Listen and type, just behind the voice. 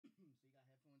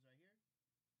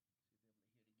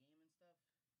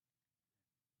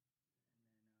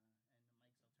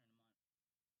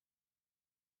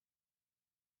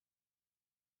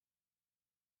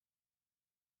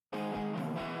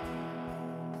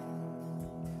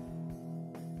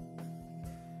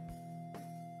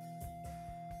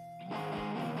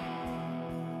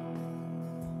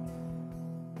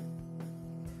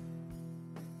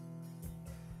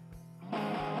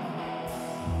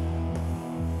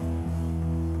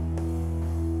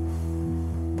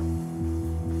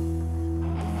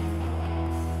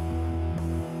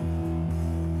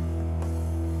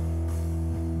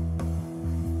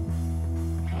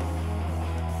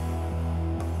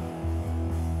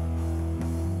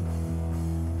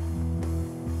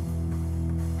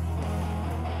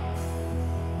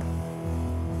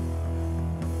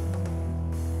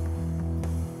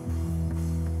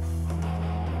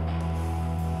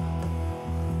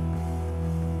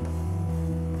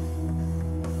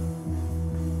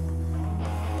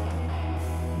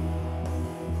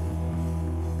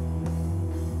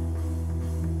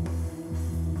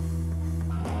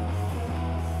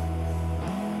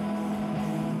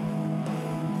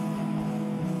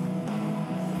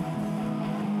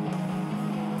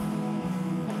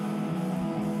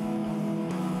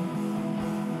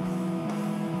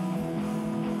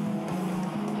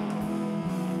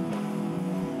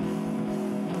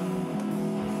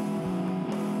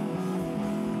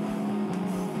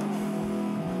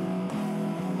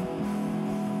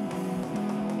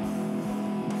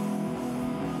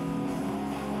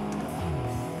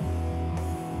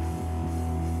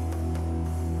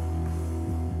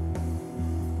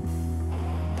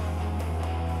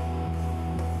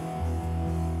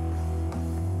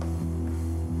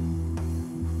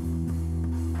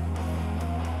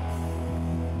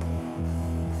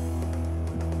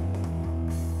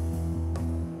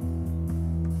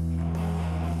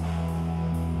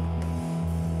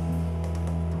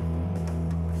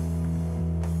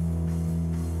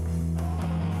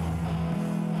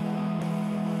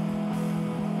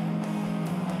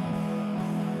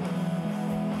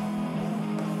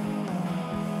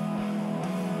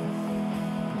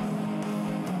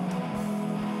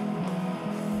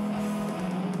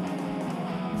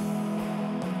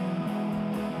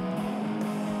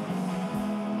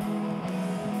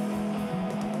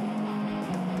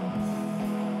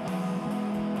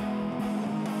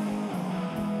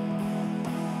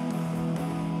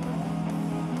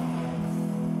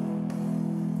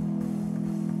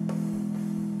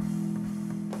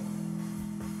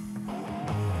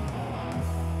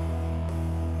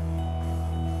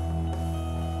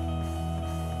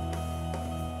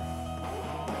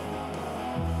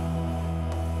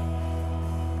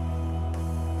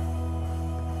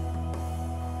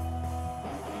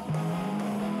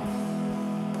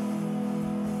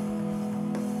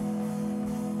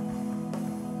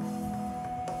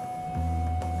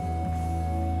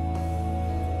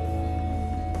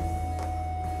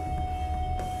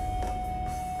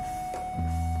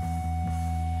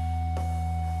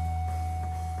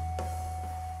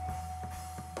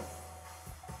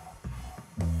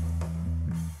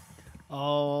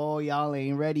y'all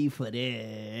ain't ready for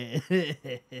this.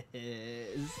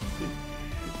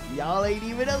 Y'all ain't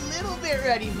even a little bit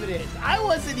ready for this. I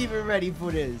wasn't even ready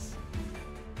for this.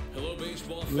 Hello,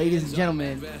 baseball fans. Ladies and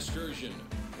gentlemen, I'm Matt Vasgersian.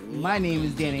 my name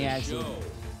is Welcome to Danny the Axel. show.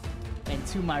 And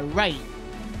to my right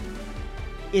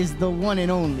is the one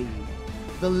and only,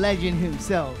 the legend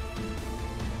himself,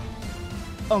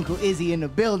 Uncle Izzy in the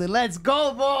building. Let's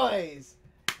go, boys!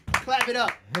 Clap it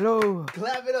up. Hello.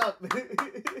 Clap it up.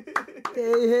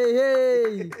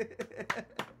 Hey.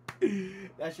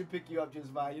 That should pick you up just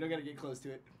fine. You don't gotta get close to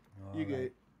it. You All good.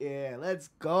 right. Yeah, let's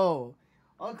go.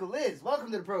 Uncle Liz,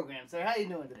 welcome to the program, sir. How you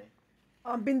doing today?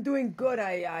 I've been doing good.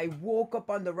 I woke up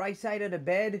on the right side of the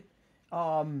bed.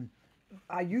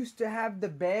 I used to have the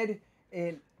bed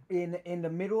in the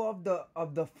middle of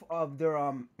the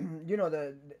you know,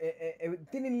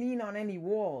 it didn't lean on any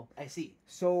wall. I see.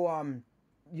 So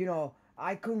you know,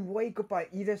 I could wake up on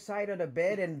either side of the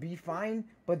bed and be fine.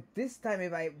 But this time,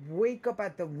 if I wake up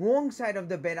at the wrong side of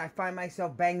the bed, I find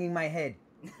myself banging my head.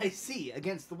 I see,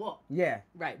 against the wall. Yeah.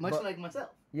 Right, much But- like myself.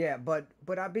 Yeah, but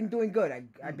I've been doing good.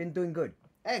 I've been doing good.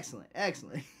 Excellent.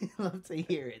 Love to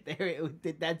hear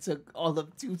it. That took all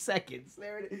of 2 seconds.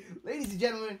 There it is. Ladies and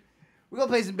gentlemen, we're gonna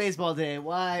play some baseball today.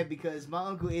 Why? Because my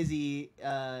Uncle Izzy,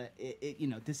 you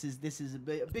know, this is a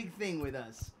big thing with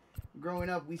us. Growing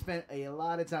up, we spent a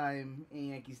lot of time in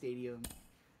Yankee Stadium.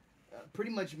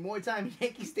 Pretty much more time in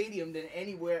Yankee Stadium than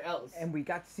anywhere else. And we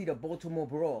got to see the Baltimore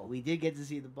Brawl. We did get to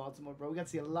see the Baltimore Brawl. We got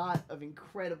to see a lot of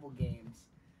incredible games.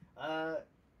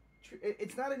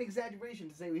 It's not an exaggeration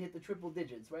to say we hit the triple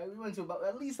digits, right? We went to about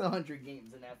at least 100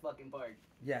 games in that fucking park.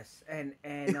 Yes, and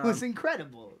It was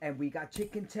incredible. and we got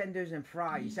chicken tenders and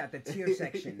fries at the tier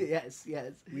section. Yes.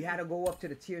 We had to go up to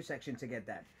the tier section to get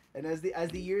that. And as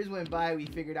the years went by, we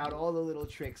figured out all the little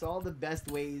tricks, all the best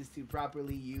ways to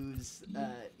properly use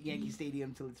Yankee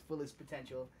Stadium to its fullest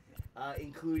potential,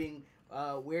 including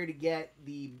where to get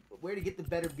the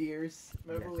better beers.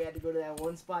 Remember, Yes. we had to go to that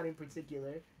one spot in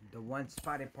particular The one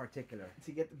spot in particular.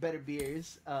 to get the better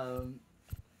beers.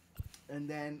 And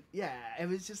then, yeah, it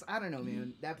was just, I don't know,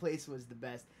 man. That place was the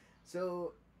best.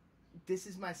 So, this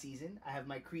is my season. I have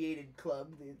my created club,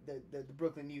 the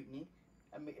Brooklyn Mutiny.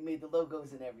 I made the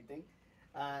logos and everything.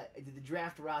 I did the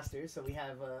draft roster, so we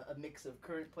have a mix of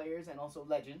current players and also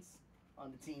legends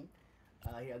on the team.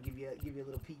 Here, I'll give you a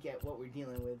little peek at what we're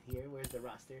dealing with here. Where's the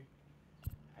roster?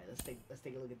 All right, let's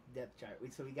take a look at the depth chart.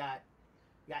 So we got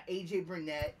AJ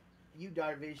Burnett, Yu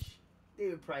Darvish,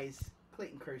 David Price,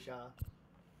 Clayton Kershaw,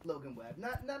 Logan Webb.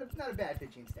 Not a bad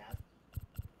pitching staff.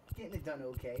 Getting it done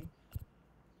okay.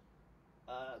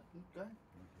 Go ahead.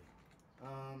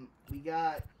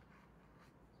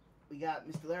 We got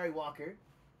Mr. Larry Walker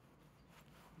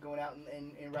going out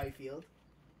in right field.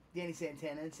 Danny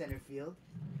Santana in center field.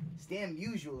 Stan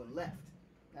Musial in left.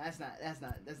 That's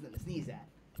nothing to sneeze at.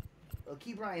 Well,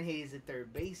 keep Brian Hayes at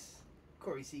third base.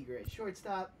 Corey Seager at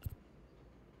shortstop.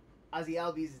 Ozzie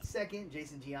Albies at second.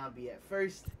 Jason Giambi at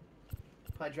first.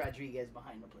 Pudge Rodriguez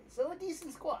behind the plate. So a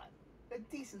decent squad.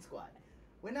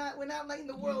 We're not lighting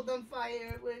the world on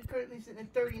fire. We're currently sitting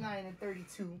at 39 and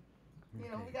 32. You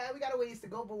know, we got a ways to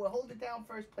go, but we'll hold it down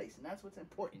first place, and that's what's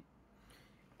important.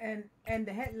 And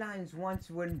the headlines once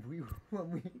when we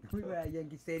were at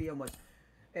Yankee Stadium was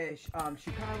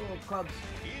Chicago Cubs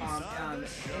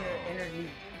interleague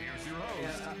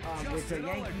with the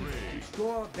Yankees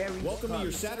strawberry. Welcome to Cubs.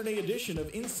 your Saturday edition of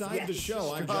Inside the Yes,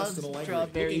 Show. I'm straws- Justin Allegri.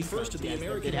 strawberry Looking first Cubs. at the Yes, that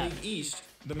American did League happen. East.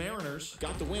 The Mariners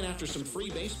got the win after some free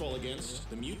baseball against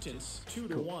the Mutants,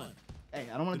 2-1. Hey,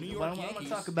 I don't want The New to York talk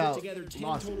Yankees about put together 10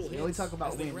 losses. total We always hits talk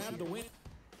about as they wins grabbed the here. win.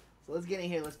 So let's get in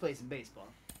here. Let's play some baseball.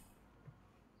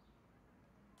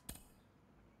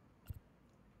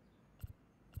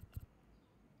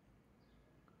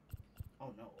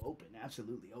 Oh no, open,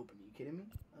 absolutely open. Are you kidding me?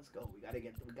 Let's go. We gotta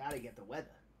get the weather.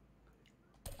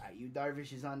 All right, Yu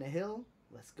Darvish is on the hill.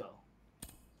 Let's go.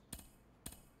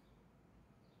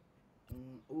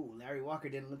 Ooh, Larry Walker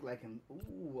didn't look like him.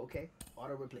 Ooh, okay.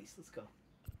 Auto replace. Let's go.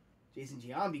 Jason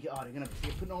Giambi. Oh, they're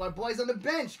putting all our boys on the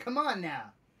bench. Come on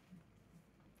now.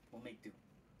 We'll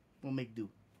make do.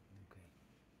 Okay.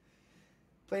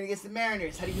 Playing against the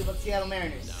Mariners. How do you feel about the Seattle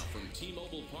Mariners? Now from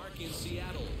T-Mobile Park in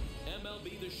Seattle,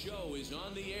 MLB The Show is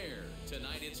on the air.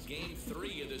 Tonight it's Game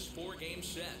 3 of this 4-game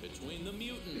set between the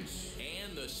Mutants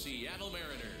and the Seattle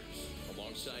Mariners.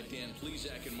 Alongside Dan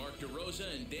Plesac and Mark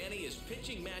DeRosa, and Danny, as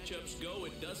pitching matchups go,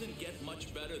 it doesn't get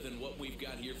much better than what we've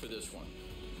got here for this one.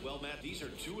 Well, Matt, these are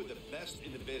two of the best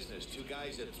in the business. Two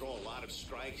guys that throw a lot of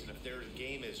strikes, and if their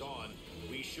game is on,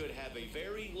 we should have a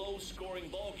very low-scoring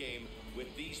ball game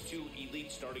with these two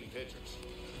elite starting pitchers.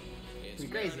 It's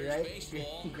Pretty crazy, Mariners right?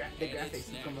 baseball, The and it's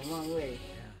graphics have come next. a long way.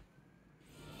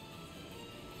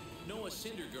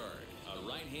 Syndergaard, a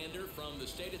right-hander from the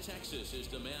state of Texas, is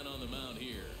the man on the mound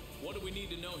here. What do we need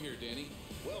to know here, Danny?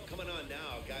 Well, coming on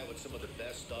now, a guy with some of the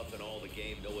best stuff in all the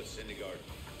game, Noah Syndergaard.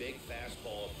 Big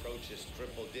fastball approaches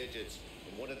triple digits.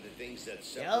 And one of the things that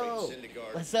separates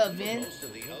Syndergaard what's up, from man? most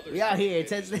of the other We out here,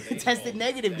 pitchers in baseball, tested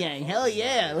negative that gang. power Hell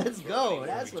yeah, slider let's go. running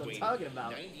That's what I'm between talking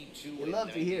about. 92 You and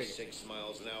love to hear it. 96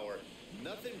 miles an hour.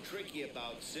 Nothing tricky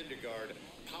about Syndergaard.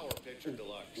 Power pitcher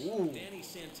deluxe. Ooh. Danny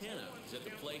Santana is at the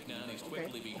plate now, and he's Okay,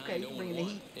 quickly behind okay, 0-1. bringing the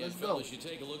heat. And Let's go. fellas, you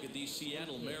take a look at these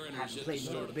Seattle Mariners Haven't at the played in a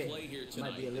start little of bit. play here Might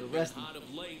tonight. be a little They've been rusty. hot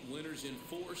of late, winners in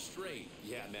 4 straight.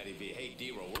 Yeah, Matty V. Hey,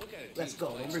 D-Row, we're looking at a Let's team go.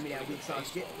 playing Don't bring me some that pretty weak good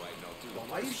sauce shit. baseball right now through the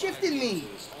Why are you first 5 shifting games me?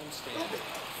 of this homestand.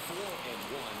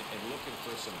 4-1 and looking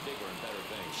for some bigger and better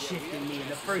things. Shifting me in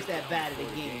the first at-bat of the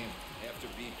game. After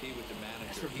BP with the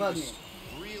manager. That's He was repugnant.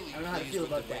 really I don't know how to pleased feel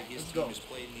with about the way that. his Let's team go. has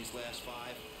played in these last 5.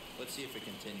 Let's see if it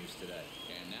continues today.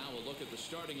 And now we'll look at the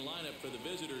starting lineup for the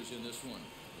visitors in this one.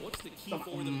 What's the key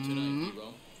for them tonight,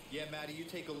 Hero? Yeah, Matty, you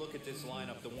take a look at this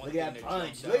lineup. The one Look thing at that that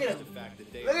punch. jumps Look out at is him. the fact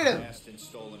that they Look are at him. fast in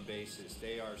stolen bases.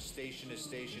 They are station to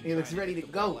station. He looks trying ready get to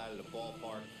the go. ball out of the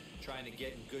ballpark, trying to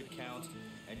get in good counts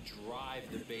and drive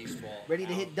the baseball. Ready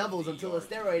to out hit doubles the until a yard.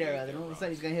 steroid era. Then all of a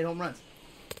sudden he's gonna hit home runs.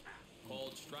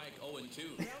 Called strike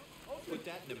 0-2. Put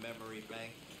that in the memory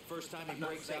bank. First time he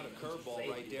breaks out a curveball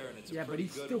right there, and it's a Yeah, but pretty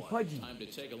he's good still one. pudgy. Time to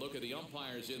take a look at the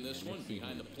umpires in this one.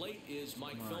 Behind the plate is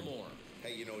Mike Fillmore.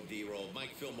 Hey, you know, D-Roll,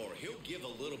 Mike Fillmore, he'll give a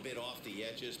little bit off the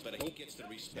edges, but he gets the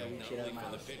respect Yeah, not shit out only of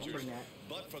from the mouths. Don't pitchers, bring that.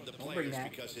 but from the Don't bring players that.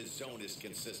 because his zone is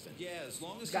consistent. Yeah, as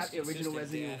long as Got he's the original consistent,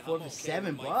 Resident Evil Dan, 4 I'm for okay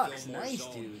with Mike $7. Fillmore's Nice,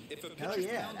 zone. dude. If a Hell pitcher's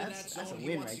yeah, pounding that's that a zone, he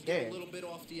win wants right to get there. a little bit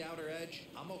off the outer edge,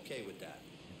 I'm okay with that.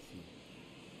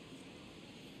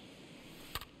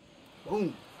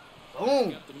 Boom.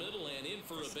 Boom. Up the middle and in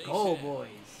for a base Go, hit. boys.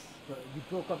 You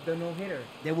broke up the no-hitter.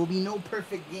 There will be no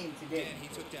perfect game today. Dan, he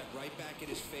took that right back in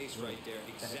his face right there.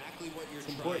 Exactly what you're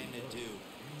It's trying important. to do.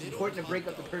 It's important to break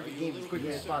up the perfect game as quickly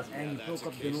as possible. And he that's broke a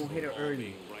up the case of no-hitter the ball early.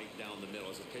 being right down the middle.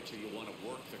 As a pitcher, you want to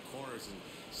work the corners and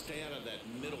stay out of that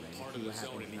middle part of see the what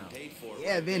zone, and he happens now. paid for it.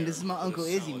 Yeah, right Vin, there this is my with a Uncle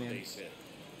Izzy, solid man. base hit.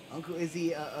 Uncle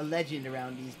Izzy, a legend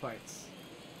around these parts.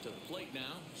 To the plate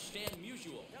now, Stan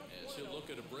Musial, as he'll look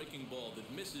at a breaking ball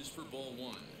that misses for ball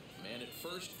 1. Man at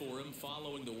first for him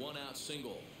following the 1-out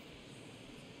single.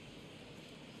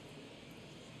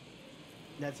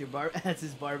 That's your That's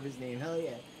his barber's name. Hell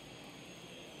yeah.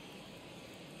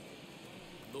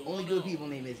 The Only 1-0. good people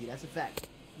name Izzy. That's a fact.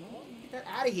 No, get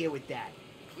that out of here with that.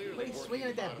 Clearly Nobody's working swinging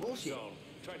at that bottom of the bullshit. zone,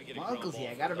 trying to get a My ground uncle's ball here.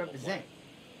 I for gotta a double represent.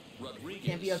 Rodriguez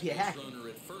Can't be up here is hacking. runner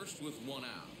at first with 1 out.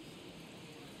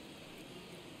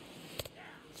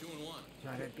 2-1.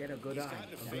 Try to get a good He's eye. gotten a A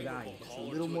good favorable eye. call a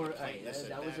or little two more- at the plate in this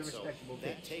that was a at-bat, so respectable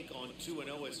That pitch. take on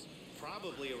 2-0 is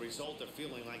probably a result of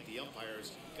feeling like the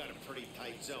umpires got a pretty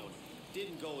tight zone.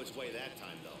 Didn't go his way that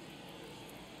time,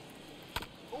 though.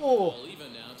 Oh. All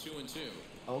even now, 2-2.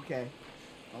 Okay.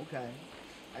 Okay.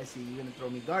 I see. You're gonna throw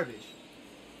me garbage.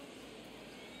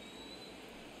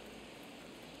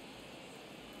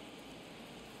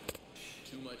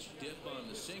 Too much dip on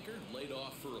the sinker, laid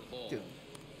off for a ball. Dude.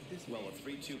 This Well, man. a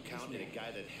 3-2 count and a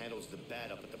guy that handles the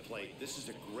bat up at the plate. This is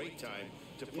a great time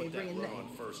to You put ain't that bringing runner nothing.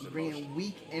 on first You in bring motion. in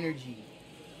weak energy.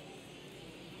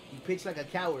 You pitch like a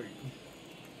coward.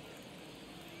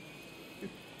 Now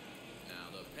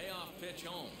the payoff pitch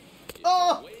home. It's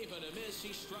Oh! a wave and a miss.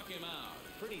 He struck him out.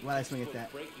 Pretty Why'd I swing at textbook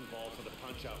that? breaking ball for the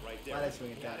punch out right there. Why'd I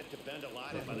swing at Got that? it to bend a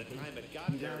lot, and by the time it got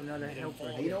You there, got another it helper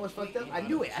involved Hey, you know what's fucked up? I completely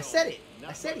knew out it. of I the said zone. it. I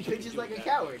Not said he much you can pitches do like a with that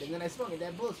coward, pitch. and then I swung at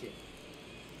that bullshit.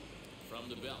 From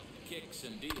the belt, kicks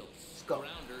and deals. Let's go.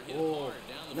 Grounder hit Oh, hard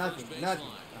down the nothing, first nothing.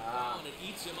 baseline. Ah. And it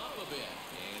eats him up a bit,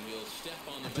 and he'll step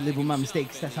on the Have to bag live with my himself,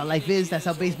 mistakes. and That's the how life inning is. That's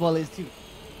how over. baseball is too.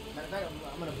 Matter of fact,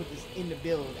 I'm gonna put this in the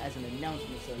build as an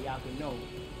announcement so y'all can know.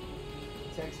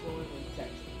 Text going and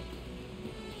text.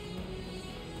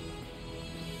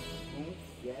 Boom.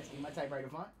 Yes, need my typewriter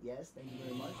font. Yes, thank you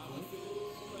very much. Boom.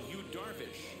 Yu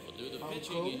Darvish will do the Uncle.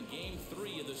 pitching in Game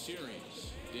 3 of the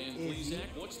series. Dan Izzy.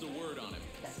 Plesac, what's the word on him?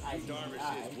 That's Darvish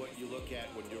IZI. is what you look at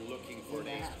when you're looking for an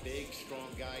ace. Yes. Big, strong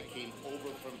guy, came over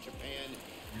from Japan,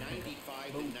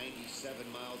 95 to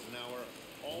 97 miles an hour,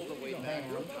 all the way back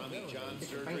from Tommy John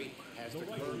surgery, has the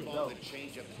curveball, the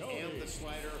changeup, and the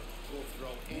slider. will throw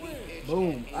any pitch.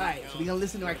 Boom. at All any right, so we're gonna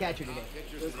listen to our catcher Top today.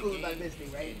 pitchers What's in cool the about game, this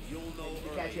thing, right? and you'll know The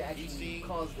early. catcher He's actually seeing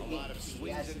calls the a game. lot of He swings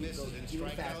and actually misses goes, and give him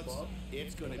a strikeouts. fastball.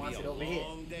 It's going to wants be it a over here.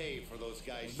 long day for those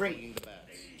guys Break. swinging the bats.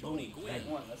 Tony Gwynn Strike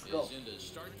one, let's go. is in to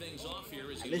start things off here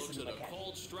as he Listen looks to at my a catcher.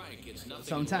 cold strike. It's nothing.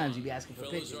 Sometimes wrong. you be asking for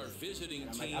Fellas pitches. are visiting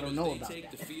And I'm like, team I don't as know they about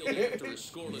take that. the field after a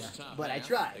scoreless top But I half.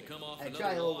 try. They come off I another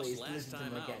try loss always to last listen to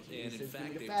time my out, catcher. He and in says, fact,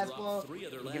 give me they the fastball, dropped 3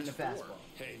 of their we give him last the 4. fastball.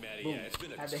 Hey, Matty, Boom. yeah, it's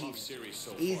been a Have the tough heat. series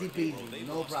so Easy far. Gabriel. peasy, They've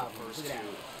no lost the problem. first Look at two.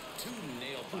 that. Two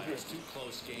nail biters, two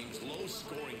close games,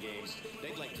 low-scoring games.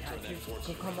 They'd like to turn that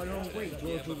fortune Could come a long way. Yeah,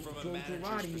 George but from a George manager's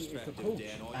Girardi is the perspective, coach.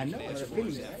 Dan, all I you know, can the ask for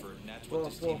Phillies, is right? effort, and that's For- what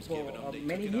this for- team's for, given them. They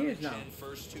many took it on years the now. chin,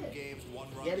 first 2 games,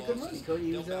 1-run He had a good losses. money, Cody.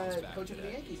 He was They'll bounce back coaching for the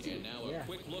today. Yankees too. And now a Yeah.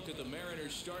 quick look at the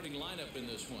Mariners' starting lineup in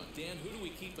this one. Dan, who do we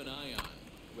keep an eye on?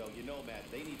 Well, you know, Matt,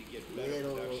 they need to get better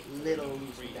Little production.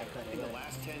 loose with that cutter. In the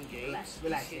last 10 games,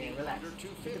 Relax, he's hitting man, relax. under Hit the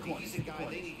 250. corner, He's a hit the guy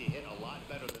corner. they need to hit a lot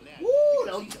better than that. Woo!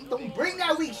 because he's a Don't big bring one.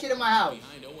 that weak shit in my house.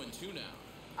 Behind 0-2 now.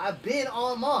 I've been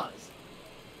on Mars.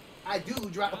 I do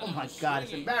drive. Oh my God,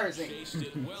 it's embarrassing. Chased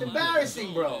it well It's out of the embarrassing,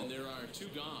 zone, bro. and there are 2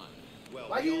 gone. Well,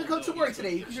 Why'd we you even all come to know work he's today?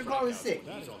 gonna You get should call in strikeouts sick.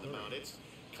 when he's on the mound. It's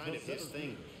kind of his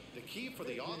thing. The key for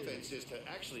the offense is to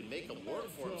actually make them work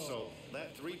for him. So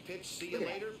that 3-pitch see you Look at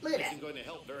that. later Look at that. isn't going to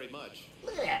help very much.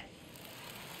 Look at that.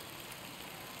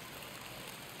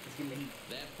 Let's give him the heat.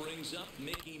 That brings up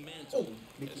Mickey Mantle. Oh,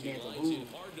 Mickey as he Mantle, lines ooh. it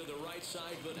hard to the right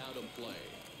side, but out of play.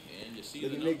 And you see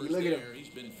Look the at Mickey, numbers look at there. him. He's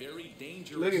been very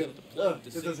dangerous Look at at him. the plate. Look, to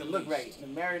this say doesn't the look least. right. The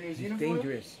Mariners He's uniform.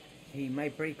 dangerous. He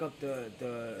might break up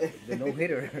the no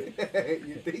hitter.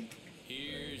 You think?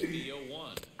 Here's the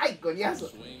 0-1. Ay, coñazo.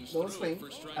 Swings Don't through swing.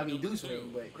 for strike I mean, number do 2.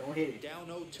 swing, but don't hit it. Down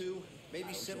 0-2,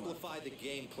 maybe simplify the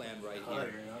game plan right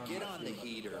here. Get on the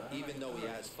heater, even though he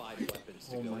has 5 weapons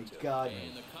to Oh go my to. God.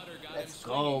 And the cutter got Let's him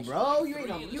go, swinging. bro. You ain't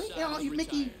 3 on. in the You ain't South on. You is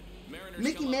Mickey. retired. Mariners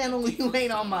Mickey come up Mantle, empty you first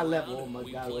ain't on time my around. level. Oh my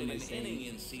We God, what played am I an saying? inning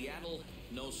in Seattle,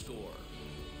 no score.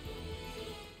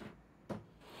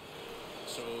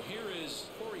 So here is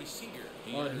Corey Seager.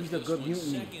 He Oh, enters he's a this good one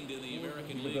mutant. second in the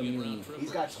American He's a League good in mutant. round trip.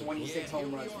 He's got Yeah, 26 here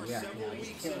home we runs. are Yeah. several Now he's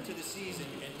weeks killing into it. the season,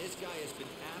 and this guy has been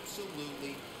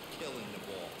absolutely killing the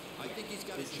ball. I think he's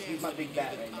got a He's chance my to be big near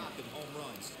bat the right top in home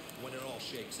runs when it all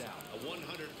shakes out. A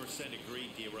 100% agree,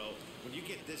 D-Row. When you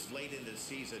get this late into the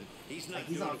season, he's not Like,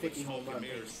 he's doing on it with 50 home smoke and run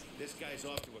mirrors. pace. This guy's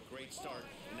off to a great start,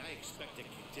 and I expect to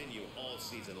continue all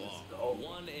season long. Go.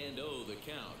 1-0 the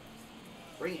count.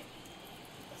 Bring it.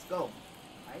 Let's go.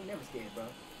 I ain't never scared, bro.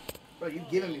 Bro, you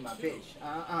giving me my pitch.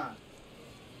 Not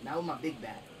with my big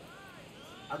bat.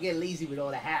 I'll get lazy with all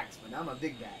the hacks, but not my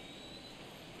big bat.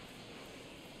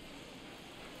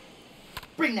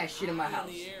 Bring that shit in my High house.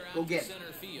 the air out Go to get center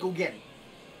it. field. Go get it.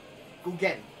 Go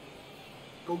get it.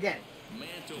 Go get it.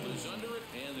 Mantle is under it,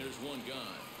 and there's one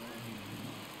gone.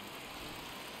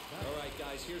 All right,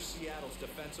 guys, here's Seattle's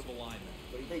defensive alignment.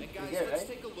 What do you think? And guys, Pretty good, let's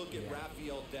right? take a look at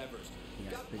Rafael Devers. He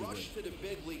Yeah, got pretty rushed to the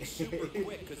big league super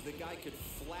quick because the guy could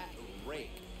flat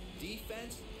rake.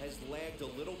 Defense has lagged a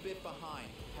little bit behind.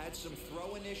 Had some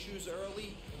throwing issues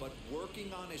early, but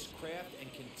working on his craft and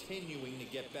continuing to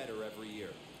get better every year.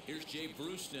 Here's Jay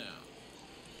Bruce now.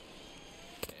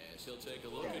 As he'll take a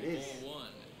look There at it is. ball 1.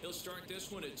 He'll start this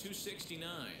one at 269.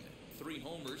 3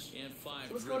 homers and 5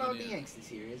 So what's going on with the driven in. Yanks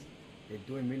this year? Is They're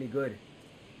doing really good.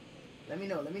 Let me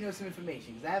know. Let me know some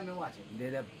information because I haven't been watching.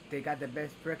 They got the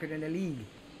best record in the league.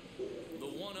 The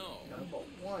 1-0. Number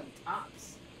 1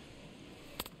 tops.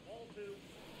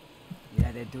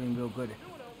 Yeah, they're doing real good.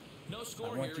 No I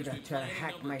score want you here to as we try to play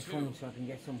hack number my 2. phone so I can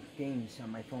get some games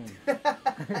on my phone.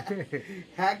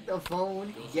 Hack the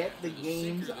phone. Goes Get after the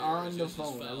games sinker there on as the this is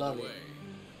phone. I fouled love it. away.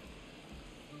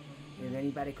 If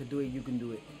anybody could do it, you can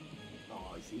do it.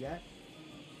 Oh, you see that?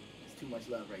 There's too much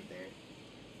love right there.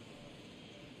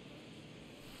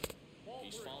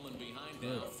 He's fallen behind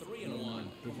Good. now, 3-1.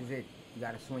 This is it. You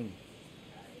gotta swing.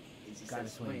 He just Gotta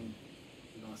said swing. swing.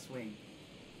 You're gonna swing.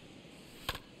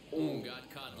 Got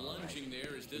caught lunging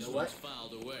there as this You know what? one's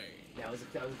fouled away. That was a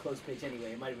close pitch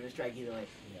anyway. It might have been a strike either way.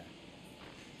 Yeah.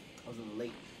 I was a little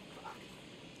late. Fuck.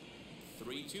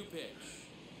 3-2 pitch.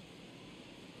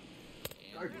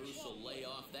 And Garbage. Bruce will lay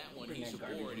off that one. Bring He's that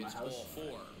garbage aboard. in my It's house. ball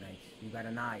 4. Nice. You got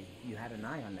an eye. You had an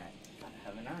eye on that. Gotta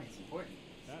have an eye. It's important.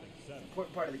 It's an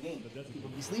important part of the game. People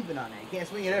be sleeping on that. You can't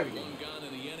swing at everything. One gone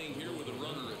in the inning here with a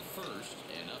runner at first.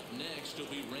 And up next will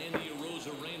be Randy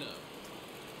Arozarena.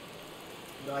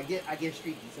 Though I get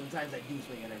streaky. Sometimes I do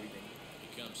swing at everything. He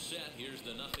comes set. Here's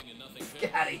the 0-0 pitch.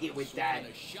 Get outta here with that.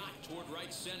 Swinging a shot toward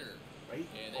right center. Right?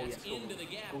 And Oh, that's yes. Go, into go, the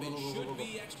gap. go, go, It go, go, should go, go.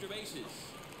 be extra bases.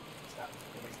 Stop.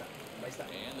 Everybody stop. Everybody stop.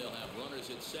 And they'll have runners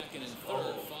at second and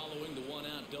third following the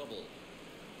one-out double.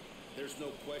 There's no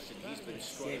question he's been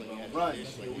struggling bro. at Run.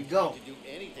 this. Here we He's go. trying to do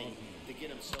anything to get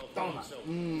himself Toma. on. So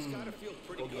he's got to feel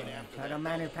pretty good after Try that. to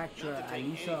manufacture Not to take Alisa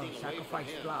anything away from sacrifice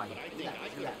him, fly. But I think I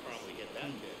could have probably hit that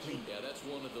pitch. Yeah, that's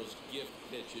one of those gift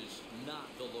pitches, not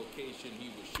the location he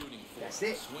was shooting for. That's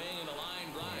it. Swing and a line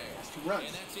drive. That's 2 runs.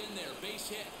 And that's in there, base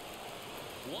hit.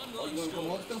 One Oh, run you gonna go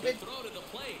scores. stupid? The throw to the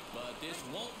plate, but this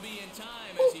won't be in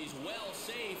time as he's well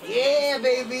safe. Yeah,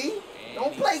 baby.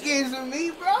 Don't play games with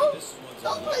me, bro. This one's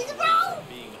Don't a play, long bro. way from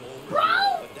being over,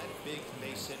 Bro. But that big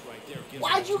base hit right there gives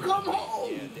Why'd him you come two.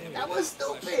 home? Yeah, That was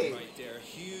no question stupid. Right there,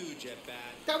 huge at bat.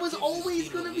 That was Gives his always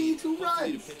team gonna the be lead. 2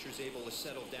 Hopefully runs. The pitcher's able to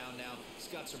settle down now. He's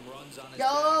got some runs on his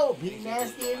Yo, back. P He's able to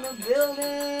Nasty go in the out next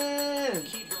building.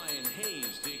 Key Brian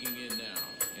Hayes digging in now.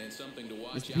 And something to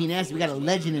watch Mr. P Nasty, we got a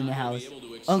legend in the house.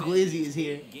 Uncle Izzy is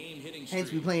here.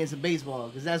 Hence, we playing some baseball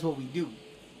because that's what we do.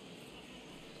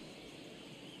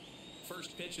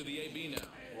 First pitch of the AB now.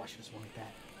 Watch this one like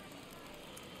that.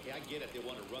 Yeah, I get it. They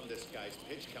want to run this guy's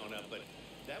pitch count up, but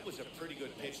that was a pretty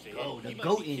good pitch to hit. go, the He might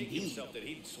goat be kicking indeed. himself that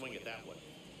he didn't swing at that one.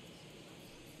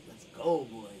 Let's go,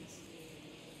 boys.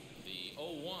 The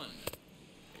 0-1.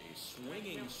 A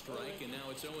swinging strike, and now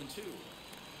it's 0-2.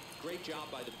 Great job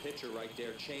by the pitcher right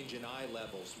there, changing eye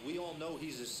levels. We all know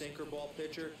he's a sinker ball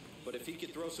pitcher, but if he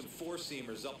could throw some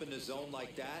four-seamers up in the zone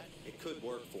like that, it could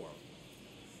work for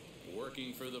him.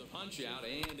 Working for the punch out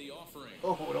and the offering.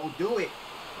 Oh, don't do it.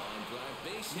 Line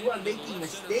drive base hit You are into the making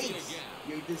left center mistakes. field gap.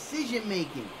 Your decision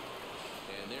making.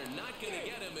 And they're not going to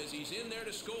get him as he's in there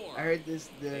to score. I heard this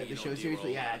Hey, the you show know, series, D-Roll, but a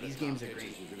lot yeah, of the these top games are pitches,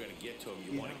 great. If you're going to get to him,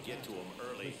 you want to get to him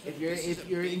early. If you're This is a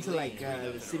big into lead, like 3-0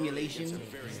 early. simulation It's a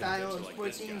very good style pitcher of like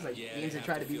sports this games, guy. like Yeah, games you that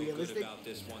try have to be feel good realistic, about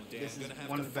this one, Dan. this is Gonna have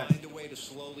one to of the best. find a way to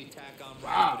slowly tack on runs,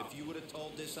 Wow. but if you would have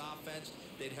told this offense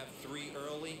they'd have 3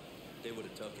 early, they would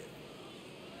have took it.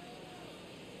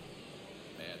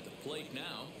 At the plate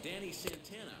now, Danny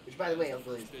Santana. Which, by the way,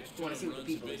 Uncle, is if you want to see what the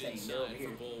people are saying, they're over here.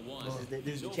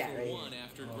 This is the chat right here. One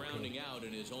after grounding out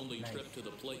in his only trip to the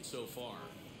plate so far.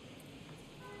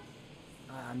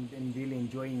 I'm really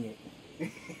enjoying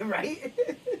it. Right?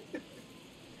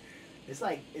 It's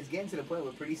like, it's getting to the point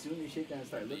where pretty soon this shit gonna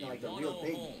start looking like the real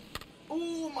thing. home.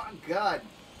 Oh my god.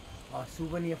 A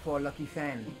souvenir for a lucky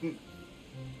fan.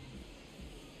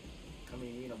 I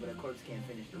mean, you know, but of course can't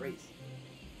finish the race.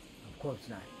 Of course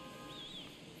not.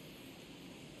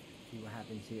 See what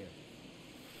happens here.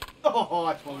 Oh,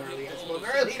 I swung early. I swung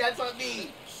early. That's on me.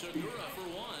 Segura for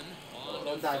one. On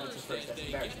Don't to dive into first first. as That's they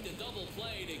embarrassing. get the double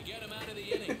play to get him out of the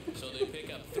inning. So they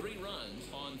pick up 3 runs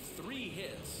on 3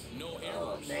 hits, no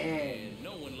errors, man. and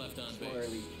no one left on So base.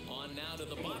 early. On now to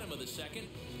the bottom of the second.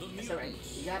 The That's alright.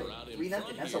 Mutants You got it. are out in 3-0.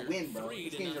 front That's a here, win, bro. 3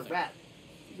 This to game's a nothing. wrap.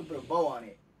 You can put a bow on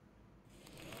it.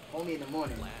 Only in the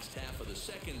morning. Last half of the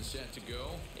second set to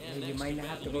go. Yeah, And you next might to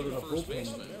have bat to will go be to the first bullpen.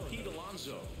 baseman, Pete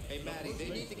Alonso. Hey, Matty, they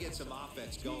need to get some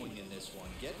offense going in this one.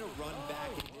 Getting a run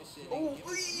back in this inning. Oh,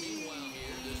 Meanwhile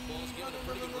here, this ball's getting a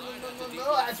pretty good ride up the deep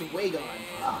no, that's left way field, gone.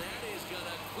 and Ah. that is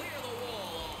gonna clear the wall. A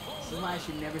home This is why I run.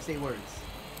 should never say words.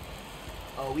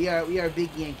 Oh, we are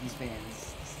big Yankees fans.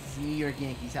 This is a New York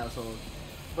Yankees household.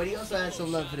 But he also has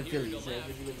some love for the Phillies, so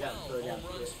because he lives out in 12 home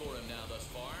Philadelphia. runs for him now thus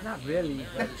far. Not really,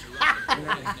 but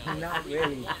not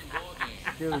really. One ball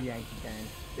game. Still Yankee fan.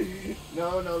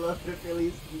 No love for the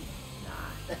Phillies.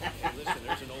 Nah. Hey, listen,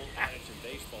 there's an old adage in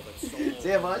baseball that's so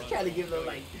Damn, I was trying to give them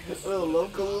like a little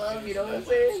local love, you know what I'm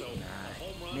saying?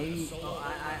 Nah. Maybe. Oh,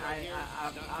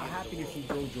 I'm happy to see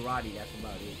Joe Girardi. That's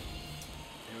about it.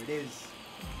 There it is.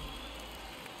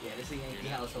 Yeah, this is a Yankee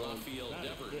household. Left field,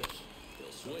 Devers.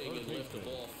 He'll swing and lift the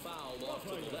ball foul off to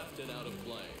the left and out of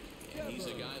play. And he's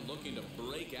a guy looking to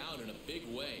break out in a big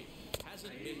way.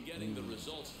 Hasn't been getting the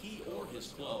results he or his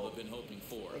club have been hoping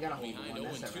for. They gotta hold Behind on.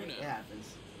 That's 0-2 alright. It now.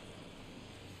 happens.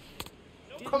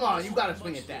 Come on, you gotta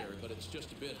swing Much at that. there, but it's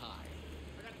just a bit high.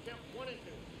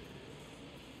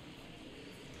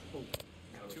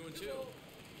 2-2.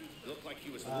 Looked like he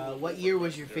was what year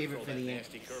was your favorite for the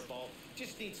Nasty Yankees? curveball.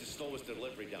 Just needs to slow his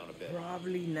delivery down a bit.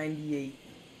 Probably 98.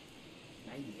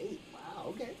 98. Wow.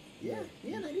 Okay. Yeah.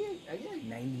 98. Again.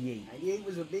 98. 98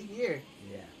 was a big year.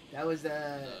 Yeah. That was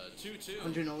 2-2.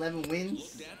 111 wins.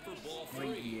 Looked at for ball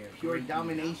Great 3. year. Pure Great year.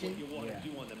 domination. You want Yeah. to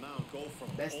do on the mound, go from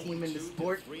Best 0 team in the to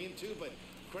sport. 3-2, but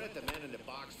credit the man in the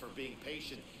box for being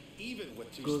patient, even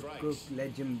with 2 Good, strikes. good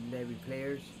legendary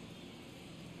players.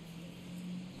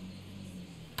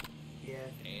 Yeah.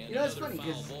 And You know, it's another funny foul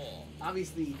because ball.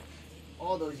 obviously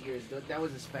all those years, that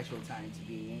was a special time to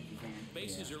be a Yankee fan.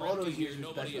 Bases are All empty those years here, were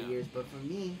nobody special out. years, but for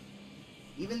me,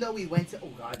 even though we went to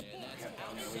And that's outside.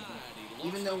 He lost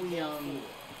even though it, we ball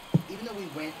 4. even though we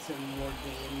went to more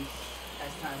games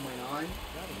as time went on,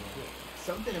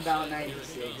 Something about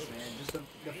 '96, man. Just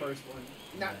the first one.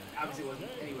 Not obviously it wasn't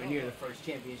anywhere near the first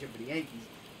championship for the Yankees,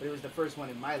 but it was the first one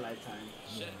in my lifetime.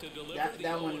 Set to deliver the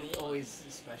That one 0-1. always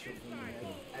is special for me.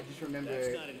 I just That's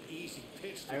remember. not an easy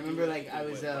pitch to I remember, do like, I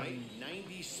anything was, with, right?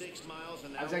 96 miles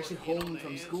an I was hour actually in on home the from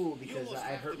hands. school You because almost I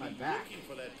have hurt to my be back. working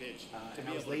for that pitch to And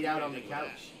be I was able to laid do out on the anything with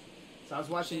that. couch. So I was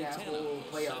watching that Santana whole will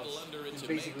playoffs, settle under it just to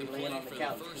make basically the laying play on the for the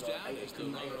couch. first So out as the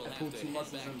runner will I have pulled to two head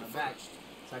muscles back in my to back, first.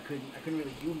 so I couldn't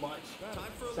really do much.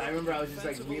 Time for a So I look remember at I was just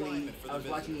like defensive really, alignment for I was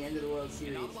the watching the end of the World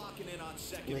Series, And I'm locking in on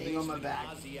second laying on my baseman back,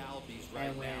 Ozzie Albies right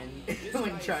and now. when This when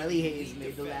guy is Charlie a Hayes elite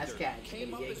made the last defender. catch Came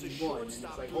and the up as a Yankees won, and it's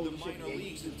shortstop like, through holy the shit, minor the Yankees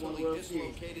leagues just won until the he World Series.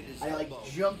 dislocated his I like elbow.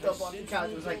 jumped up Has off the since couch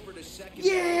and moved was like, over to second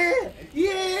yeah, base.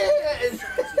 yeah, and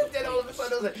then all of a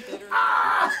sudden I was like,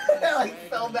 ah, I like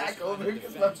fell back over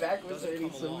because my back was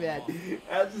hurting so bad.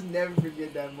 I'll just never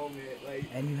forget that moment. Like,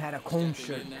 And you had a cone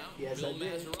Stepping shirt. in now, Yes, Bill I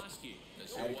did. Mazeroski.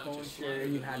 As I had a he cone watches shirt, slider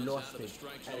and you that had runs lost out of the it.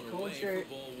 strike I had a zone cone away for shirt.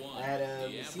 ball one. I had a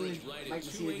The Messina, average right at Mike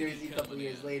Messina 280 jersey a couple coming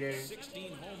years in. later.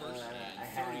 16 homers I and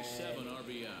had 37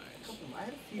 RBIs. I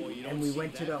had a few. Boy, you don't And we see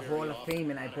went to that the very Hall of often. Fame,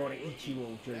 and I bought an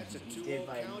Ichiro That's a jersey. 2-0 did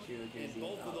buy a count, Ichiro and jersey.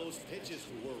 both of Oh, those man, pitches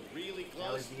were really close.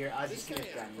 That was the year Ozzie This guy Smith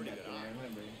has got me pretty that good year. I eye.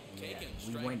 remember. Taken,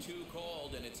 we strike went- two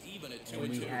called, and it's even at 2 And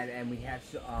we 2. had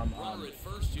Runner at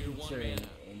first here, one pizza man.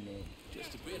 in the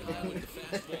Just a bit high with the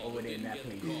fastball, Over but there in didn't that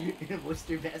get the place. call. In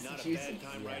Worcester, Not a Massachusetts. bad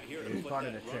time right here it to was put part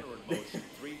of that the trip. runner in motion.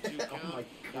 3-2 count. Oh my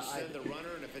We'll God. send the runner,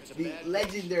 and if it's a The bad pitch,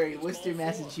 legendary it's Worcester, ball four.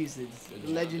 Massachusetts. Good The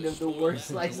job legend to of the spoil worst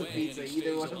that slice of away, and pizza he either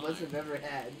stays one of us alive. have ever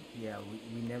had. Yeah,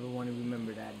 we never want to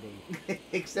remember that day.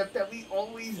 Except that we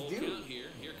always Full do. count here.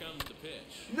 Here comes the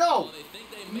pitch. No! Oh, they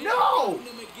think they may No! have gotten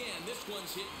him again. This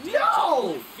one's hit deep No! to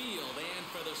left field, and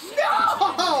for the second No!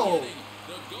 time in the inning,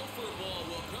 the gopher ball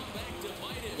will come back to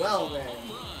bite him. Well, It's a then.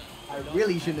 home run. I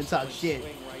really shouldn't have talked shit.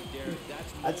 Swing right there.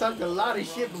 That's I talked a lot of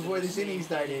multiple shit runs before in the this inning same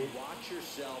started. inning. Watch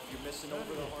yourself. You're missing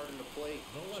over the heart of the plate.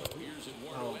 So here's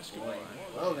Eduardo Oh, Escobar. boy.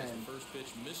 Well, As then. the first pitch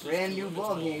misses Brand to new him, it's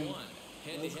ball ball game. one.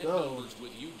 Let's Head-to-head go. numbers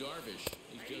with Yu Darvish.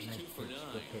 He's just Nice 2 for pitch,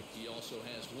 9. good pitch. He also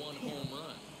has 1 home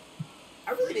run.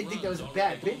 I really didn't think that was a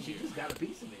bad pitch. You just got a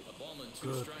piece of it. A ball and 2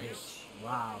 Good strikes. pitch.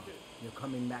 Wow, you're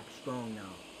coming back strong now.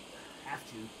 Have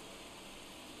to.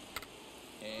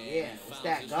 And Yeah, he it's fouls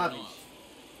that this one garbage. off.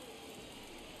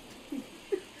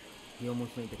 He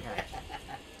almost made the catch.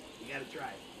 You gotta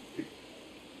try.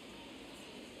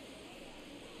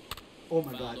 Oh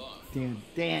my Fouled God, off.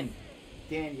 Dan,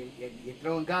 you're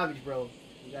throwing garbage, bro.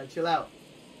 You gotta chill out.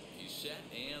 He's set,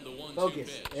 and the 1-2 Focus.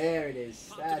 pitch. There it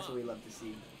is. That's what we love to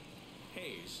see.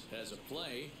 Hayes has a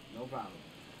play, No problem.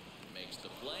 makes the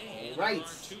play, and Right. there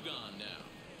are 2 gone now.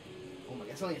 Oh my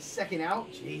God, it's only a second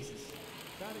out. Jesus.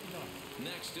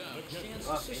 Next up, San Okay.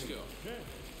 Francisco.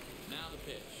 Now the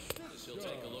pitch. As he'll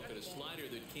take a look at a slider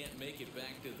that can't make it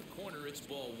back to the corner. It's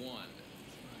ball 1.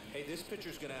 Hey, this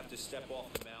pitcher's gonna have to step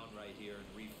off the mound right here and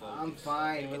refocus. I'm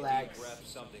fine, Take relax. A deep breath,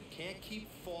 something. Can't keep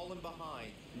falling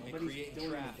behind and Nobody's creating doing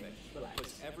traffic. anything. Just relax.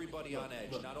 Puts everybody Look, on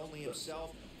edge. look, Not only look.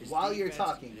 himself, his While you're defense,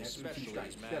 talking, and that's two especially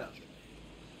strikes. his Shut up. manager.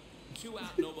 2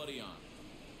 out, nobody on.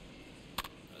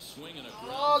 A swing and a ground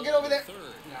Oh, get ball over to there.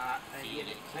 third. Nah, I didn't get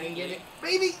it. I didn't get it.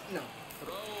 Baby, no.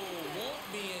 Throw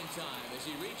won't be in time as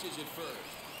he reaches it first.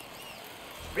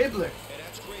 Dribbler. And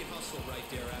that's great hustle right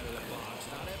there out of the box.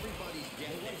 Not everybody's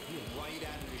getting it right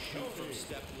out of the chute from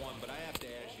step one, but I have to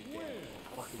ask you, Dan.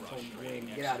 Fucking told me, Wayne,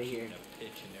 get out of here. executing a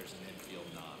pitch and there's an infield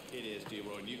knob. It is,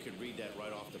 D-Roy, and you can read that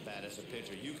right off the bat as a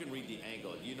pitcher. You can read the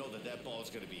angle. You know that that ball is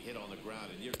going to be hit on the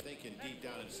ground, and you're thinking deep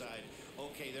down inside,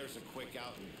 okay, there's a quick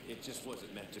out, and it just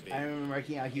wasn't meant to be. I remember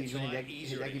marking out huge It's a when lot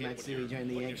easier to Hideki hit when Matsui you're joined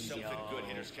the putting Yankees. yourself in good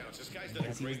hitters' counts. This guy's done a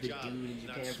Because he was great the job dude in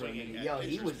not Japan for a swinging minute. at Yo, he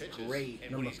pitchers' was pitches, great.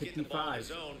 and Number when he's getting the ball in his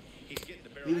 55. zone, he's getting the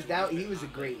barrel. He was that. movement He was a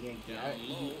behind great him. Yankee. Down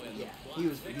low, and Yeah, the he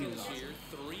was clock awesome. thickens here,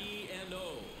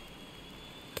 3-0.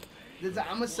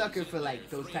 I'm a sucker for like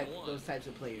those types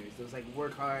of players. Those like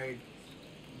work hard,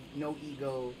 no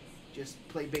ego, just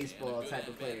play baseball type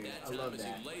of players. I love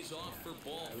that. He lays off for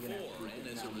ball We're gonna have 4, to and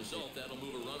get as a down with result, that'll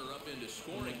move a runner up into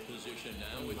scoring position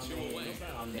now with Calm 2 down. away.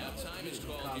 Calm Now down. time is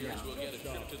called Calm here as down. we'll get a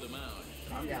trip to the mound.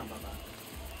 Calm down, Baba.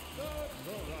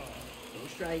 No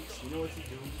strikes. You know what to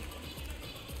do.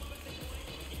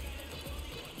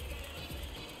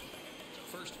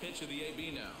 First pitch of the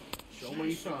AB now. Show him where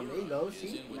you're from. There you go. Is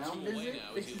See, in with mound 2 away visit now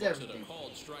as he fixes looks at everything. a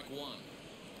called strike 1.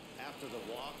 After the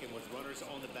walk and with runners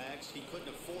on the bags, he couldn't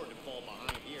afford to fall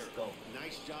behind here. Let's go.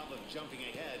 Nice job of jumping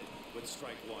ahead with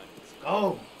strike 1.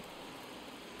 Go.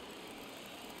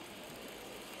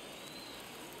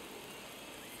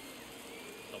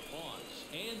 The pause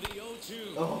and the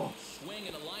 0-2. Oh. Swing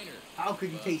and a liner. How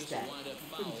could you But taste this will that? wind up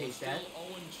You couldn't foul. taste Still that.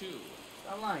 0-2.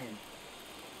 Stop lying.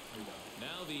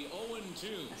 Now the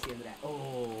 0-2. That's the end of that.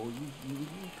 Oh, you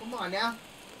come on now.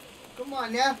 Come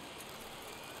on now.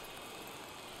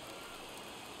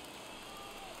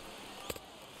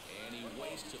 And he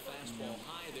wastes a fastball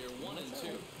high there,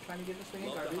 1-2. Trying to get this thing in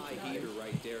Love garbage. the high heater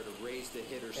right there to raise the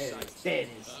hitter's There it is. sights. There it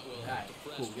is. Well, Alright, the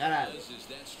cool. press Got out of was it. is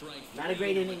that strike Not a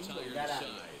three great on the inning, but retired got out of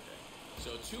side.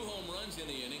 So 2 home runs in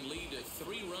the inning lead to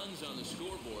 3 runs on the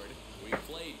scoreboard. We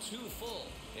played 2 full,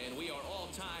 and we are all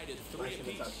tied at 3 Why should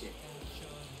I talk apiece. shit?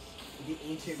 The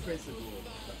ancient principle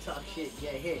of talk shit,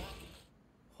 get hit.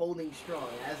 Holding strong,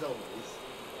 as always.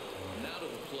 Now to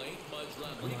the plate, Pudge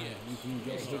Rodriguez.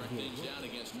 He'll start things out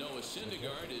against Noah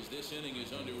Syndergaard as this inning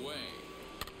is underway.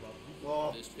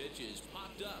 Oh, This pitch is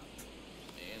popped up,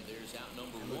 and there's out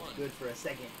number that looks 1. good for a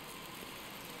second.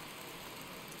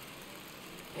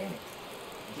 Damn it.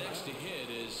 Next to hit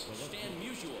is Stan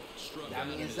Musial. Struck Got out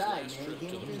me in his inside, last man. trip Came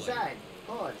to up the plate. inside.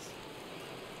 Pause.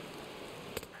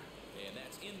 And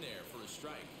that's in there for a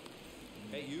strike.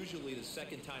 Hey, usually the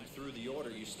second time through the order,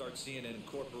 you start seeing an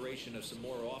incorporation of some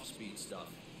more off-speed stuff.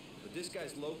 But this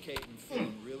guy's locating,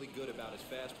 feeling really good about his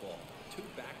fastball. 2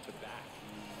 back-to-back.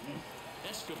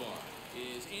 Escobar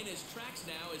is in his tracks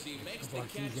now as he makes the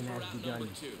Football catch season for has out begun.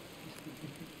 number 2.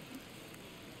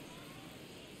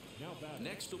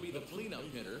 Next will be the cleanup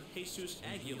hitter, Jesus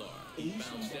Aguilar. He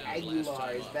bounced out last Aguilar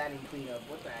time is up. batting cleanup.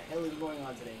 What the hell is going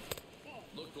on today?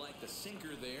 Looked like the sinker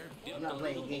there. Dipped I'm not a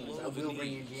playing little games. below I the will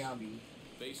bring in knees. Giambi.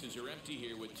 Bases are empty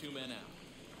here with 2 men out.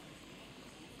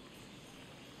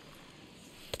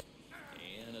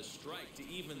 And a strike to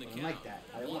even the I count. don't like that.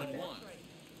 I don't want 1-1. that.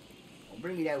 Don't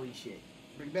bring me that weak shit.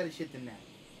 Bring better shit than that.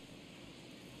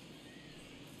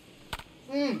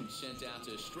 Sent out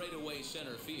to straightaway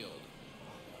center field.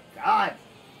 God.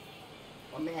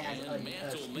 My man has And a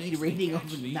Mantle speed makes the rating catch.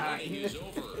 of The 9. inning is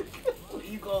over. What are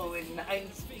you going with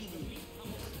 9 speed?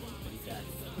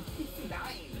 9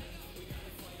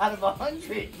 out of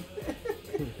 100.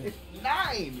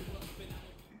 9.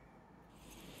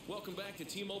 Welcome back to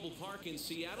T-Mobile Park in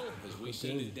Seattle as we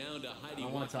send it down to Heidi I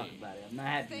don't want to talk Watney. about it. I'm not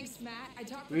happy. Thanks, Matt. I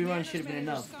talked Three with runs Mariners should've been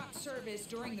manager enough. Scott Service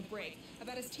during the break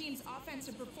about his team's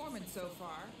offensive performance so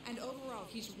far, and overall,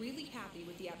 he's really happy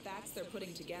with the at-bats they're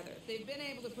putting together. They've been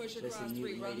able to push across Listen,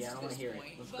 3 you runs lady, I to don't wanna this hear it.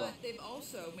 point, Let's but go. they've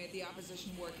also made the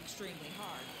opposition work extremely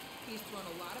hard. He's thrown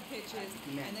a lot of pitches,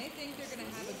 Man. and they think they're going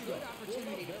to have a good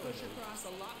opportunity to push across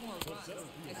a lot more runs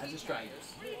as That's he a strike. tires,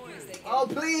 or as they get Oh,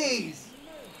 please.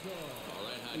 All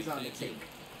right, Heidi, He's on the thank you. take.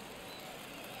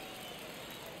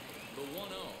 The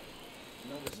 1-0.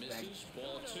 No respect. Misses,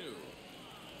 ball 2.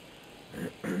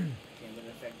 Can't let it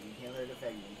affect me. Can't let it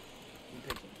affect me. Keep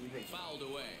pitching. Keep pitching. Fouled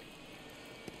away.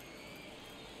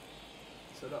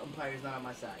 So the umpire's not on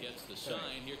my side. Gets the It's all right.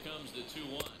 sign. Here comes the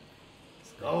 2-1.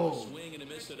 Let's go. Swing and a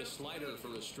miss at a slider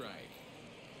for a strike.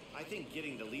 I think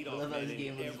getting the lead I off love how man this in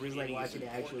game was every just like inning is watching the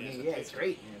actual important as game. a Yeah, it's pitcher.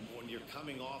 great, man. When you're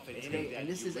coming off an It's inning great. that And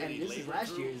this you is really this is labored last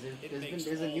through, year's. it There's makes a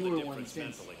all the newer one difference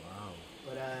since. mentally.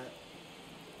 But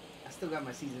I still got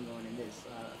my season going in this.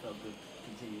 I felt good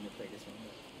continuing to play this one.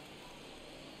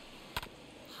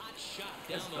 Hot shot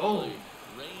down Let's the go. line.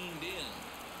 Reined in.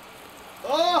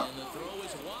 Oh! And the throw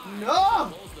is wide.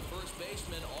 No! Pulls the first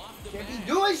baseman off the Can't be bag.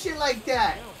 doing shit like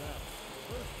that.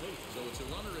 So it's a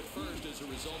runner at first as a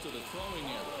result of the throwing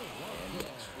error. And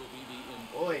next will be the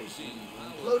Boy, imposing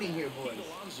I'm power floating back. here, boys. Pete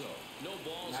Alonso. No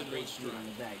balls Not and no great speed on strike.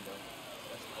 the bag though.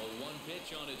 A 1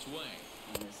 pitch on its way.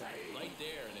 On the side. Right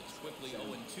there, and it's quickly Set him.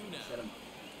 0-2 now. Set him.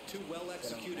 2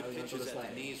 well-executed Now we're gonna pitches go to at the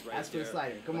slider. knees right Ask for the there.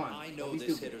 slider. Come but on. I Don't know be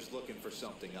this stupid. hitter's looking for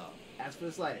something up. Ask for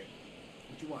the slider.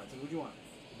 What you want? Tell me what you want.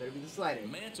 It better be the slider.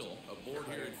 Mantle aboard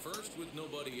here at first with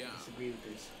nobody out. Disagree with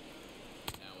this.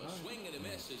 Now a swing and a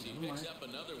miss as he Never picks mind. up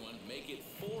another one. Make it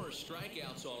 4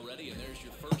 strikeouts already, and there's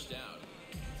your first out.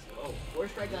 Oh, 4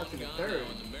 strikeouts in the One gone third.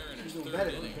 now in the Mariners' He's doing third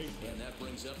better. inning, and that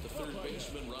brings up the third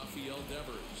baseman Rafael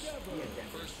Devers. He endeavored.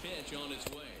 First pitch on its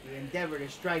way. He endeavored to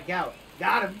strike out.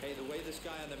 Got him. Hey, the way this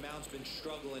guy on the mound's been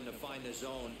struggling to find the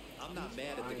zone, I'm not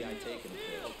mad at the guy taking the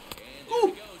pitch. And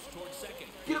there he goes towards second.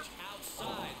 Pitch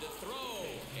outside the throw,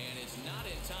 and it's not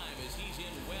in time as he's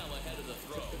in well ahead of the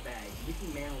throw. Took the bag. Mickey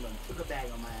Mantle took a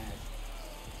bag on my ass.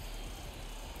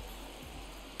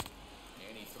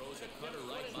 And he throws a cutter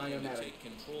right It's by not him gonna to matter. take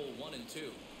control 1 and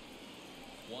 2.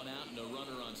 1 out and a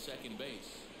runner on second base.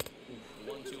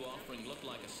 The 1-2 offering looked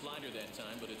like a slider that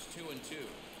time, but it's 2 and 2.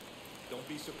 Don't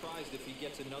be surprised if he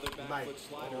gets another back Mike, foot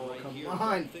slider oh, right come here. on.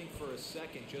 Don't think for a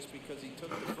second, just because he took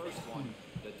the first one,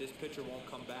 that this pitcher won't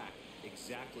come back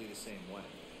exactly the same way.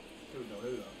 Here we go.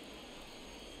 Here we go.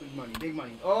 Big money. Big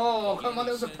money. Oh, come on.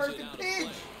 That was a Sends it perfect out of pitch.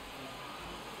 play.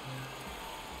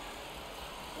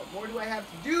 Oh, more do I have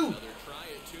to do? Another try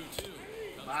at 2-2.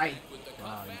 Comes Bye. back with the cut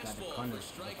Wow, you got the fastball corner, for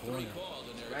strike the 3 corner. called,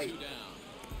 and they're Right. 2 down.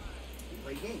 We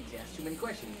play games. He asks too many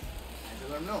questions. I have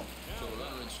to let him know. So a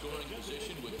runner in scoring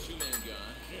position with 2 men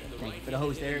gone. The Thank you for the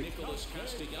host, right-handed Eric. Nicholas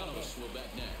Castellanos will bat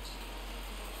next.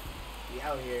 We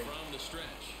out here. From the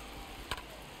stretch.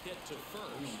 Hit to first.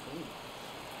 Clean.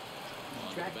 On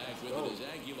the Track, back let's with go. it is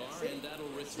Aguilar, That's it. and that'll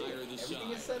That's it. retire the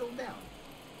Everything is side. settled down.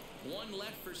 1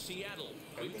 left for Seattle.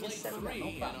 We Everything played is settled down. 3, No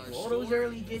and problem. our All those score,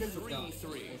 early jitters are done.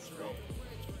 3-3. Let's go.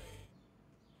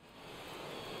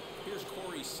 Here's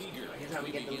Corey Seager. Here's how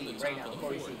we get the begin lead the right top now. of the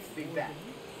Corey fourth. Seager, big bat.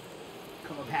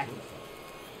 Come on, pack it.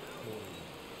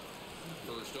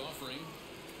 First offering.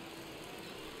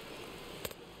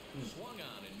 Swung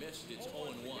on and missed. It's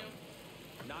 0-1.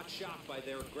 Not shocked by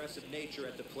their aggressive nature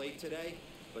at the plate today,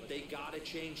 but they got to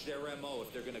change their MO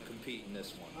if they're going to compete in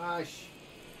this one. Gosh.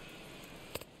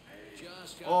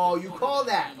 Just got Oh, the you corner call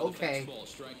this that. time with a Okay. fastball,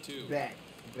 strike 2. Bet.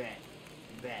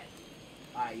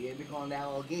 Alright, you ain't been calling that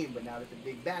all game, but now that the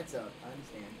big bat's up, I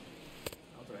understand.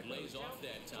 I'll throw it. Lays off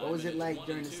that time. What was and it it's like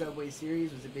during the 1-2. Subway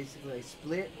Series? Was it basically a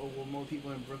split, or were more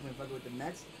people in Brooklyn fucking with the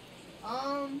Mets?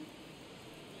 Oh,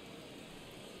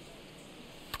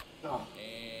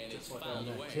 And it's Just fouled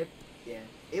that away. tip. yeah.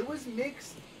 It was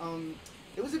mixed.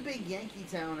 It was a big Yankee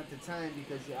town at the time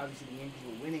because obviously the Yankees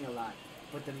were winning a lot,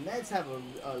 but the Mets have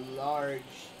a large,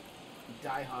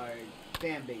 diehard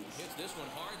fan base. Hits this one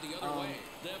hard the other way.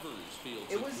 Nevers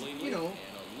fields it was, cleanly, you know-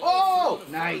 and a low Oh, throw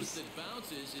to nice. first that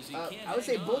bounces as he can't I would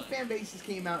say hang both on. fan bases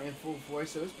came out in full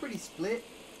force, so it was pretty split.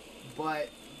 But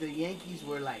the Yankees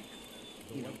were like,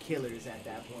 you know, killers at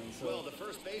that point. So Well, the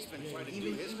first baseman tried to do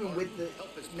even his even part, with the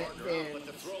help his Met partner out, but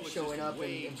the fans throw was showing just up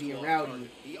way and too being off rowdy, target.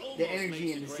 He almost the energy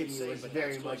makes in a the great city save, was but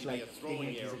very that's going much to be like a the throwing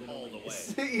Yankees error are gonna all win the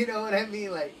this. way. You know what I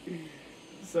mean?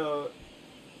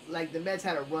 Like the Mets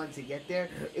had a run to get there.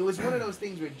 It was one of those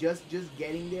things where just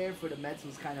getting there for the Mets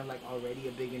was kind of like already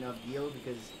a big enough deal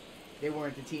because they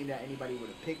weren't the team that anybody would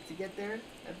have picked to get there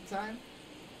at the time.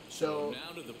 So,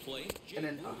 now to the plate, Jake and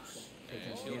then Bruce. And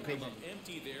yeah, he'll pay come up attention.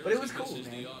 empty there But it as was he cool, misses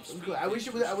man. the It was off-speed cool. I wish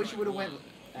it pitch for would strike have went. one.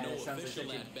 It No sounds like official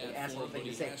such at-bat an for asshole him, thing but to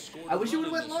he say. has scored I a wish it would run have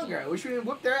in went this longer. one. I wish we didn't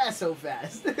whoop their ass so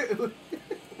fast.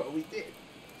 But we did.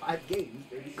 5 games,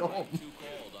 baby. Go home. 2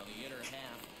 called on the inner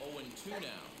half. 0-2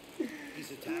 now. He's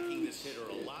attacking this hitter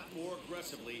a lot more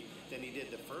aggressively than he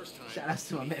did the first time. Shout outs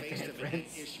to my when he Met faced fan him and had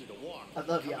friends. issue to walk. I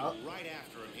love Coming y'all. Right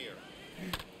after him here.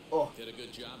 Oh, Did a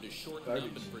good job to shorten Garbage.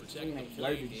 up and protect Swinging the like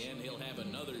plate, garbage. and he'll have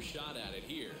another shot at it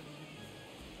here.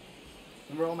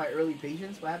 remember all my early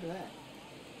patients? What happened to that?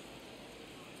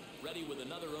 Ready with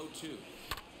another 0-2.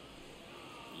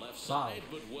 Left Foul. side,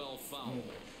 but well fouled.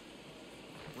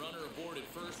 Runner aboard at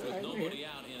first It's all with right, we're nobody here.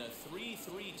 out in a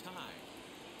 3-3 tie.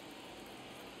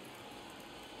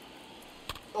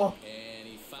 Oh, And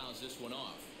he fouls this one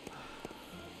off.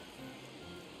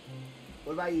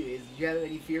 what about you? Did you have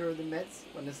any fear of the Mets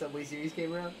when the Subway Series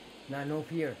came around? Nah, no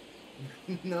fear.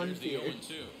 None Here's the fear.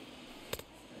 0-2.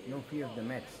 No fear of the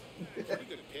Mets. Pretty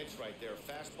good pitch right there.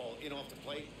 Fastball in off the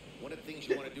plate. One of the things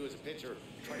you want to do as a pitcher,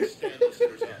 try to stand those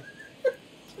hitters up.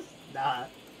 Nah.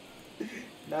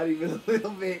 Not even a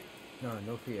little bit. No,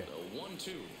 no fear. The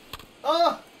 1-2.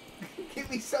 Oh! Give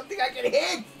me something I can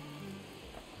hit!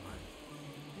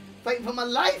 Fighting for my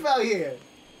life out here!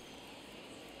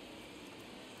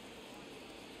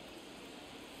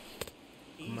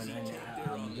 Come on, Easy I- take I-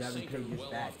 there I'm on the grabbing sinker, Craig's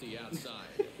well back. off the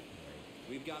outside.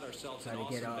 We've got ourselves Try an to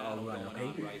awesome get our battle run, going okay?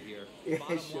 on right here. Yeah,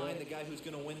 Bottom sure. line, the guy who's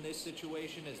going to win this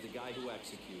situation is the guy who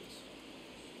executes.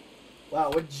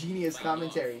 Wow, what genius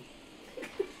commentary.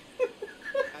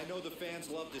 I know the fans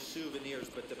love the souvenirs,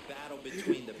 but the battle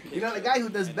between the pitcher You know, the guy who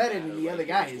does and better batter than the right other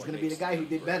here guy is is what going to be the makes guy who it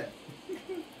did great. better.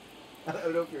 I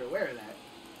don't know if you're aware of that.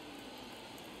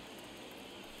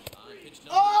 Pitch number 10 is the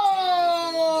Oh!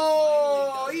 one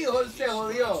that finally Hijo does it. se He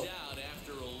jodió. strikes out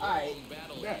after a long Alright,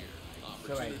 battle yeah. here. all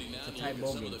right. Opportunity now It's a to tight look at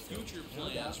some ball of the game, future No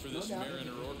plans doubt, for no this doubt.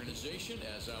 Mariner organization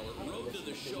as our road to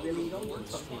the They show really don't report want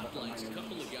to talk about the spotlights a minor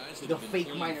couple of leagues. guys that The have been fake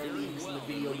playing minor very leagues in the well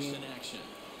video recent game. action.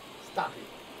 Stop it.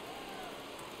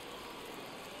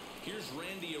 Here's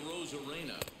Randy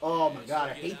Arozarena. Oh my As God,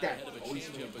 I he hate gets out that. ahead of a Always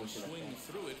changeup and swing swing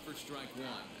through it for strike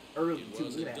one. Early, It too,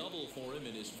 was look a at that. double for him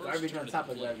in his first Garbage turn on at top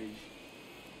the of plate. garbage.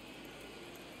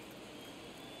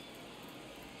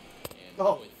 And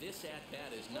Oh. boy, this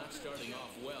at-bat is not starting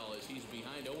off well as he's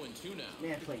behind 0-2 now.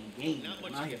 Man playing games. Not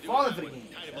much I'm out you here can do falling with for the that one.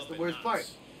 game. Tied him That's up the at worst part.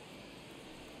 knots.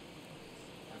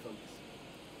 I focus.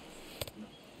 No,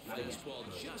 not again.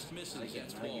 Fastball just misses. Not again.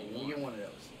 That's Not ball again. We one. get one of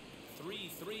those.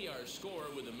 3-3 our score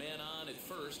with a man on at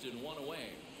first and one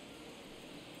away.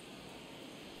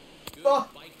 Good Oh.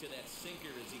 bite to that sinker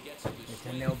as he gets it to It's a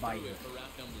swing nail through biter. it for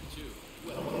out number 2.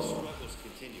 Well, with a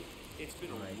It's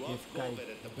been Alright, a rough this guy, go of it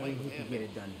at the I plate believe with he can him. get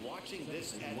it done. Watching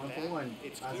this at One for bat, one.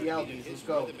 it's Ozzy clear Albies, that his let's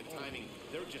go. rhythm and timing,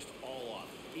 they're just all off.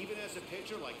 Even as a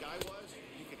pitcher like I was,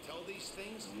 you could tell these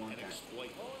things and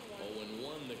exploit them.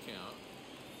 0-1 the count.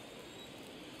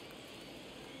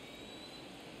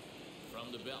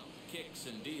 From the belt, kicks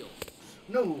and deals.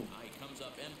 No. He comes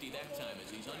up empty that time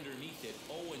as he's underneath it.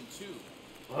 0-2.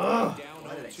 Ugh. Down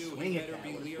Why did I 0-2, swing he at better that?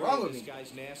 be What's leery wrong of with this me?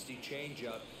 guy's nasty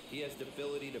changeup. He has the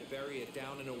ability to bury it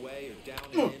down and away or down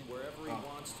and in wherever he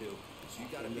wants to. So you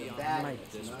got to be on That point is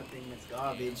with this one. nothing. That's And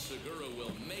garbage. Segura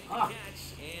will make the Ah. catch,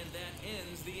 and that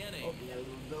ends the inning. Oh, we got a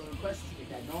little building request. Let's get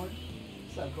that going.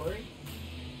 What's up, Corey?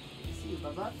 You see you,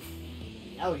 Bubba?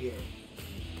 Out here.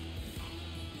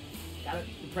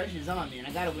 The pressure's on, man.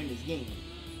 I gotta win this game.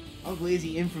 Uncle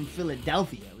Izzy in from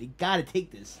Philadelphia. We gotta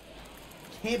take this.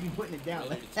 Can't be putting it down.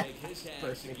 Ready to take his hats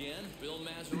Perfect. again. Bill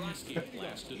Mazeroski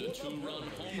blasted a 2-run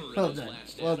homer in Well his done.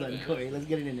 last Well at-bat. done, Corey. Let's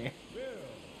get it in there.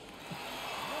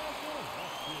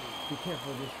 Be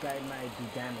careful, this guy might be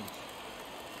damaged.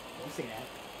 Don't say that.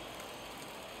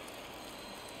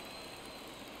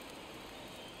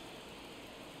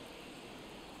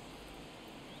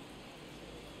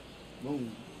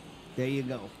 Boom. There you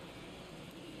go.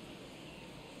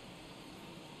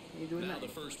 You doing Now that? the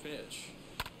first pitch.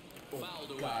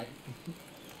 Fouled away. God.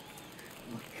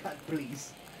 Oh my God,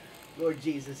 please. Lord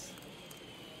Jesus.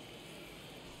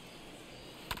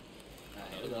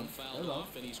 Another one fouled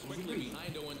off, and he's quickly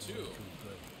behind 0-2. Easy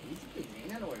peasy. Ain't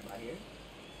nothing to worry about here.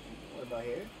 Ain't nothing to worry about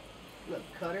here. Look,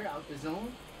 cutter out the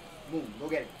zone. Boom. Go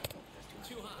get it. Oh, that's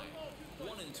too Too high.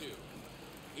 1-2.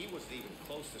 He wasn't even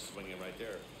close to swinging right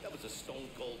there. That was a stone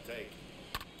cold take.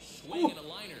 Swing and a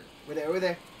liner. We're there. We're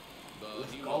there. But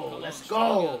Let's he go, will come let's on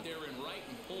go. straight out there and right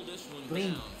and pull this one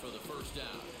Clean. down for the first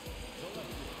out.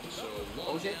 So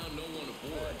Oh, one shit. down, no one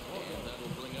aboard, and that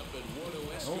will bring up Eduardo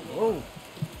Oh, Escobar. whoa.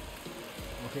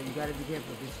 Okay, you gotta be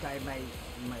careful. This guy might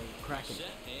crack it. Set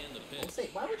and the Don't pitch. say.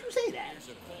 Why would you say that? Here's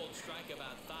a cold strike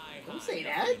about thigh Don't high. say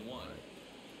nothing that. in one.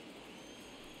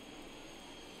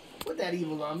 Put that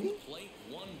evil on me. Plate,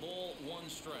 1 ball, 1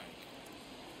 strike.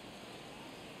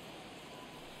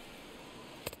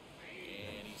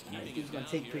 And he's Nice. keeping He's it gonna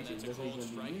down take here, and pictures. that's That's a what called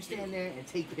he's gonna do. You strike stand two. there and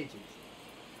take pictures.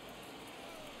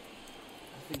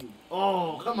 That's for you.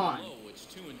 Oh, come on. Low, it's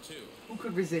 2-2. Who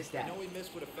could resist I that? know he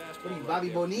missed with a fastball. What are you, right Bobby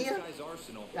there, but Bonilla? This guy's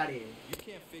arsenal. Get out of here. You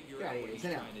can't figure Get out outta what here. he's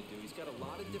Sit down. trying to do. He's got a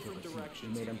lot of different seat. You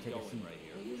directions made he him can take a go in seat. right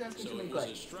here. He was asking So too many it was a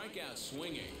questions. strikeout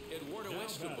swinging. Eduardo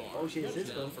Escobar. Oh shit, goes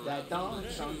Cisco. down for That out dong,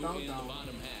 number dong, 2 dong, in the dong.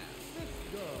 bottom half.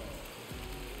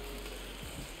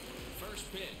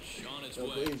 First pitch on its So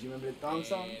way. please, you remember the thong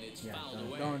song? And it's Yeah, fouled dun,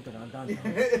 away. dun, dun, dun,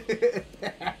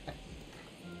 dun.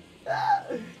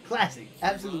 Classic.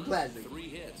 Absolute Runs, classic. 3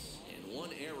 hits and 1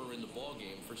 error in the ball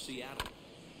game for Seattle.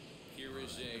 Here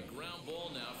is a ground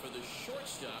ball now for the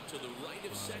shortstop to the right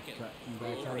of second. You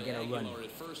gotta try to get a run. Aguilar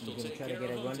at first You will gonna take try to care get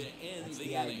of a him run? to end That's the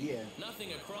the inning. idea.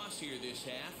 Nothing across here this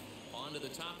half. On to the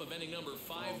top of inning number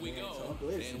 5 we man, go. so Uncle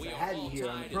Ed, And since we I are have you all here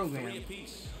on the tied at program, 3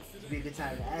 apiece. It'd be a good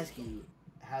time to ask you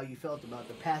how you felt about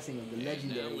the passing of the And now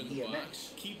legendary in the DMX.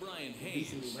 box, Key Brian Hayes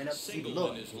Recently went up to see the singled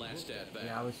Lord. in his last at bat.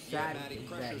 Yeah, I was Yeah, sad Matty, that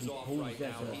pressure's he off posed right as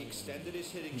now. He a extended his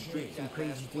hitting he streak did some that crazy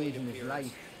last plate things in his appearance.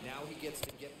 life. Now he gets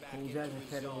to get back Posed into as a his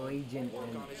federal zone, agent work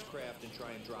and on his craft and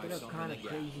try and drive did a something kind in of the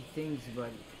gap. crazy things, but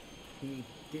he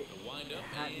did The windup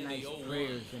had and nice the 0-1.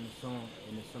 prayers in the song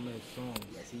in some of his songs,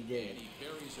 Yes, he And did. he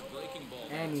buries a breaking ball.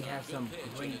 and he That's a has good some pitch,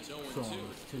 and great it's 0-2.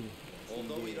 songs too.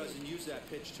 Although he doesn't use that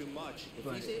pitch too much, if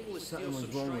But he's able to steal something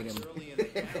was some wrong with strikes him. early in the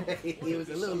count, He was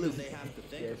a it's little something loose. they have to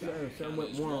think Yeah, about. something went Count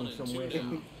is wrong 1-2 somewhere,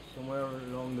 now. somewhere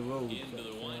along the road. Into the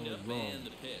Something windup was wrong. and the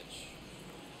pitch.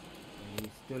 And he's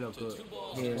still a So good 2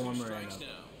 balls and 2 performer and strikes a now.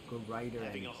 good writer.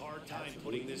 Having And a hard time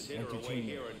putting this hitter away Entertainer.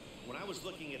 here. And when I was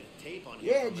looking at the tape on him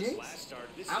Yeah, from his Jinx. last start,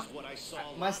 this I'm- is what I saw.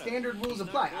 a My lot of. standard rules He's not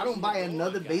apply. I closing don't buy the door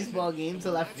another on guys, baseball and game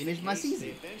till when I that's the finish my case, season.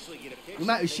 they eventually get a pitch We that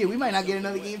might they can might do not get something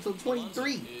another with. game till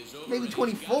 23, Is over maybe and he's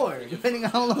 24, got it for the depending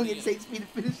on first how long inning. it takes me to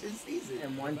finish this season.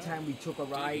 And one time we took a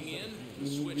ride, Digging in,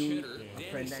 me, switch you, hitter, a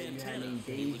Danny friend that you had Santana. named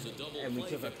He Dave, was a double and we play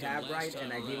took a victim cab last ride,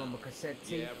 and I time gave him around. a cassette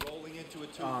Yeah, tape. rolling into a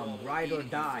 2-ball will Ride be or eating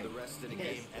you die. for the rest of the Yes,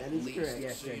 game that at is least. correct.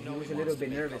 Yes, So yes, you he know was he a wants little to bit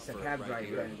make nervous, up a for it cab right driver.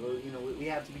 here. Right, well, you know, we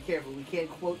have to be careful. We can't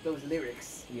quote those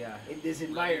lyrics Yeah. in this With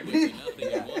environment.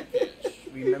 nothing in one pitch.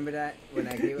 Remember that when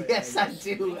I gave it? Yes, I I,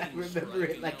 do. I remember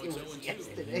it Strike, like and it now was it's 0-2. he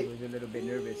yesterday. was a little bit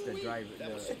nervous. The driver,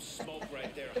 That was the, some smoke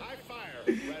right there. High fire.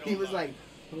 Right He on was by. like,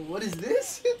 "What is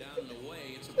this?" Down and away,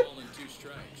 it's a ball and 2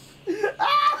 strikes. You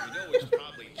know he's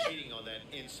probably cheating on that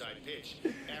inside pitch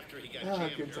after he got Ah,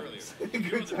 jammed good earlier. times. You're Good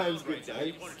on the mound times, good right now.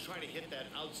 You times. want to try to hit that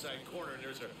outside corner, and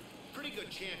there's a pretty good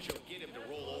chance you'll get him to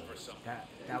roll over something.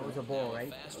 That was a ball, right?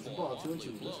 That's a ball, 2 and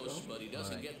 2. Let's Close, go. but he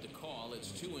doesn't get the call.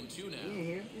 It's 2 and 2 now. We in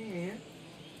here. We in here.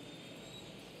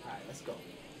 All right, let's go.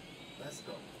 Let's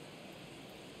go.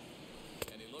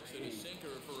 And he looks at his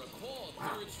sinker for a called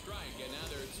third strike, and now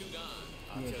there are 2 gone.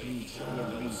 I'll tell you, he's showing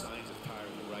no signs of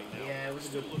tiring right now. Yeah, it was a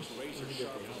Still good- looks it was a razor good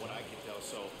sharp pitch. from what I can tell.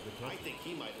 So I think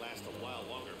he might last a while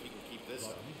longer if he can keep this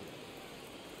up.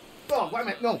 Oh, wait a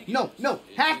minute. No, no, no.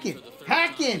 Hacking.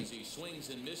 Hacking. He swings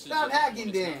and misses. Stop hacking,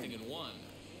 It's Dan. 0-1.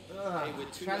 Hey,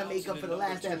 with 2 Trying to outs make up in for the number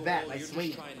last 2 at bat hole, by you're just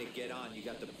swinging. trying to get on. You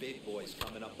got the big boys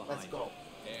coming up behind. Let's go.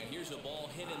 And here's a ball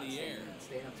hit in the air.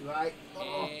 Staying up too high.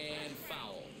 Oh, And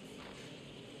foul.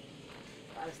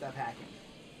 gotta stop hacking.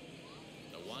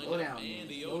 The Slow windup down, and man.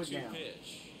 the Slow it 0-2 down.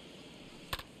 pitch.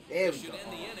 There we Should go.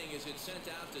 end the inning as it's sent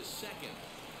out to second.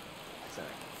 That's all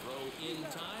right. Throw in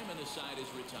time, and the side is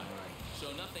retired.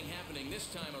 So nothing happening this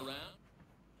time around.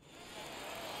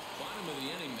 Bottom of the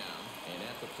inning now, and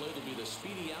at the plate will be the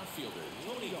speedy outfielder,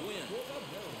 Tony Gwynn.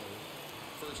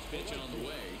 First pitch on the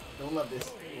way. Don't love this.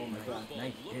 Oh my god. Ball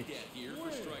Nice looked pitch. at here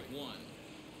for strike 1.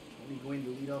 Only going to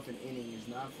lead off an inning is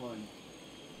not fun.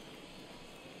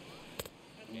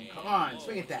 And Come on, ball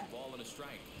swing at is a that. Ball and a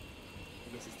strike.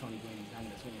 I guess it's Tony Gwynn. He's not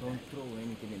gonna swing at Don't that. throw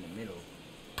anything in the middle.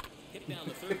 Hit down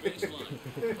the third baseline.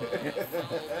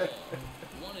 Foul ball.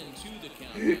 1 and 2 the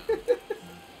count now.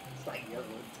 It's like the other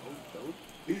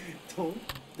one.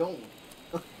 Don't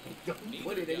Neither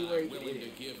put it guy anywhere he can willing hit to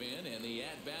it. give in, and the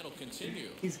at-bat will continue.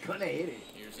 He's gonna hit it.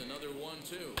 Here's another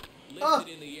 1-2. Lifted Oh.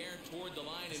 in the air toward the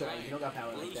line and Sorry, right. you don't got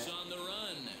power like Bruce that. on the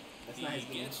run. That's He not his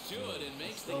game. gets to it and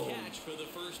makes the Oh. catch for the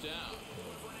first out.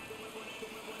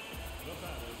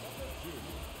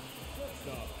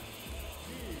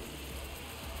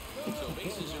 So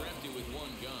bases are empty with 1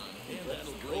 gone, and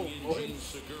that'll bring in boys. Gene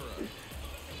Segura.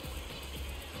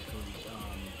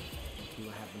 See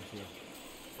what happens here.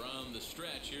 From the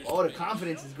stretch, here's Oh, the pitch.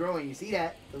 confidence is growing. You see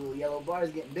that? The little yellow bar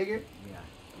is getting bigger. Yeah.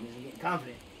 He's getting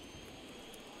confident.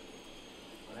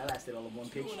 Well, that lasted all of one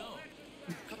pitch. 2-0.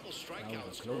 A couple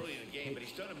strikeouts close early in the game, but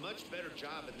he's done a much better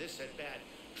job in this at bat,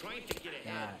 trying to get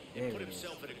ahead there and put it is.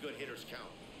 himself in a good hitter's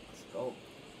count. Let's go.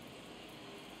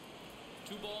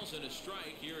 2 balls and a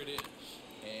strike. Here it is.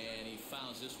 And he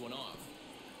fouls this one off.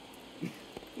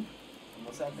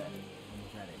 Almost had that.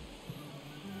 Almost had it.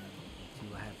 See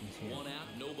what happens here. 1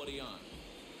 out, nobody on.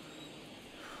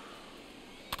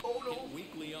 Oh Hit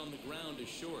weakly on the ground is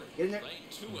short. Get in there.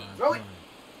 Right to him. Throw it.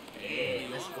 And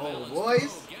the let's go, off-balance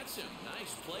boys. throw gets him.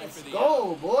 Nice play Let's for the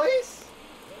go, out. boys.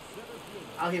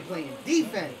 Out here playing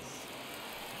defense.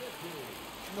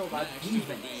 You know about Next, it'll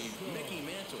defense. be Mickey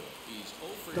Mantle. He's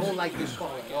 0 for Don't 2 like with this a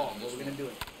call at strikeout all, in but this we're gonna one. do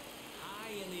it.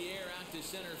 High in the air out to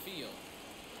center field.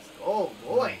 Oh,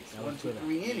 boys. That 1, was 2, good.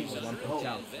 3 innings. He's Let's under, go.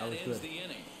 out. and That that was ends good. the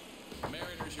inning.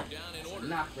 Mariners are down in That's a order.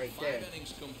 knock right 5 there.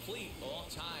 innings complete, all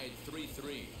tied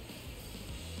 3-3.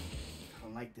 I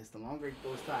don't like this. The longer it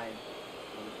goes tied,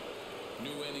 New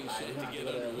inning Alright, set we're to gonna get have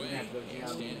to go to- underway. we're gonna have to go to And Gianni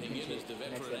standing in and is the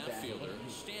next veteran at bat. outfielder,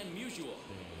 Stan Musial.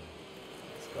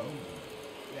 let's go.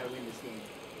 We gotta win this game.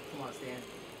 Come on, Stan.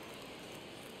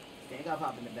 Stan got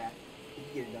pop in the back. He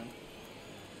can get it done.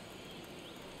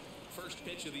 First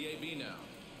pitch of the AB now.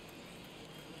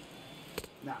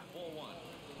 Nah, Ball 1.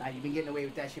 nah, you've been getting away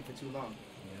with that shit for too long.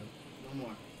 Yeah. No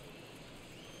more.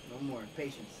 No more.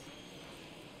 Patience.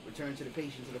 Return to the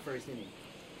patience of the first inning.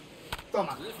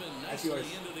 Toma. Griffin That's nicely yours.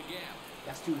 into the gap.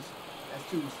 That's twos. That's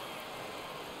twos.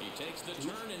 He takes the Two,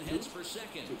 turn and two, heads for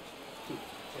second. Twos. Two.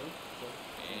 Two.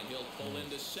 And he'll pull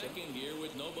into second gear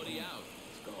with nobody out.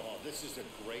 Let's go. Oh, this is a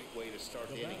great way to start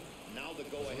the inning. Now the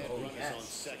go-ahead Oh, run is yes. on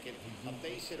second, a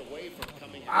base hit away from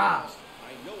coming Ah. across.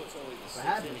 I know it's only the What 6th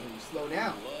happens inning. when you slow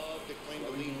down? Love to claim the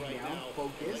Slow lead your right game down, now.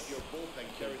 focus. Let your bullpen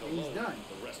carry the Everything's load done.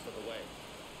 the rest of the way.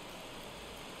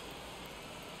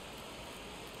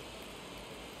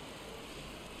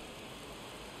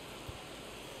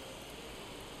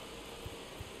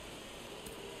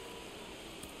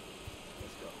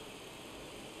 Let's go.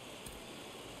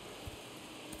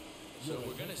 So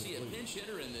we're going to see a pinch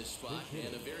hitter in this spot,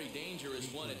 and a very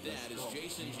dangerous one at that, as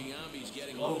Jason Giambi's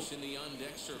getting loose in the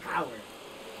on-deck circle. Power.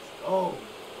 Let's go.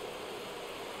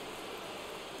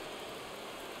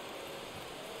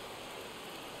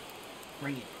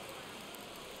 Bring it.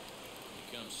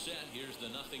 He comes set. Here's the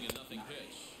 0-0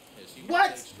 pitch. As he will What?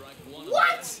 take strike 1 What?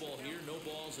 on the fastball here, no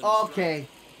balls and a strike. Okay.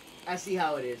 I see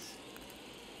how it is.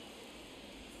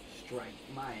 Strike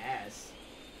my ass.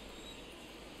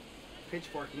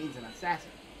 Pitchfork means an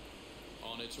assassin.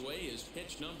 On its way is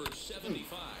pitch number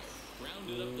 75.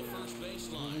 Grounded up the first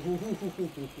baseline.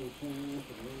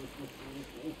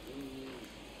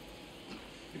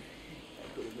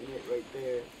 That could have been it right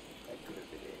there. That could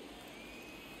have been it.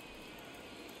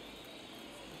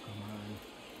 Come on.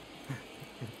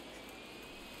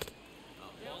 A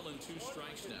ball and 2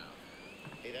 strikes now.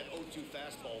 Hey, that 0-2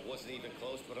 fastball wasn't even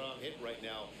close, but I'm hitting right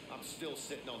now. I'm still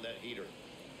sitting on that heater.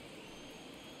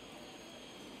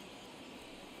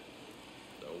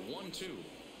 The 1-2.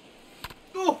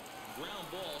 Oh! Ground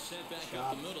ball sent back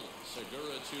up the middle.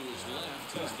 Segura to his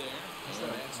left. He's there.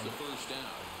 And that's the first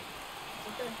out.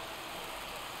 Okay.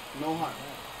 No harm.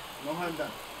 No harm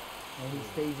done. And he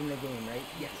stays in the game, right?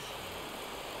 Yes.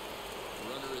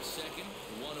 Runner at second,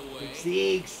 1 away. Big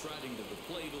Siegs. Striding to the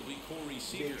plate will be Corey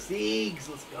Seager. Big Siegs.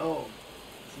 Let's go.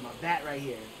 This is my bat right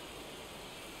here.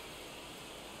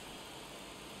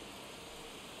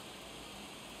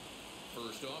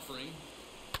 First offering.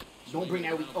 Don't bring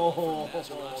that weak. Swinging Oh, around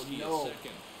from Mazeroski no. at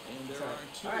second. And there Sorry. are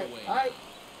 2 All right. away. All right.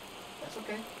 That's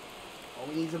okay. All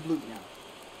we need is a blue now.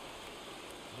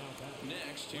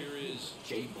 Next, here is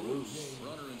Jay Bruce.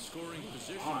 runner in scoring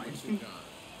position All right. with 2 gone.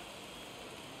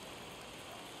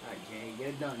 All right, Jay. Get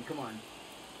it done. Come on.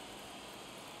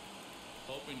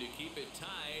 Hoping to keep it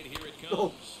tied. Here it Oh.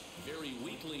 comes. Very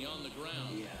weakly on the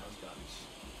ground. Yeah, that was garbage.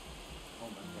 Oh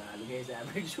my God. Look at his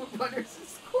average runners in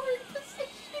scoring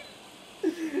position.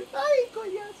 Ay,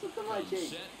 coñazo. Come on, Comes Jay.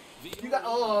 set. You got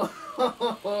oh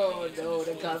no,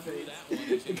 the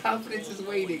confidence. The confidence is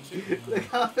waiting. The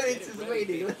confidence is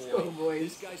waiting. Let's go, This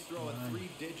boys. guy's throwing 3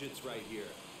 digits right here.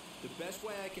 The best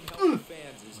way I can help the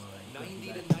fans is 90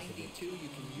 to 92. You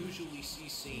can usually see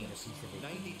seams.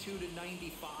 92 to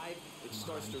 95, it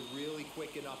starts to really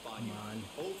quicken up on you.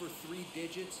 Over 3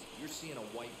 digits, you're seeing a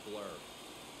white blur.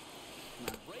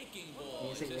 Breaking ball.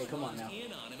 You say, Just hey, come on runs now.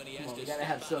 in on him and he Come has on, we to gotta step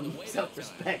have out of some the way that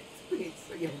self-respect. We ain't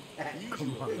swinging that.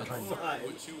 Come on, time. come on.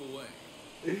 With 2 away.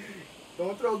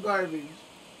 Don't throw garbage.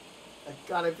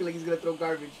 God, I feel like he's gonna throw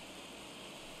garbage.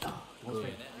 Oh, don't swing.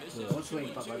 And that misses. Don't swing,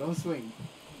 2-2. Papa. Don't swing.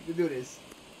 You can do this.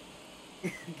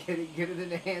 Get it in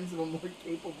the hands of a more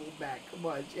capable back. Come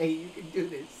on, Jay. You can do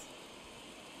this.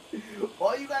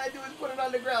 All you gotta do is put it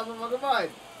on the ground, Papa. Come on.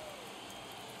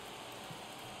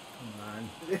 Come on.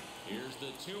 Here's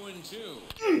the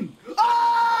 2-2.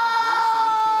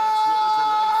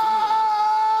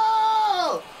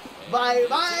 Oh! Bye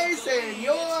bye,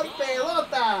 señor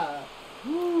pelota.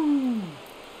 Woo!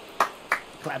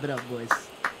 Clap it up, boys.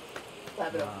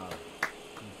 Clap it up. Wow.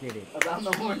 You did it. Around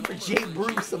the horn for Jay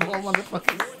Bruce of all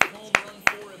motherfuckers. Fourth home run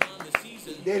for him on the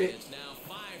season. Did it. It's now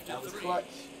 5-3. That was clutch.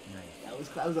 Nice.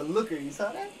 That was a looker. You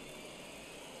saw that?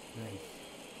 Nice.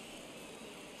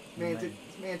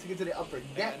 Man took it to the upper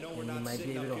And deck. I know we're And you not might be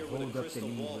sitting up able to here with a hold up the crystal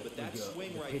lead ball, with but that your-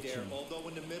 swing the right there, pitching. although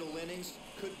in the middle innings,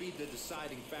 could be the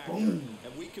deciding factor. Boom.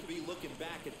 And we could be looking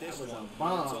back at this That was a one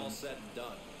when it's bomb. all said and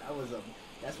done.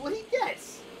 That's what he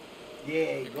gets. Yeah,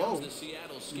 Here go. comes the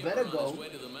Seattle skipper better on go. his way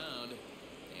to the mound.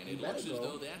 And You it better looks as go.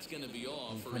 though that's going to be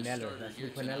all for his Panella. starter That's here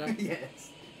you, tonight. Panella?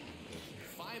 Yes.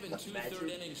 5 2/3 Imagine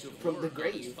innings of from the work on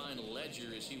his grave. final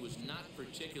ledger as he was not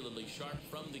particularly sharp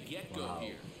from the get-go Wow.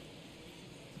 here.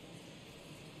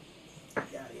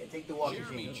 Yeah, take the walk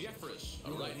Jeremy machine. Jeffress,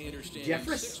 a right-hander standing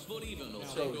Jeffress? 6 foot even, will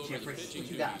Let's take go, over Jeffress. the pitching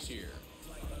What you got? duties here.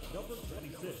 Got 3-0.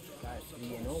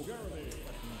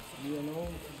 3-0,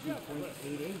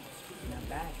 3.88. Not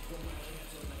bad.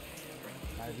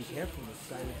 Gotta be careful. This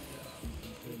guy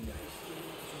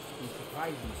can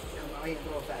surprise you. I'm here to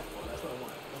throw a fastball. That's what I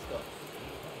want. Let's go.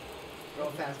 Throw a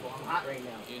fastball. I'm hot right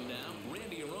now. In now,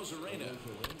 Randy Arozarena.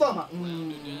 Thumb.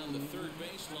 Rounded down the third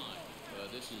baseline.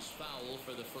 This is foul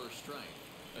for the first strike.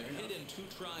 A hit in 2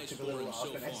 tries Took a for little him off,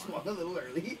 so and I far. swung a little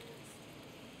early.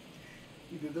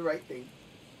 You did the right thing.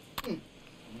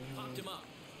 Popped him up.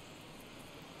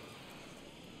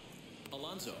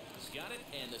 Alonso has got it,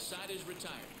 and the side is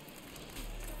retired.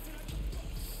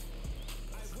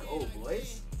 Go,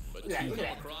 boys. But Look at that, two look come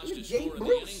at that. across Look to at Jay score in the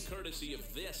inning, Bruce. courtesy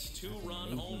of this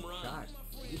 2-run home run. Shot.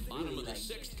 Bottom of the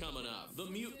 6th coming up. The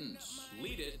Mutants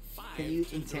lead it 5-3. Can you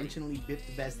intentionally bip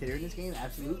the best hitter in this game?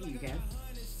 Absolutely, you can.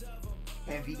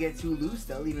 And if you get too loose,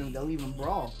 they'll even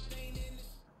brawl.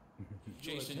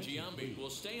 Jason Giambi will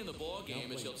stay in the ball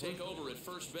game as he'll take over at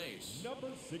first base. Number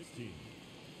 16,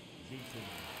 Jason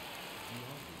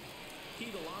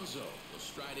Pete Alonso will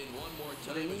stride in one more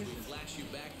time as we flash you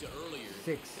back to earlier.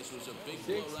 6. This was a big 6.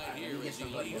 blow right here as he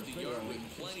leaves the yard with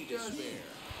plenty to spare.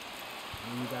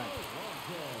 And you got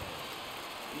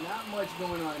Not much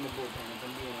going on in the bullpen, if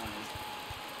I'm being honest.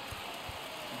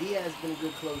 Diaz has been a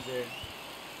good closer.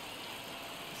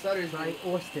 Sutter's try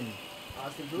been Austin.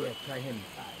 Austin Yeah, Brewer. try him.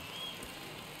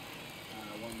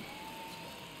 One.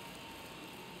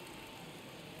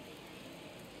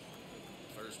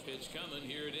 First pitch coming,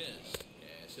 here it is.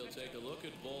 As he'll take a look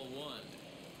at ball 1.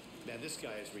 Man, this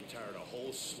guy has retired a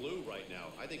whole slew right now.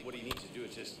 I think what he needs to do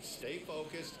is just stay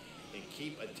focused and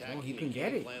keep attacking he the can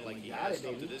get game it. plan like he got has it,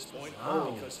 up to baby. this point.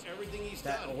 Wow. Because everything he's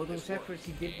That done all has those worked. efforts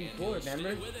he did And before, he'll stay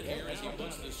remember? with it here as he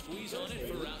puts the squeeze on it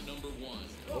for route number 1.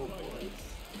 Oh, boy.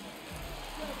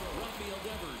 Rafael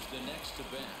Devers the next to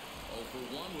bat. 0 for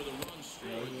 1 with a run Yeah,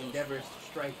 scored. he Those endeavors to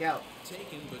strike out.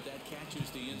 taken, but that catches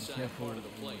the inside Careful. part of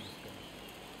the plate.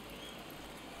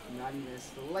 Not even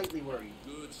slightly worried.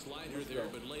 Good slider Let's there, go.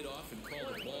 but laid off and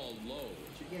called the ball low.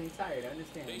 But you're getting tired, I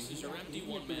understand. Bases You are got- empty, you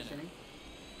can one get through this man inning.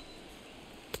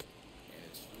 And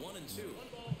it's 1 and 2.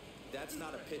 That's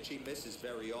not a pitch he misses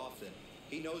very often.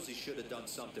 He knows he should have done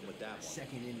something with that one.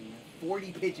 Second inning.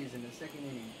 40 pitches in the second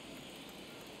inning.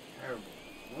 Terrible.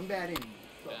 One bad inning.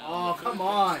 Down Oh, the come third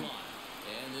on. baseline.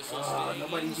 And this will Oh, stay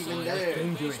nobody's even inside there. the third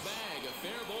base Dangerous. bag, a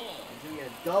fair ball. He's gonna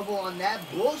get a double on that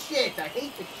bullshit. I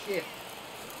hate the shift.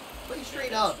 Play straight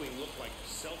That up. swing looked like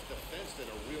self-defense than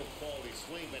a real quality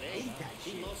swing, but hey, Hate that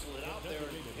he shit. muscled it out there,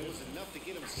 and it was enough to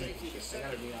get him safely to I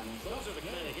gotta second. be honest. Those are the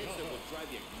kind of hits that will drive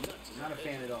you nuts. as Not a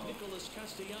fan at all. Nicholas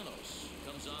Castellanos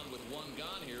comes on with 1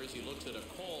 gone here as he looks at a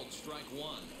called strike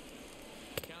 1.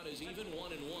 Count is even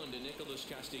 1 and 1 to Nicholas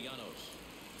Castellanos.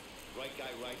 Right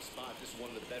guy, right spot. This is one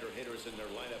of the better hitters in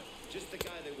their lineup. Just the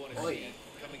guy they want to Oh, see yeah.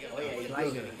 coming up Oh, yeah, now. he's Let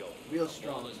real him good. go. Real Ball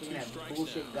strong. and Swinging 2 that strikes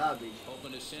bullshit now. garbage.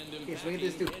 Hoping to send him Here, swing at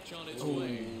this packing, dude. pitch on its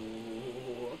way.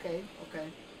 Ooh, okay, okay.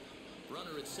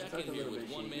 Runner at Talk a second here little with bit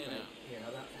of 1 shit. man Right. out. Here, how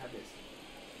about have this?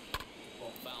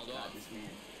 Oh, Fouled God, off. this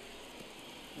man.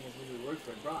 He has really worked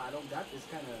for it. Bro, I don't got this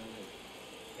kind of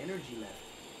energy left.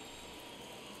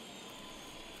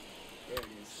 There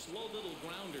it is. Slow little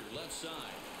grounder left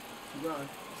side. Keep going.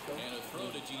 Let's go. And a throw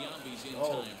to Giambi's in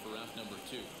Oh. time for out number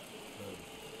 2.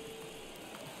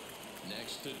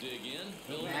 Next to dig in,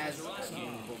 Bill Nice.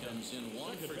 Mazeroski comes in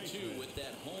 1 for 2 with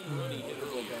that home run he hit Okay.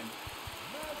 earlier.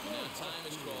 Now time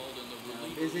is called and the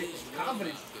reliever Is it? is His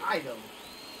confidence is remounted. high though.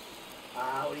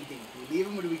 What do you think? Do we leave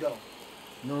him or do we go?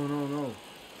 No.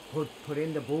 Put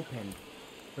in the bullpen.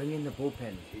 Bring in the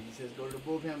bullpen. He says go to the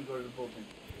bullpen. We go to the bullpen.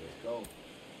 Let's go.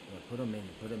 Yeah, put him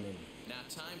in. Now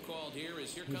time called here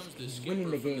as here comes the he's skipper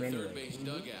winning the from game the anyway. third base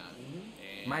dugout.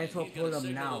 And Might as well he's got put a him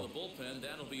signal now. to the bullpen.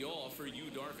 That'll be all for you,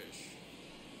 Darvish.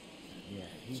 Yeah.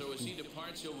 So as he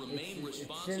departs, he'll remain it's in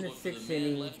responsible the for the sixth man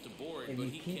inning. left to board, If but you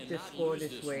he keep the cannot score lose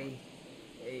this this way,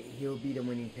 he'll be the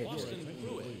winning pitcher. Austin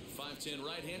Pruitt, 5'10"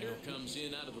 right-hander, comes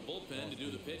in out of the bullpen to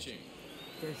do the pitching.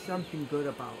 There's something good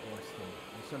about Austin.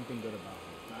 There's something good about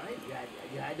him. All right.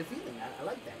 You had the feeling. I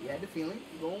like that. You had the feeling.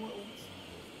 You going with-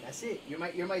 That's it.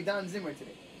 You're my Don Zimmer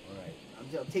today. All right.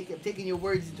 I'm taking your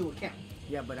words into account.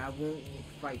 Yeah, but I won't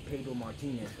fight Pedro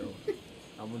Martinez though.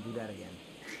 I won't do that again.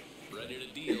 Ready to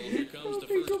deal. Here comes the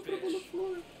Pedro first put him on the pitch.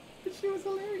 floor. That shit was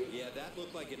hilarious. Yeah, that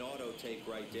looked like an auto take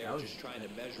right there, That was- just trying to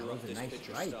measure that up was a this nice pitcher's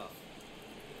strike. stuff.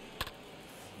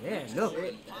 Yeah, look.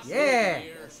 it. Yeah.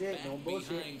 That's it. No Back bullshit.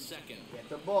 behind second. Get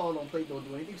the ball. Don't do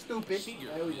anything stupid. Seager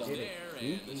There we is go. there,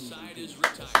 and the side is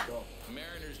Let's retired. go.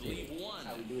 Mariners leave 1.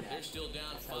 how we do that. They're still down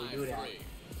That's how we do that. 5-3.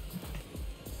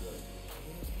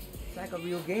 It's like a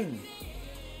real game.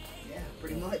 Yeah,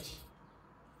 pretty much.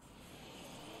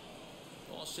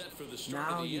 All set for the start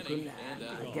Now of the you inning, can and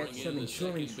that'll get bring some in the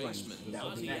second insurance runs. baseman, That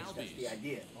would be Ozzie nice. That's the Albies.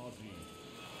 idea.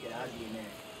 Ozzy. Get Ozzy in there.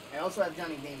 I also have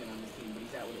Johnny Damon on this team, but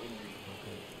he's out with an injury.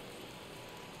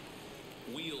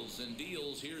 Wheels and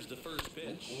deals. Here's the first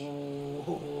pitch.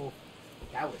 Oh,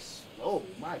 that was slow.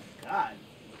 My God.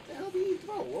 What the hell did he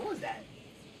throw? What was that?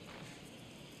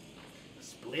 A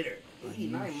splitter.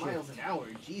 89 shit. miles an hour.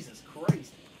 Jesus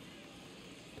Christ.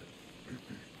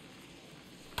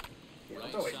 Yeah,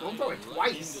 Right don't side throw it and right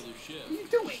twice. into the shift. What are you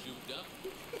doing? Scooped up.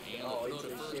 And Oh, the into throw to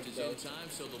the first shift, is though. in time,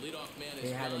 so the leadoff man They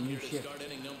is had a gone new here to shift. start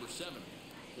inning number 7.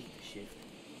 I hate the shift.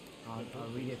 I'll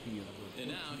read it for you. And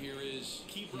now here is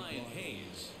Key Brian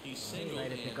Hayes. He's singled Try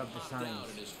to and pick up the popped signs. out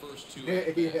in his first 2 Yeah.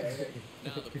 at-bats.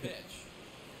 Now the pitch.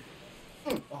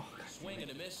 Oh, God. Swing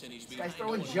and a miss, and he's This guy's behind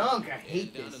throwing 0-1. junk. I And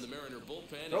hate down this. in the Mariner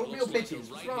bullpen, Throw it looks real like pitches.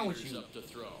 the What's wrong with right-hander's you? up to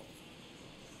throw.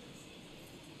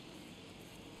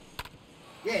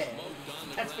 Yeah, Smoked on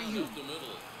the that's for ground you. up the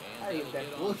middle. I And hate that'll that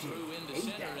get on bullshit. through into Hate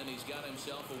center, that. and he's got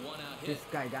himself a 1-out hit. This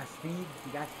guy got speed. He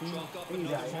got speed. Chalk up He's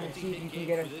another out. Trying to see if you multi-hit can game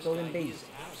get for a this stolen guy. He base. is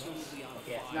absolutely on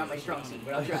Okay, it's fire. not my strong suit,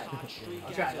 but I'll try. Hot streak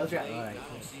I'll try. as I'll of try. late. All right.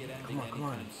 I don't see it ending Come on.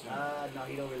 anytime soon. No,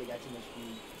 he don't really got too much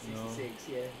speed. 66,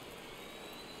 yeah.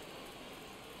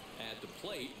 At the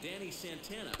plate, Danny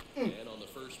Santana. And on the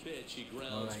first pitch, he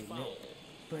grounds All right, foul.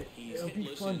 But He's it'll be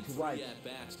hitless fun in to 3 watch.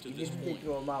 at-bats to Even this if they point.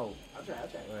 throw him out. I'll try.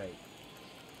 All right.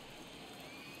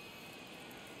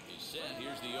 He's set.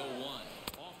 Here's the 0-1.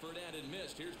 Off for that and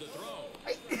missed. Here's the throw.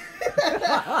 Hey. By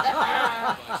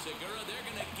Segura, they're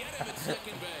going to get him at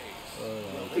second base.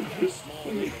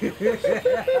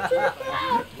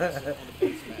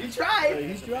 He tried.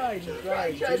 He tried. He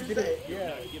tried to say. You're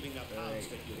not giving up outs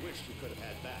that you wish you could have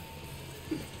had back.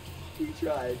 He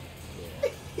tried.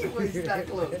 He was not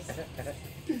close.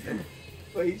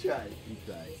 But he tried. He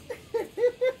tried.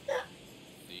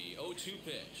 The 0-2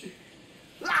 pitch.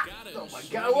 Ah! Oh my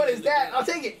God, what is that? I'll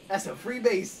take it. That's a free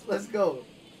base. Let's go.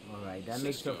 All right, that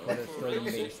makes up for the stolen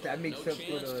base. That makes No up for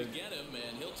chance to the get him,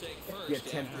 and he'll take first the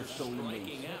attempted after stolen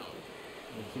striking base. out.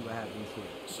 Let's see what happens here.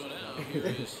 So now here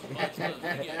is Anton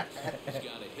Rodriguez. He's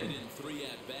got a hit in 3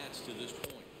 at-bats to this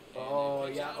point. And Oh,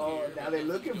 it yeah. picks out Oh, here, now but they're nothing's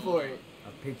looking going for on. it. A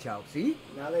pitch out. See?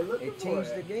 Now they're looking It for changed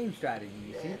it. the game strategy.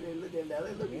 You Yeah, see? now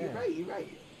they're looking. Yeah. You're right.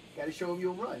 Got to show them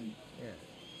you'll run. Yeah.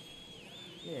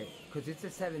 Yeah, because it's a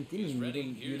 17. He's You ready.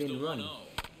 didn't Here's the run. 1-0.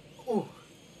 Oh,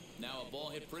 Now a ball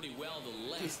hit pretty well to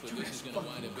left, this but dude this is is going to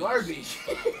wind fucking up garbage.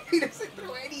 He doesn't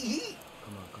throw any heat.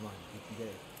 Come on. You can get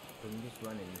it. But you just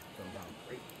run it somehow.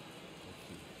 Let's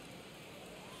see.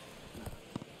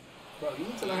 Bro, you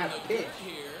need to learn how to pitch.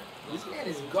 Here, This man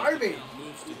is garbage.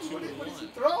 moves to What does he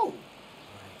 2-1. throw? Right.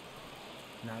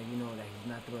 Now you know that he's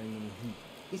not throwing any heat.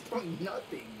 He's throwing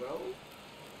nothing, bro.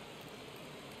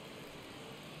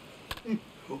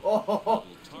 Oh,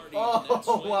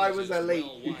 why was I late?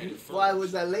 Why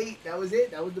was I late? That was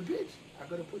it. That was the pitch. I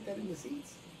could have put that in the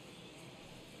seats.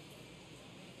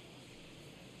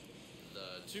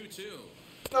 The 2-2.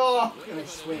 Oh, gonna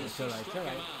swing. It's all right. It's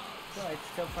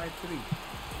still 5-3.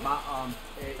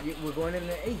 But we're going in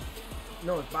the 8th.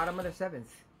 No, it's bottom of the 7th.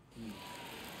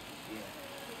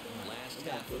 Last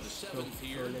half of the 7th So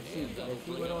here. let's see. And that'll Let's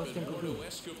see bring what up Austin can do. Eduardo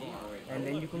Escobar. And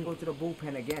then you can go to the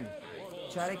bullpen again.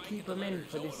 Try to keep him in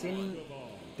for this inning,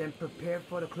 then prepare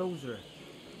for the closer.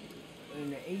 In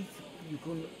the 8th, you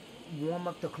can warm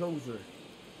up the closer.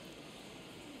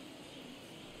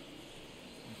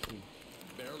 Let's see.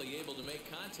 Barely able to make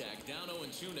contact. Down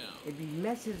 0-2 now. If he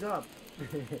messes up,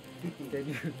 then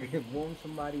you can warm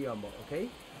somebody up, okay?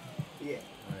 Yeah,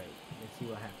 All right, let's see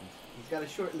what happens. he's got a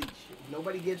short leash. If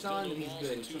nobody gets on, then he's Balls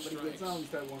good. and If 2 somebody gets strikes. on, we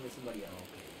start warming somebody up.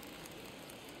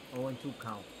 Okay. 0-2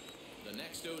 count. The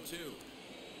next 0-2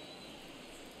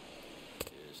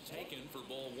 is taken for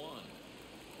ball 1.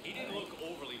 He didn't look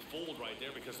overly fooled right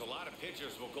there because a lot of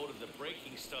pitchers will go to the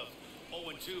breaking stuff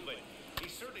 0-2, but he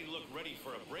certainly looked ready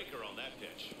for a breaker on that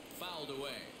pitch. Fouled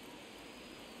away.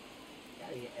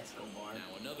 Gotta get Escobar.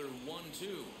 Now another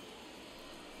 1-2.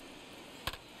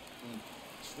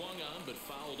 Swung on, but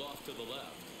fouled off to the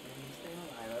left. Stay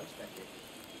alive. I respect it.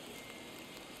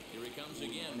 Here he comes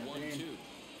again. Nothing 1-2.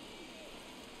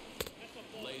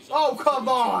 Lays Oh, off. come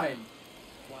on!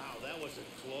 Wow, that was a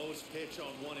close pitch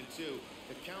on 1 and 2.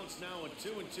 The count's now on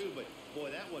 2 and 2, but boy,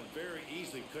 that one very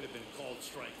easily could have been called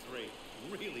strike 3.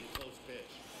 Really close pitch.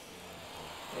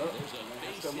 Oh, There's a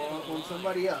base hit Escobar on the on line.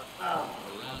 somebody up. Oh.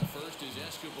 Around first is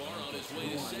Escobar on his way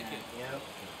to second. Yep.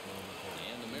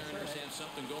 And the Mariners have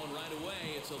something going right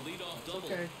away. It's a leadoff double.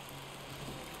 Okay.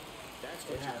 That's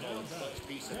what It you call a happens. clutch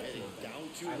piece of hitting. Down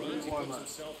 2 I runs, need he warm puts up.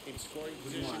 himself in scoring Need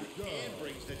position warm. and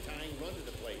brings the tying run to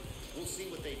the plate. We'll see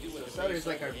what they do with the Sutter's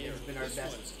base like our, runner here. has been our This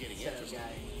best one's getting setup interesting.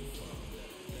 guy.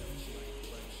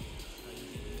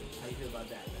 How you feel about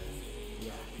that?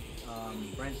 Yeah.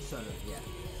 Brent Sutter, yeah.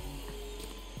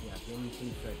 Yeah, give me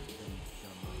some stretches and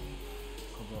some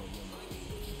cover warm up.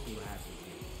 Let's see what happens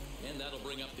here. And that'll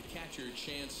bring up the catcher,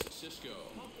 Chance Cisco.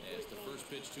 As the first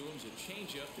pitch to him is a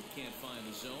changeup that can't find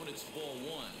the zone. It's ball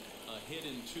 1. A hit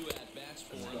in 2 at-bats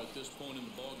for him at this point in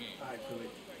the ballgame. All right, Pruitt.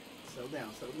 Settle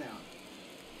down. A There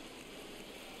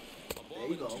ball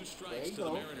you and go. 2 There strikes you to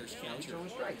the go. Mariners Now he's catcher. throwing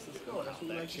strikes. Let's go. That's what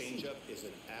we That like to see. changeup is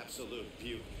an absolute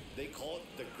beaut. They call it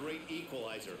the great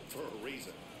equalizer for a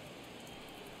reason.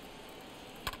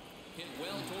 Hit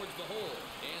well towards the hole.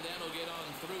 And that'll get on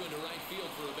through into right field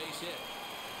for a base hit.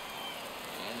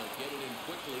 And they'll get it in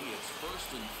quickly. It's first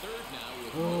and third now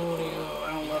with nobody out. Oh,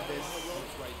 I don't love this.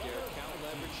 Ropes right there. Count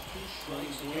leverage, 2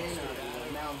 strikes. Win or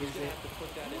mound He's visit. gonna have to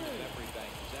put that in the memory bank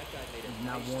because that guy made a He's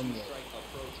not nice won yet. 2-strike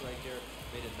approach right there.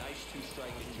 Made a nice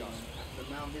 2-strike adjustment. After the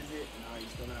mound visit, no, he's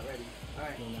still not ready. All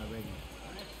right. Still not ready.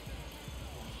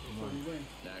 Before we win.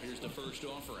 Now here's the first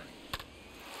offering.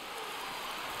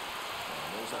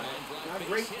 And there's a line drive Not base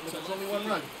great, hit but to it's left only one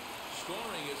field. run.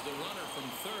 Scoring is the runner from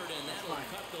third, and that will fine.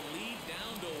 cut the lead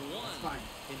down to 1. It's fine.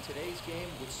 In today's game,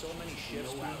 with so many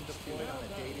shifts No being outs. deployed on a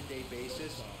day-to-day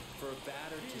basis, for a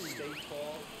batter to stay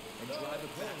tall and drive a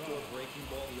backdoor breaking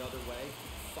ball the other way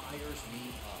fires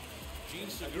me up. Gene I'll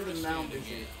Segura give him a mound standing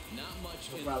visit. in. Not much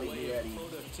He'll in the probably way be of ready.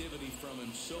 productivity from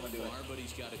him so I'll do it. far, but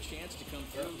he's got a chance to come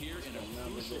through here in a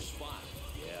Mound crucial visit. spot.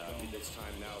 Yeah, I mean, it's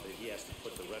time now that he has to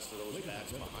put the rest of those bats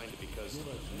behind it because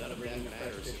none of Bring that in the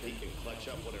fresh matters if he pitcher. can clutch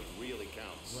up when it really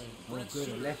counts. Brent good,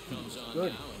 Suter lefty. comes on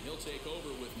Good. now, and he'll take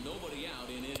over with nobody out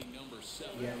in inning number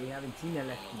 7. Yeah, we haven't seen a And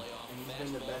a lefty. layoff And he's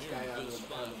been the fastball best here guy in a out good of the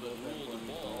spot, but bullpen ruled for the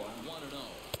me for a ball while. 1-0.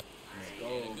 Let's And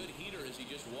a go. good heater as he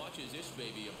just watches this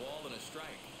baby, a ball and a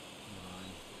strike.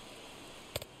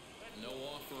 No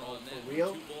offer on that. For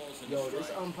real? 2 balls and Yo, a this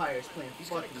strike. umpire's playing He's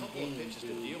got a fucking couple of games, pitches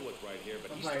to deal dude. with right here, but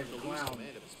he's Umpire's starting to a lose clown.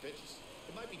 command of his pitches.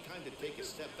 It might be time to take a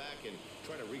step back and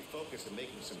try to refocus and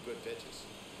making some good pitches.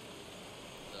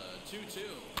 2-2.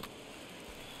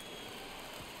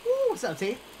 Woo, what's up,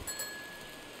 Tate?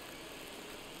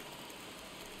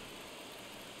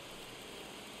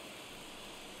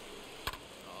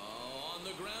 Oh, on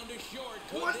the ground to short.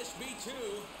 Could What? this be 2?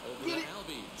 Over Get to it.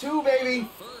 Albie. 2, baby.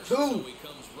 First, 2. so he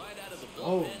comes right out of the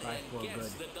Oh, bullpen right, well, and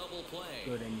gets good. the double play.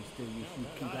 Good, and you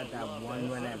got that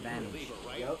one-run advantage. Reliever,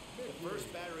 right? Yep. The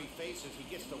first batter he faces, he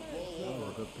gets to roll Oh,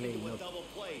 over good play, into a look. double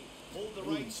play. Hold the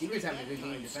Ooh, right Seager's streak having a that good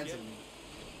game time, Skip. defensively.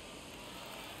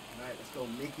 Alright, let's go.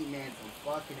 Mickey Mantle.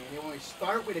 Fucking it. They want to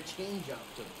start with a changeup.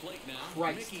 To the plate now,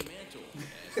 Christ. Mickey Mantle.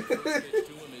 As the first pitch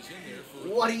to him is in there for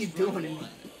a What are quick you strike doing? one.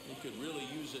 He could really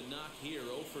use a knock here.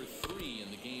 0 for 3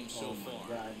 in the game so Oh my far.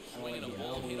 god. I Swinging a don't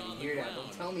ball want hit to on the hear that. ground.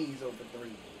 Don't tell me he's over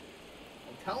 3.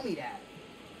 Don't tell me that.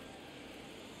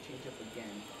 Change up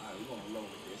again. Alright, we're going low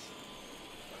with this.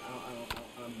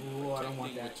 I don't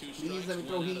want Protecting that. with 2 Please strikes, let me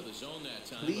throw one out heat. of the zone that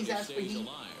time, Please but he ask for stays heat.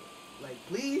 alive. Like,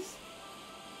 please.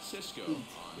 Cisco Heat.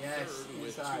 on Yes, third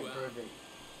with 2 inside. out. Perfect.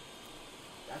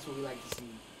 That's what we like to see.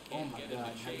 Oh Can't my get him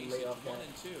god. to How do you chase. lay It's off 1 that?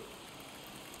 and 2.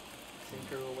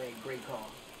 Sinker away. Great call.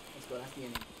 Let's go. That's the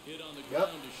inning. Hit on the Yep.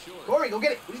 ground to short. Corey, go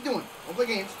get it. What are you doing? Don't play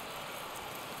games.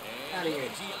 And Outta here.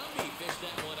 Giambi fished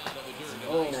that one out of the dirt.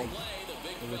 Oh. Nice play. The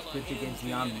big It was fella pitch ends against the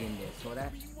Yambi inning. in there. Saw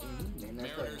that? Man, nice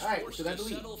play. Mariners All right, we forced still got to the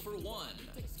lead. settle for 1.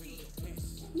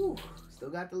 Whew, still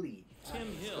got the lead. All Tim right,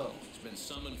 let's Hill go. has been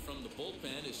summoned from the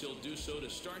bullpen as he'll do so to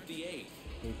start the 8th.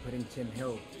 They put in Tim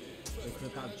Hill. They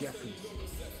took out Jeffries.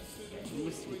 He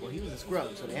was a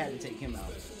scrub, so they had to take him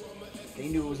out. They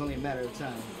knew it was only a matter of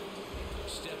time.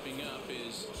 Stepping up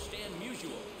is Stan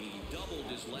Musial. He doubled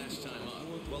his last time up.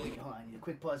 Well, hold on, I need a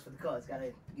quick pause for the cause.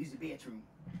 Gotta use the bathroom.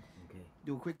 Okay.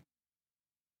 Do a quick.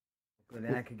 And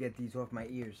then I could get these off my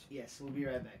ears. Yes, we'll be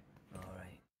right back. All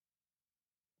right.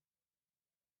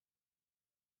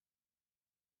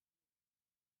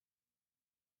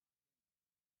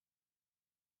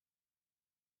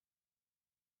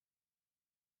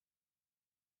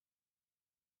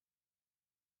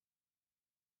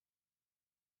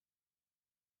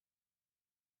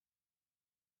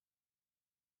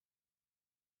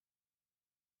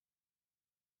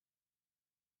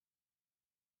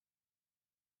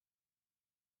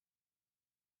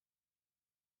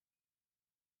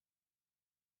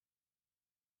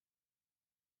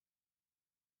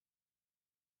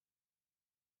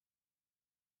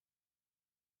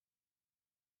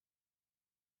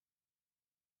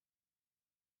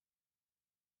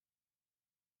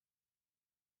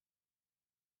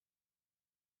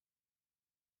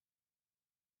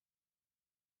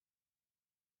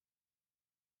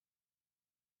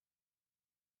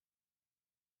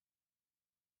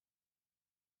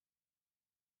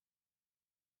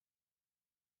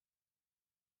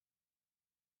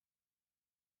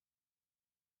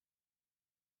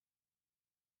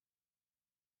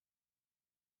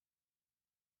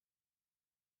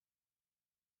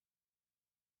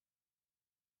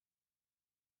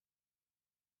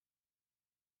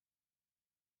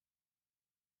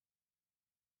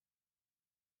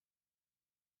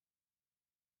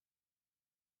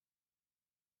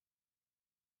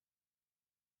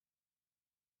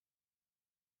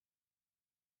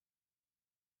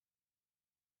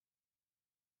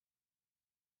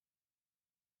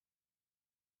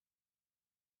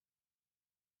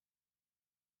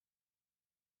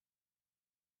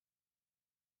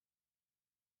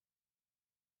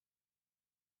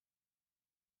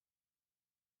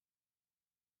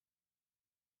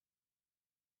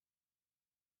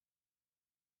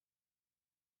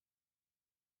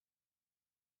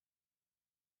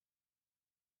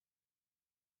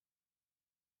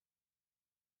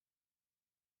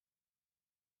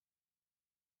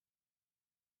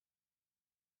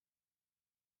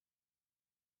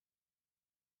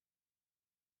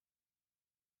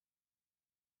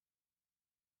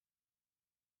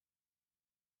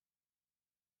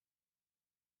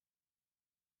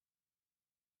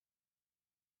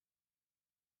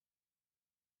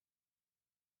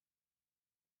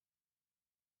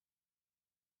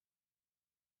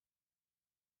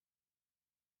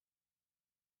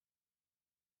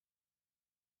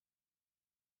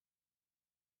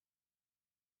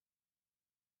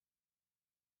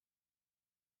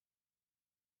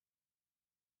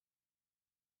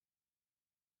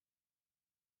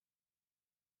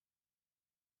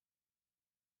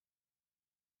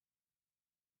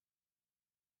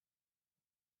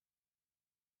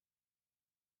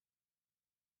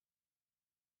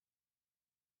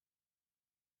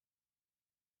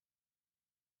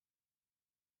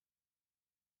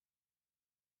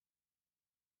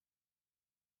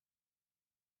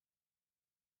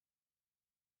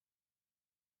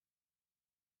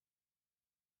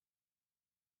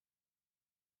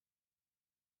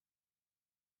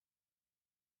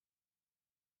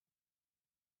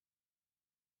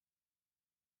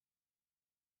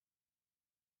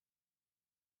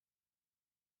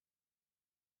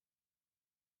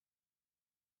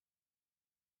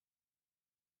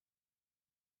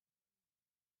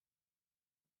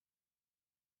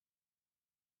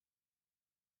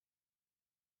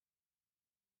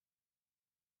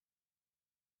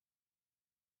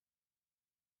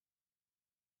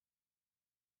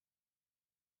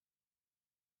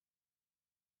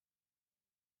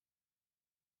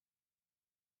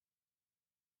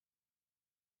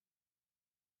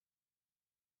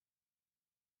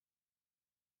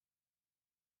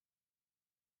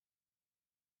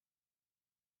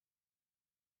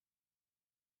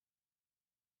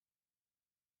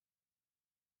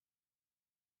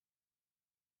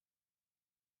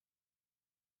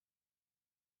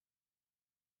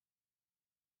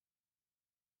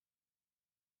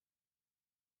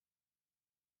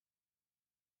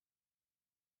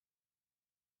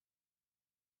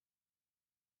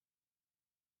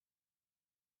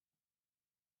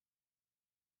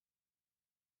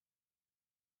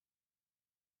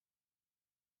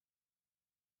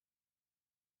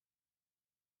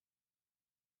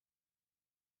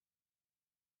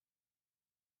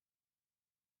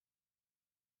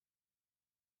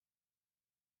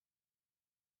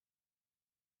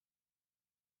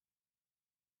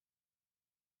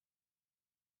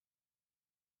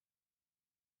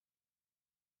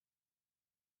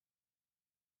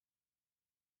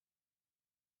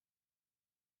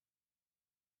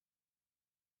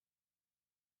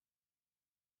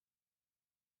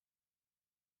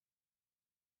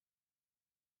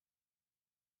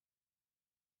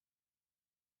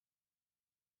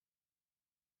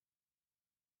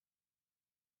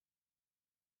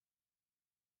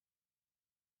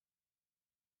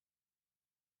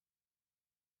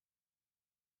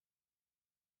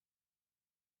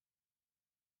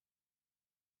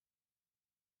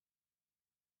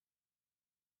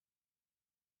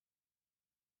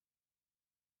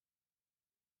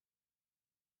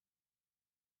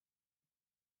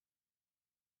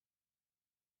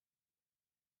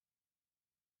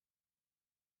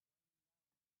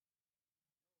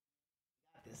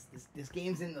 yes, this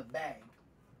game's in the bag.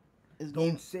 This Don't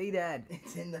game, say that.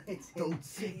 it's in the Don't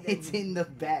say that. it's in the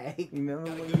bag. Remember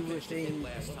Got a when good you were pitch to hit saying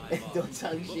last time up. Don't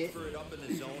talk Looked shit. for it up in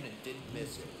the zone and didn't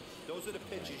miss it. Those are the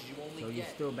pitches you only So get. you're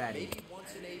still batting. Maybe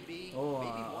once an AB, Oh,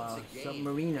 maybe once a game,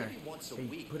 submariner. maybe once a They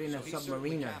week. put in so a he certainly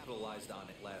submariner. capitalized on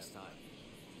it last time.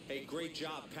 Hey, great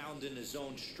job pounding the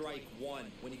zone strike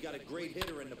one. When you got a great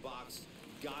hitter in the box,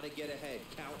 gotta get ahead.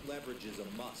 Count leverage is a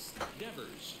must.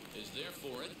 Devers is there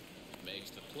for it. Makes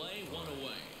the play, one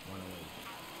away.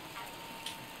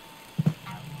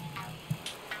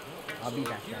 I'll be So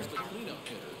back, here's guys. the cleanup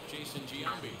hitter. Jason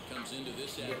Giambi comes into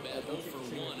this at bat 0 for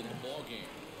 1 in the ball game.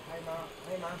 Hi, Ma.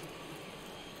 Hi, Ma.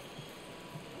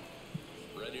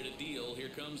 Ready to deal. Here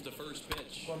comes the first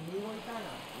pitch. Conmigo en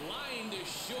cana. Line to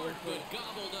short, but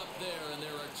gobbled up there, and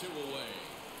there are 2 away.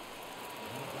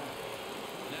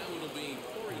 Now it'll be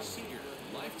Corey Seager.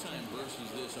 Lifetime versus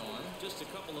this arm. Just a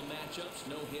couple of matchups,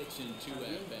 no hits in 2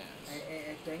 at-bats.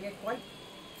 Estoy en el cuarto.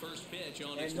 First pitch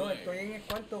on its No, way. estoy en el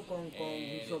cuarto con And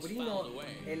mi it's sobrino. fouled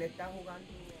away. Él está jugando.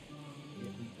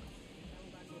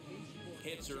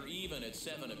 Hits are even at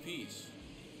 7 apiece.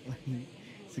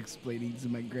 He's explaining to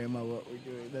my grandma what we're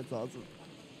doing. That's awesome.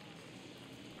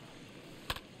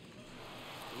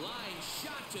 Line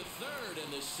shot to third,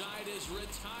 and the side is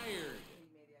retired.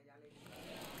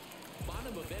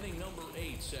 Bottom of inning number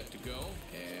 8 set to go,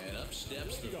 and up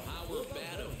steps the power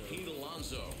bat of Pete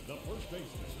Alonso. The first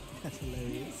baseman. That's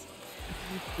hilarious.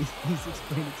 He's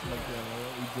explaining to my grandma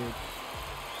what we did.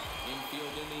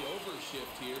 Infield in the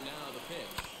overshift here. Now the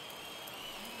pitch.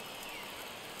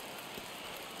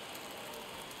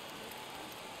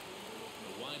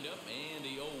 The windup and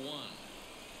the 0-1.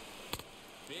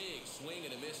 Big swing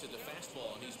and a miss at the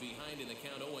fastball, and he's behind in the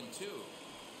count 0-2.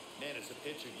 Man, as a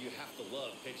pitcher, you have to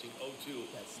love pitching 0-2.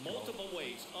 That's Multiple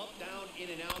ways, up, down, in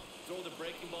and out, throw the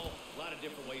breaking ball. A lot of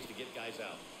different ways to get guys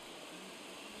out.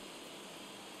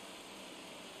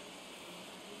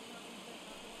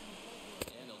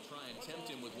 And they'll try and tempt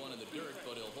him with one in the dirt,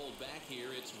 but he'll hold back here.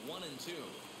 It's 1-2.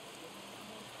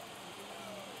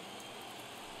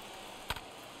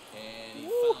 And he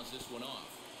fouls this one off.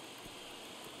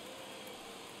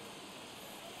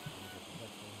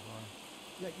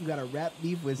 You got a rap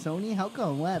beef with Sony? How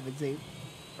come? What happened, Say?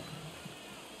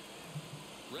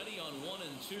 Ready on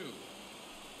 1-2.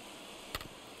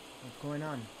 What's going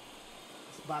on?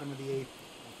 It's the bottom of the 8th.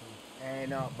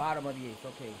 And bottom of the 8th.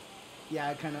 Okay.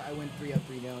 Yeah, I went 3 up,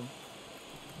 3 down.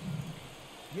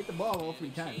 Hit the ball all 3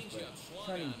 times. But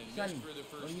Sonny,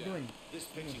 what are you doing? This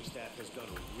pitching staff has done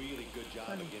a really good job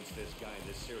against this guy in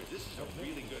this series. This is a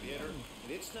really good hitter,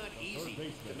 and it's not easy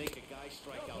to make a guy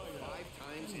strike out 5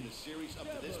 times in a series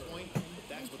up to this point, but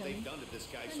that's what they've done to this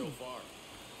guy so far.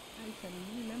 Hi, Sonny.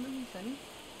 You remember me, Sonny?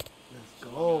 let's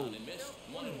go. And missed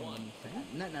 1-1.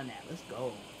 No. Let's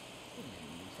go.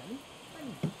 Sonny?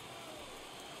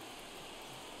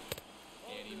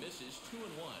 And he misses 2-1.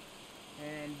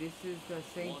 And this is the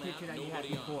same One pitcher out, that you had nobody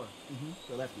on. before.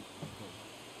 The lefty.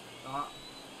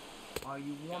 Are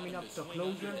you warming Got up him to the swing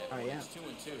under closer? that Oh, one. yeah. It's 2-2.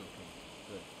 Good.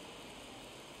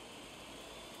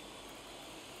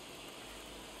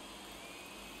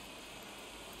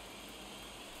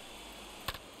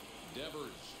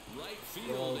 Devers, right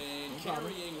field, and no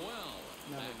problem. carrying well.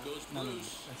 Back goes no,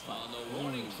 Bruce. that's fine. On the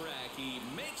warning track, he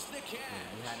makes the We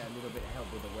had catch. a little bit of help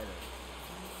with the weather.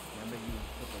 Remember you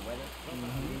put the weather? You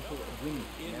didn't put the wind.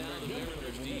 In now the Remember you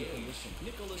Mariners put the wind DH, condition.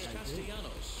 Nicholas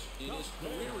Castellanos. In his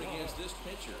career against this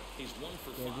pitcher, he's 1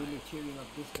 for 5. They're really cheering up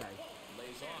this guy.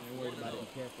 Lays off I'm worried about Be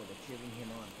 1-0. careful, they're cheering him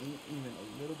on. Ain't even a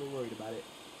little bit worried about it.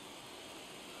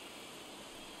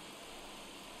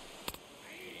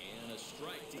 And a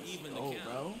strike to even the go,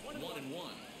 count. bro.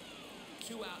 1-1.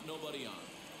 2 out, nobody on.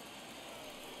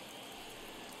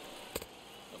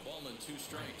 A ball and 2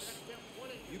 strikes.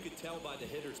 You could tell by the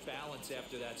hitter's balance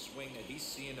after that swing that he's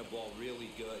seeing the ball really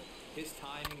good. His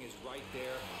timing is right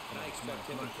there, and I expect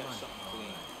him to catch something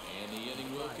clean. And the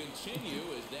inning will continue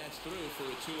as that's through for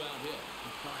a 2-out hit.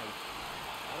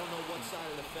 I don't know what side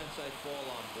of the fence I fall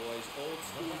on, boys. Old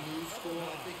school, new school.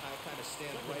 I think I kind of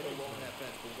stand right along that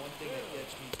fence. But one thing that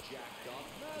gets me jacked up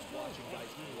is watching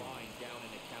guys grind down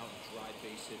in the count and drive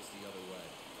base hits the other way.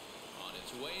 On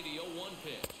its way, the 0-1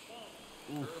 pitch.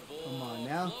 Ooh, Curveball come on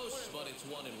now. close, but it's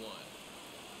 1-1.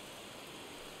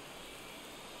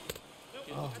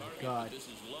 Hit Oh, the target, God. but this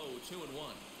is low,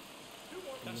 2-1.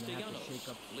 have to Castellanos shake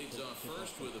up- leads shake- off shake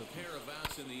first up with a quickly. pair of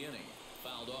outs in the inning.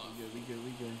 Fouled off. We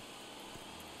good.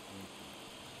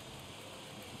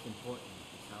 It's important.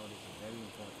 It's how it is. Very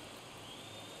important.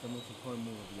 It's the most important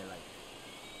move of your life.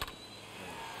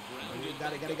 Grounded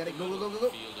Got it. back up Go. the middle. Go.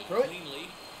 Fielded Throw it. cleanly.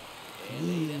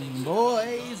 Clean,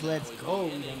 boys. Let's go.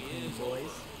 We done clean, boys.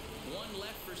 One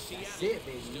left for Seattle. That's it,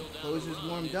 baby. Still down Closers the run.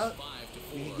 warmed It's up. 5-4.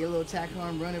 We can get a little tack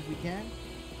arm run if we can.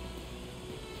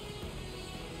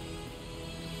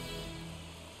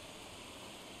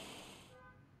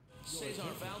 Cesar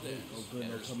Valdez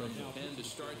enters from the pen to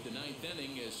start the ninth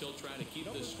inning as he'll try to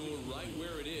keep the score right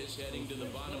where it is heading to the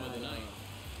bottom of the ninth.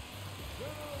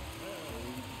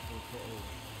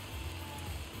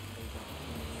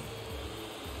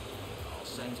 All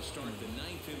set to start the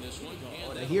ninth in this one.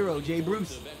 Oh, the hero, Jay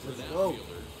Bruce. Let's go.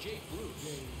 Jake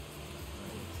Bruce.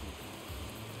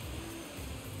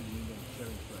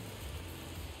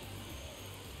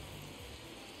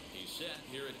 He's set.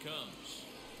 Here it comes.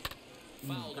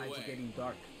 Fouled Guys away. are getting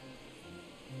dark.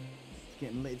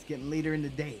 It's getting later in the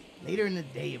day. Later in the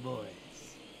day, boys.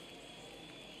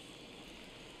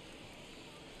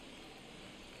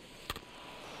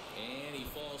 And he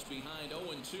falls behind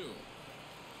 0-2.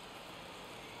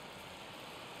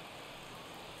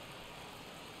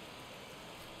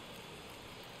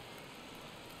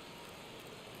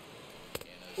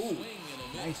 Ooh, Swing and a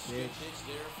miss. nice Good pitch. pitch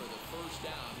there for the first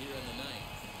out here in the ninth.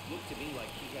 Looked to me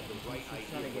like he had the right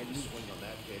idea with the swing on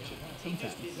that pitch. He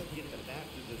just didn't get the bat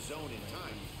to the zone in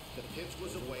time. The pitch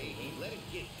was away. He let it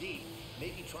get deep,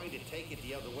 maybe trying to take it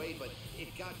the other way, but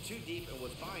it got too deep and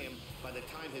was by him by the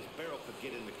time his barrel could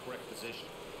get in the correct position.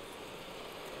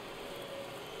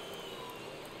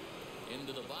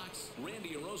 Into the box, Randy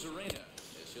Arozarena,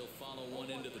 as he'll follow one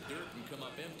into the dirt and come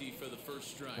up empty for the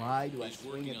first strike. Why do I He's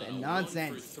swing working at that on a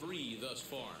nonsense? 1 for 3 thus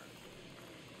far.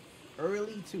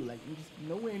 Early, too. Like, I'm just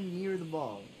nowhere near the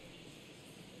ball.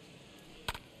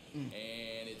 And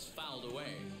it's fouled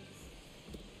away.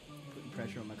 Putting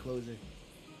pressure on my closer.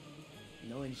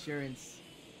 No insurance.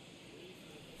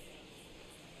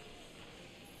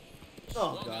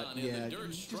 Oh, Swung God. on in Yeah. the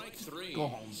dirt, just strike 3. go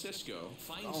home. Cisco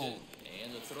finds Go it, home.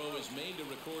 and the throw is made to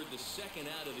record the second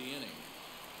out of the inning.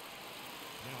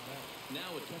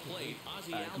 Now at the plate,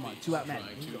 Ozzie right, come on, Albies 2 out man.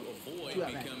 trying Let's to go. avoid 2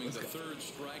 out man. becoming Let's the go. third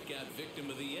strikeout victim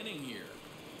of the inning here.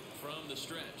 From the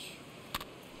stretch.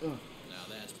 Ugh. Now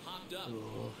that's popped up,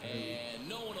 Oh, and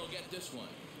no one will get this one.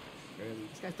 Early.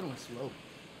 This guy's throwing slow.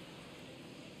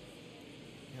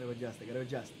 Gotta adjust. I gotta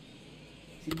adjust.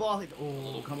 See the ball hit. Oh,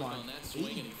 little come quick on. on that swing,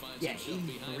 and he finds yeah, himself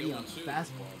behind 83 on the 0-2.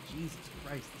 fastball. Jesus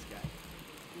Christ, this guy.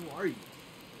 Who are you?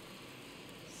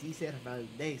 Cesar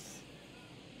Valdez.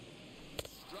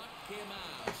 Struck him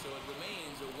out, so it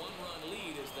remains a 1-run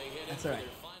lead as they head That's into all right.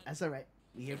 their final. That's all right.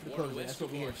 We here for the closer. That's what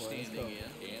we're here for. Let's go. Standing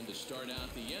in, and to start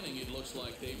out the inning, it looks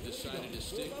like they've decided to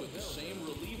stick with the same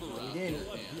reliever out did.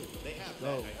 there. And They have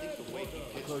Go. that. I think the way he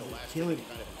pitched Closer the last killing inning it.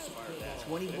 kind of inspired that.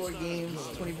 24 It's not games,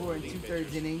 uncommon 24 and for 2/3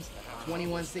 pitchers innings, to have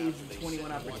 21 trouble saves and after they 21 sit and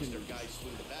watch their opportunities. guys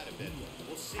swing the bat a bit.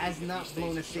 We'll see Has if he not stays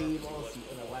blown a as sharp save as he all was season.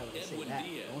 before. Why would I say Edwin that?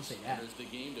 Diaz Don't say that. enters the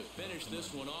game to finish this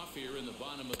one off here in the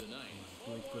bottom of the ninth.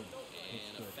 Good.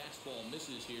 And a fastball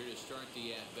misses here to start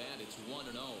the at-bat. It's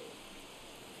 1-0.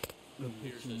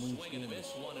 Here's the swing and a miss,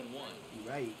 1-1. You're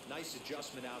right. Nice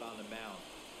adjustment out on the mound.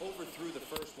 Overthrew the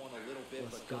first one a little bit,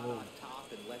 Let's but got go. on top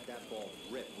and let that ball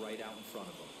rip right out in front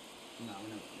of him. No.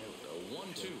 There we go.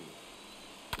 So 1-2.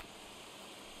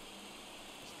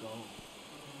 Let's go.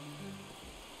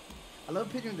 I love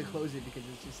pitching the closer because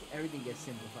it's just everything gets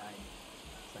simplified.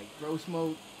 It's like throw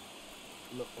smoke,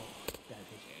 look. Oh, bad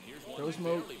pitch. And here's one Throw that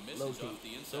smoke, barely misses locate. off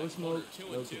the inside Throw smoke,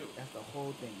 corner, 2-2. locate. That's the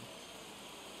whole thing.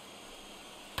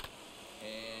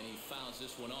 And he fouls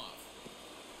this one off.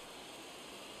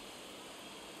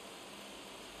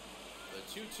 The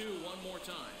 2-2 one more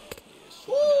time. Is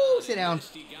swung Woo, on sit and down.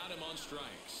 missed. He got him on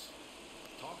strikes.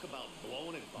 Talk about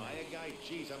blowing it by a guy.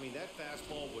 Jeez, I mean, that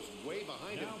fastball was way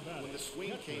behind him when the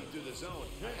swing came through the zone.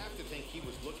 I have to think he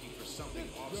was looking for something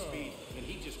off speed, and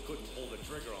he just couldn't pull the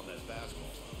trigger on that fastball.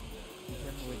 Be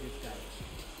careful with this guy.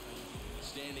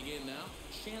 Standing in now,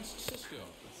 Chance Cisco.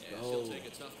 As go. he'll take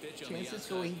a tough pitch on Chance the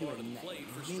Cisco outside ain't part of doing the plate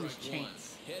for nothing. His name is strike one. Chance.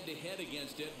 Head-to-head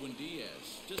against Edwin Diaz.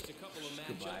 Just a couple of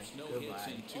Goodbye. matchups, no Goodbye.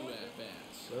 hits in 2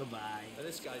 at-bats. Goodbye. Now,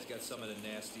 this guy's got some of the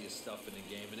nastiest stuff in the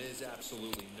game, and it is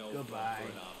absolutely no fun Goodbye.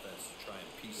 for an offense to try and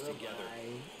piece together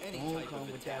any Don't type come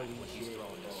of with that attack weak when he's shit.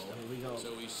 throwing this Oh, stuff. here we go. So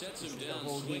he sets him This is the down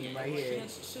whole game swinging. right here.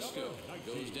 Chance Cisco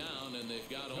goes down, and they've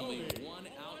got only 1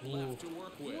 out left to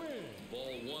work with.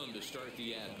 Ball 1 to start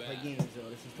the Play at-bat. games, though.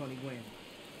 This is Tony Gwynn.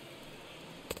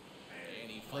 And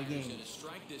he Play fires games. in a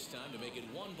strike this time to make it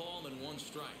 1 ball and 1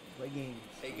 strike. Play games.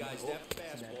 Hey guys, Oh, that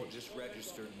that's a bad fastball pitch. just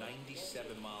registered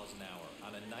 97 miles an hour.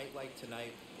 On a night like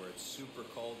tonight, where it's super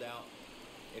cold out,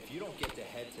 if you don't get to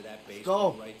head to that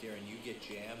baseball go. right there and you get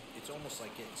jammed, it's almost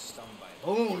like getting stung by a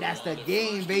Boom, that's the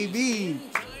game, baby. In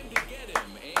time to get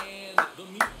him, and the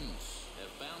Mutants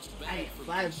have bounced back Hey. from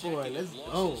for 5-4. Let's consecutive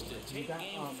go. losses to take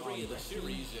game 3 of the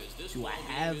series as this Do I ball game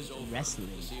have is over. wrestling?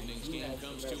 This evening's game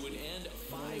comes to an end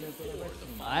 5-4.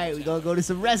 All right, we gonna go to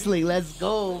some wrestling. Let's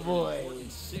go, boy.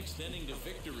 Sixth inning to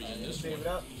victory in this Save one. it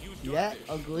up. Hugh Yeah, Darvish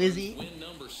Uncle Izzy. Win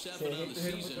number 7 Say, on hit the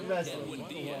him with season. the wrestling. Edwin Come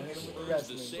on, Diaz hit him with the earns the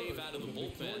wrestling. save out of the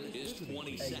bullpen, his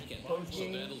 22nd. Post So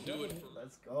game. that'll do it for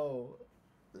Let's go.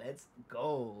 Let's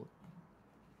go.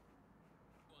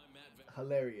 I'm Matt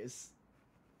Hilarious.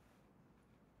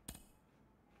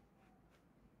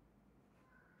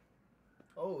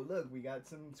 Oh, look, we got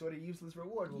some sort of useless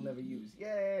reward we'll never use.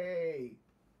 Yay!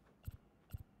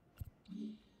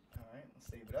 Alright, let's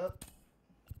save it up.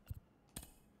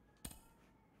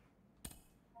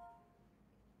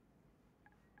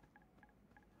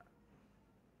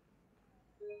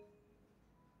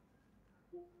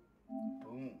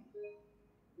 Boom.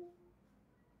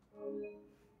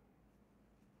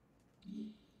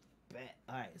 Bet.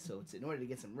 Alright, so it's in order to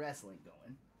get some wrestling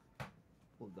going,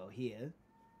 we'll go here.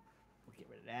 We'll get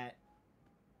rid of that.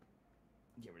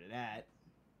 Get rid of that.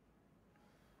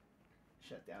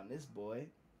 Shut down this boy.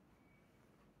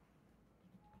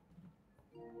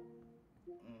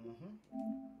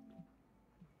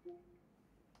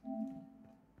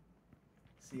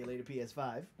 See you later, PS5.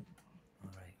 All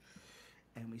right.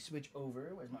 And we switch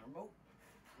over. Where's my remote?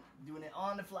 Doing it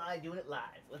on the fly, doing it live.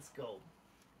 Let's go.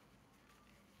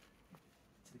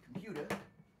 To the computer.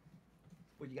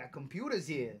 Well, you got computers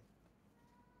here.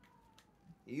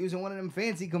 You're using one of them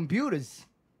fancy computers.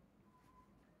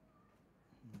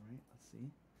 All right, let's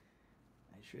see.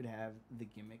 I should have the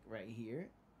gimmick right here.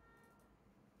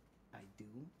 I do.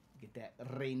 Get that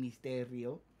Rey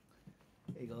Mysterio.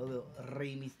 There you go, little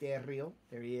Rey Mysterio.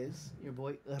 There he is. Your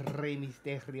boy, Rey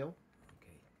Mysterio.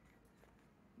 Okay.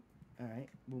 All right.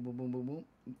 Boom, boom, boom, boom,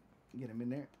 boom. Get him in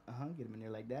there. Get him in there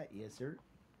like that. Yes, sir.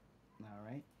 All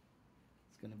right.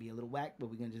 It's going to be a little whack, but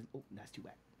we're going to just... Oh, that's too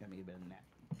whack. Got to make it better than that.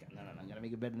 Okay, no. Got to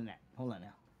make it better than that. Hold on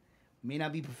now. May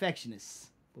not be perfectionists,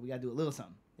 but we got to do a little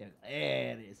something. There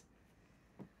it is.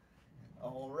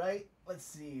 All right. Let's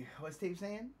see. What's Tape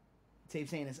saying? Tape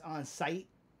saying it's on site.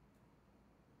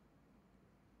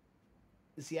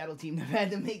 The Seattle team have had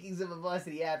the makings of a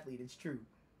varsity athlete. It's true.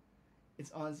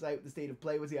 It's on site with the state of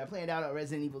play. Was I planned out on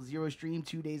Resident Evil 0 stream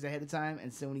 2 days ahead of time,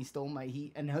 and Sony stole my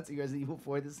heat announcing Resident Evil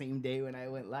 4 the same day when I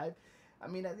went live. I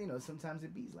mean, you know, sometimes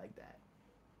it bees like that.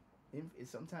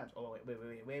 Sometimes. Oh,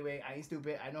 wait. I ain't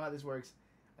stupid. I know how this works.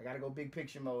 I gotta go big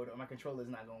picture mode, or my controller's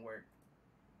not gonna work.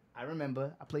 I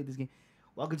remember. I played this game.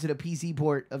 Welcome to the PC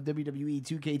port of WWE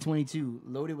 2K22,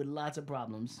 loaded with lots of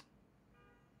problems.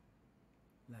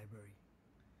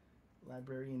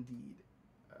 Library indeed.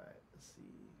 Alright, let's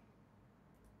see.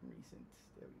 Recent.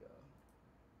 There we go.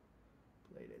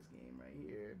 Play this game right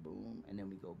here. Boom. And then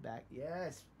we go back.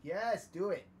 Yes. Yes.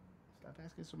 Do it. Stop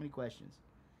asking so many questions.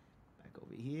 Back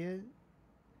over here.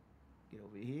 Get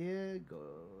over here. Go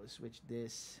switch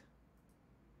this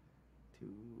to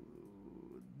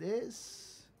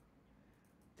this.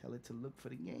 Tell it to look for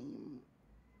the game.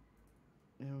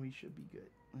 And we should be good.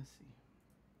 Let's see.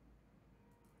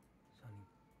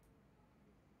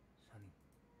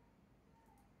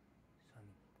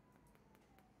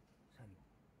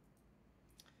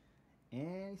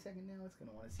 Any second now, it's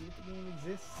gonna want to see if the game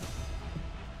exists.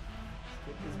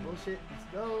 Skip this bullshit. Let's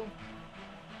go.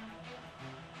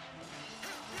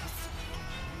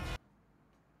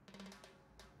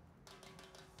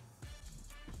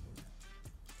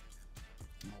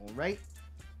 All right.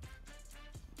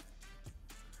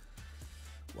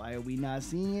 Why are we not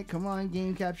seeing it? Come on,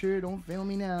 game capture. Don't fail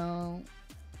me now.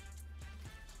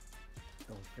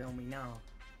 Don't fail me now.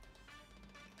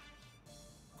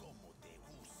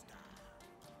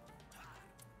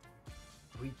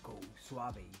 Rico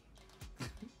Suave.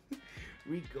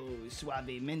 Rico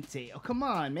Suavemente. Oh, come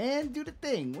on, man. Do the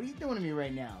thing. What are you doing to me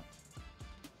right now?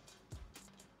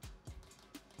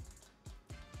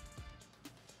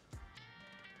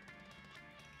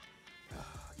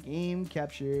 Game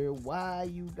capture. Why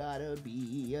you gotta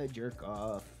be a jerk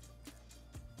off?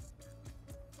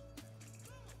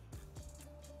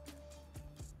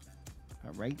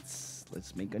 All right.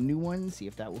 Let's make a new one. See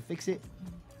if that will fix it.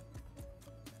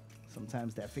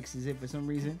 Sometimes that fixes it for some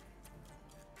reason.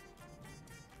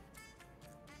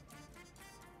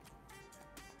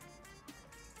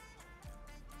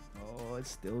 Oh,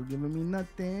 it's still giving me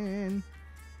nothing.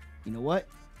 You know what?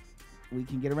 We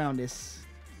can get around this.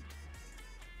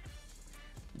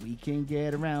 We can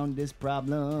get around this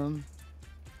problem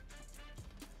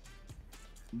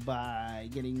by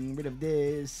getting rid of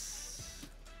this.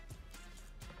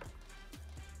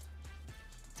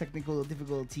 Technical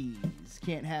difficulties.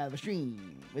 Can't have a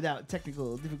stream without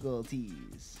technical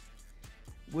difficulties.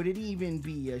 would it even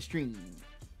be a stream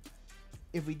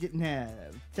if we didn't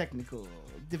have technical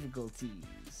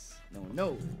difficulties?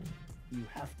 No, you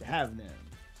have to have them.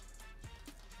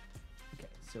 Okay,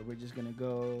 so we're just gonna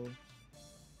go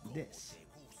this.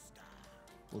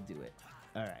 We'll do it.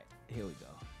 All right, here we go.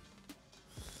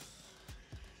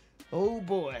 Oh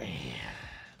boy,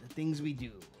 the things we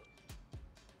do.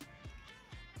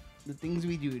 The things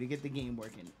we do to get the game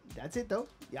working. That's it though.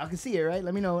 Y'all can see it, right?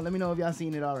 Let me know if y'all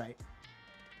seen it all right.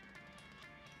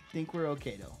 Think we're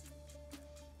okay though.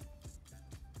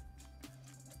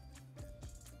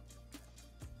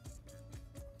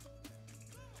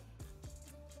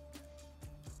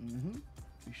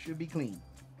 We should be clean.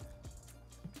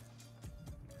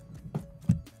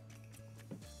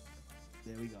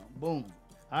 There we go. Boom.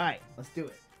 All right, let's do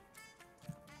it.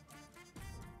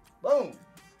 Boom.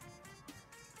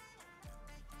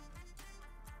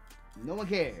 No one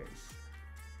cares.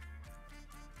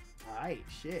 All right,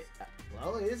 shit.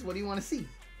 Well, it is. What do you want to see?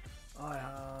 All right,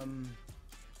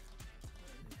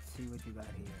 let's see what you got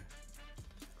here.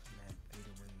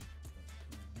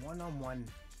 One-on-one.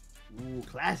 Ooh,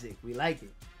 classic. We like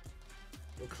it.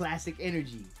 The classic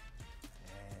energy.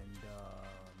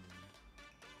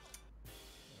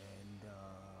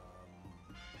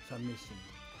 Submission.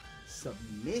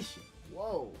 Submission.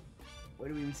 Whoa. Where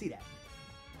do we even see that?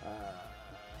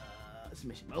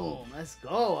 Submission. Boom. Let's go.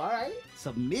 All right.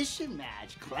 Submission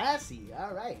match. Classy.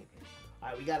 All right. All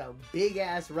right. We got a big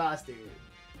ass roster.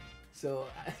 So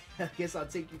I guess I'll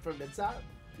take you from the top.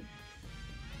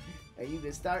 And you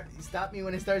can stop me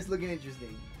when it starts looking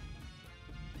interesting.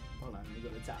 Hold on. Let me go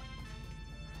to the top.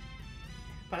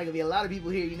 Probably gonna be a lot of people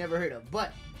here you never heard of,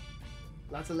 but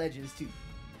lots of legends too.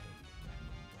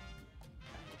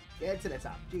 Get to the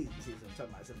top. Jeez, you see what I'm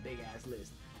talking about. It's a big ass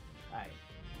list. Alright.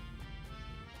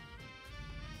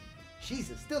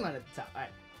 Jesus, still not at the top.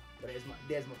 Alright. But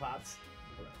there's my pops.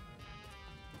 Hold on.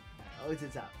 Alright, all the way to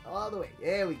the top. All the way.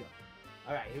 There we go.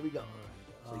 Alright, here we go.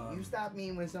 So you stop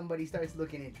me when somebody starts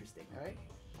looking interesting, alright?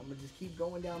 I'm gonna just keep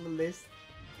going down the list.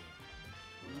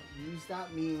 You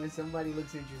stop me when somebody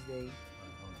looks interesting.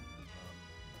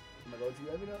 I'm gonna go to,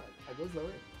 let me know. I go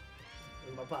slower.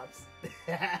 There's my pops.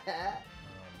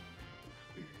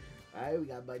 Alright, we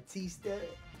got Batista,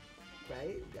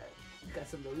 right? We got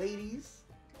some of the ladies.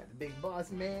 Got the big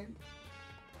boss man.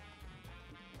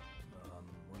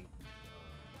 Wait.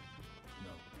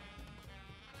 No.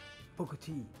 Booker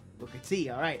T. Booker T,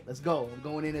 alright, let's go. I'm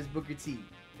going in as Booker T.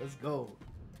 Let's go.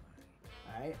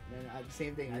 Alright, then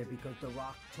same thing. Yeah, because The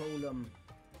Rock told him,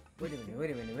 wait a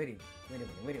minute.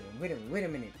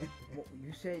 What,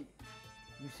 you said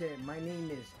my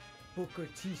name is Booker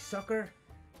T Sucker?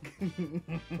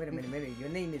 Wait a minute. Your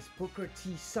name is Booker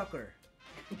T Sucker.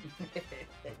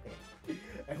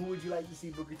 And who would you like to see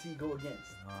Booker T go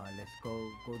against? Let's go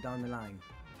down the line.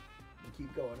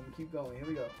 Keep going. Here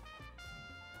we go.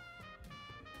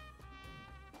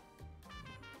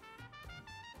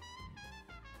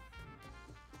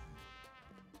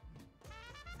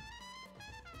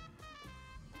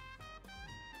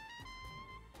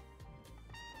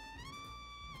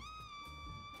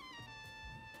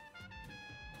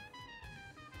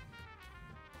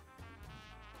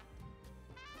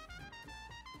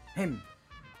 Him.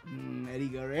 Eddie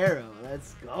Guerrero.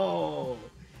 Let's go.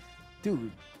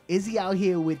 Dude, is he out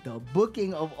here with the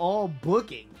booking of all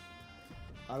booking?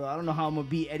 Although I don't know how I'm going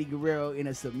to beat Eddie Guerrero in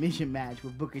a submission match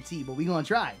with Booker T, but we're going to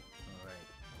try. All right.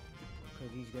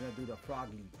 Because he's going to do the frog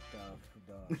leap.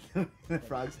 The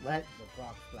frog splash? The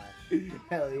frog splash.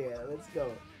 Hell yeah, let's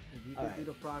go. If you can do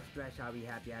the frog splash, I'll be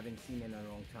happy. I haven't seen it in a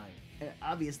long time. And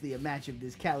obviously, a match of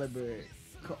this caliber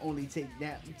could only take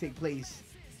place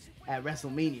at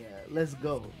WrestleMania. Let's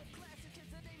go.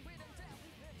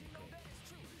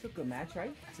 It's a good match,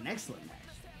 right? It's an excellent match.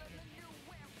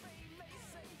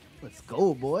 Let's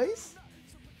go, boys.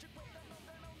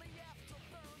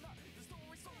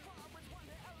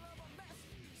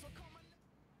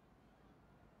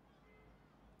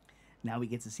 Now we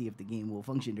get to see if the game will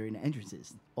function during the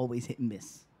entrances. Always hit and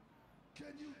miss.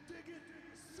 Can you dig it,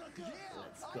 sucker?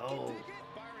 Let's go.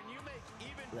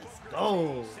 Let's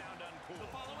go. The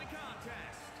following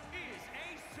contest is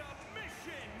a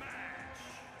submission match.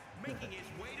 Making his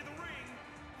way to the ring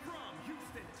from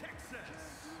Houston,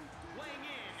 Texas. Weighing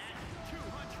in at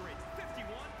 251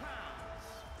 pounds,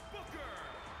 Booker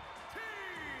T.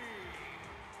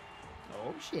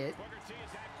 Oh, shit.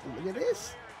 Look at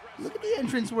this. Look at the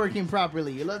entrance working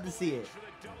properly. You love to see it.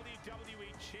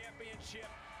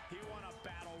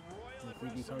 If he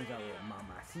becomes our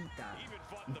Mamacita.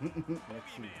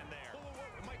 Let's see.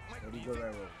 Eddie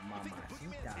Guerrero,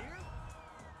 Mamacita.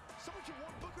 Don't you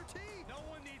want Booker T? No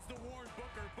one needs to warn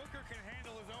Booker. Booker can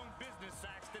handle his own business,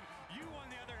 Saxton. You, on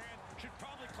the other hand, should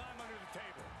probably climb under the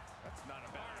table. That's not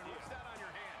a bad idea. What's that on your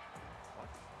hand?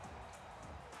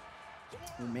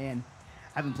 Oh man,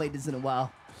 I haven't played this in a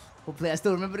while. Hopefully I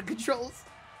still remember the controls.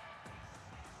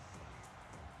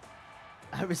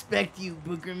 I respect you,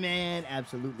 Booker man.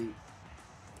 Absolutely.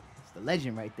 It's the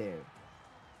legend right there.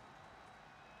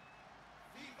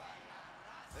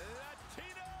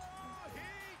 Latino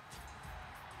Heat!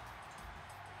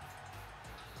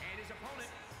 And his opponent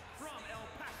from El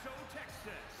Paso,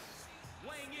 Texas,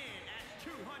 weighing in at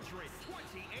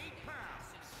 228 pounds,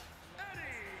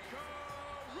 Eddie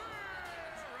Guerrero!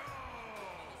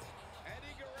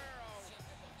 Eddie Guerrero,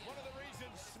 one of the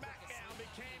reasons SmackDown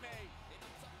became a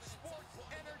sports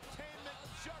entertainment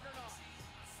juggernaut.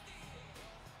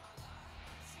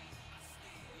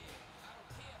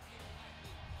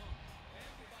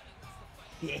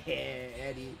 Yeah,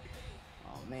 Eddie.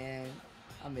 Oh man,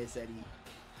 I miss Eddie.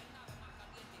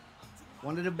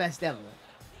 One of the best ever.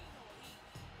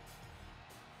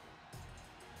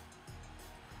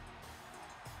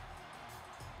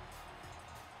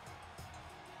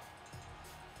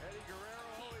 Eddie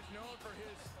Guerrero is known for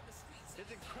his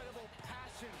incredible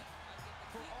passion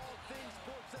for all things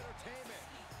sports entertainment.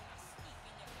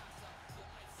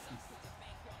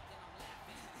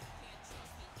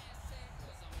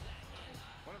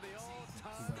 One of the See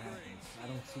all-time what greats. happens. I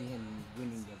don't see him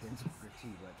winning against Booker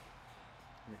T, but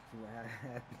let's see what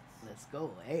happens. Let's go.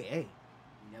 Hey, hey.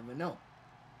 You never know.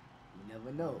 You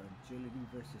never know. Agility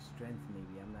versus strength,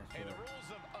 maybe. I'm not Hey, sure. the rules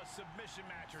of a submission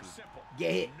match are simple.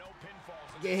 Get hit. No pinfalls.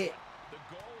 in Get this hit. one. The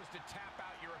goal is to tap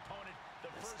out your opponent. The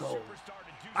Let's first go. superstar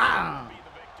to do so Ah. will be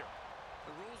the victor.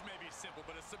 The rules may be simple,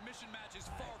 but a submission match is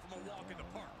far from a walk in the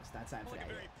park. It's not time for Like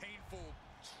that a very yet. painful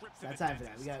trip It's to not the time for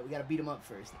that. dentist. We got to beat him up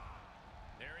first.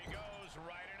 There he goes,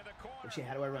 right into the corner. Oh shit,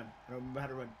 how do I run? I don't remember how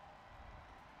to run.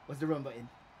 What's the run button?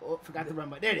 Oh, forgot the run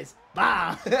button. There it is.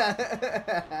 Bah!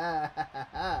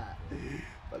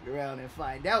 Fuck around and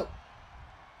find out.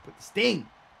 Put the sting.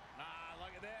 Ah,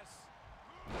 look at this.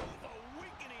 A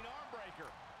weakening arm breaker.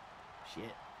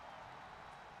 Shit.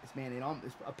 This man ain't on.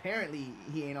 Apparently,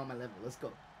 he ain't on my level. Let's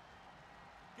go.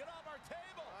 Get off our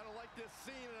table. I don't like this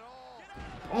scene at all.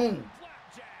 Boom.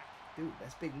 Flapjack. Dude,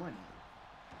 that's big money.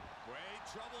 Great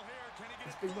trouble here. Can he get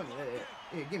That's it big full money. lock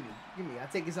in? Here, give me. I'll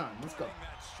take his arm. Let's go. Putting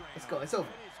that strain Let's on go. his It's over.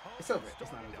 body. It's over.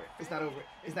 It's not over. It's not over.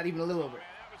 It's not even a little over. Man,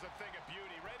 that was a thing of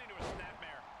beauty, right into a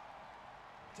snapmare.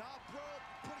 Top rope,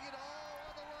 putting it all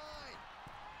on the line.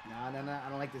 No. I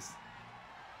don't like this.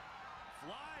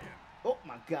 Flying. Oh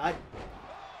my god. Oh,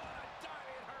 and a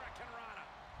diving Hurricane Rana.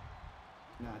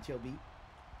 Nah, chill, B.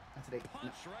 Not today. No.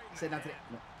 Punch right in I said the not today.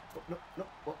 head. No. No.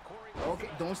 Oh. Corey Okay,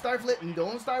 don't start flipping.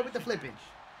 Don't start with the flipping.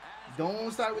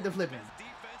 Don't start with the flipping.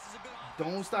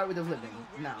 Don't start with the flipping.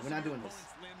 Nah, we're not doing this.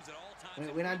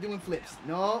 We're not doing flips.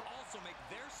 No.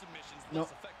 No.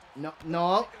 No.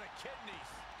 No.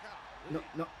 No.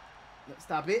 No.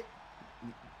 Stop it.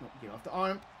 No. Get off the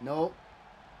arm. No.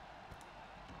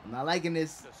 I'm not liking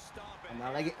this. I'm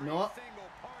not liking. No.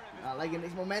 I'm not liking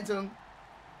this momentum.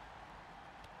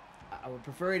 I would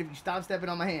prefer it if you stop stepping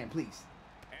on my hand, please.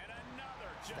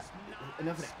 Stop.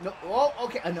 Enough of that. No. Oh,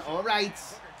 okay. All right.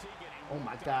 Oh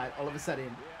my God! All of a sudden,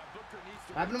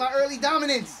 what happened to my early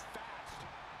dominance?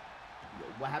 Yo,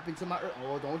 what happened to my?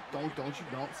 Oh, don't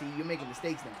see. You're making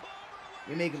mistakes now.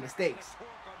 You're making mistakes.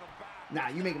 Nah,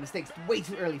 you're making mistakes. Way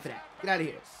too early for that. Get out of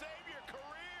here.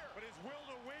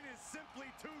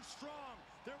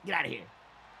 Get out of here.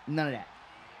 None of that.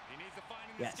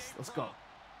 Yes, let's go.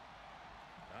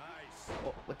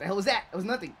 Oh, what the hell was that? It was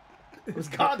nothing. It was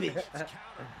garbage.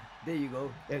 There you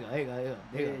go. There you go.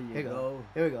 Here we go.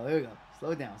 Here we go.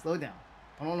 Slow down.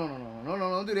 Oh, no.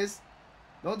 Don't do this.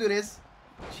 Don't do this.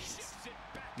 Jesus.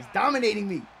 He's dominating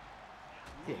me.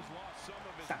 Here.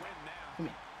 Stop. Come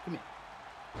here.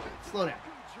 Slow down.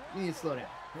 You need to slow down.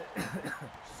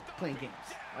 Playing games.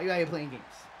 Why you out here playing games?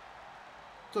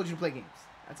 Told you to play games.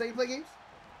 I tell you to play games?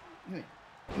 Come here.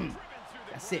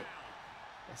 That's it.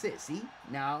 See?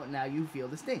 Now you feel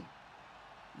the sting.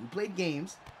 You played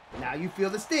games. Now you feel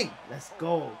the sting. Let's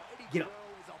go. Get up.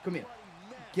 Come here.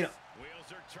 Get up.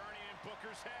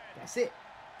 That's it.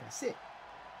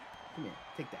 Come here.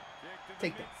 Take that.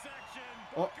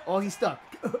 Oh, he's stuck.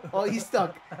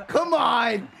 Come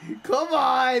on. Come,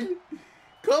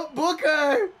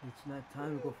 Booker. It's not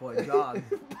time to go for a jog.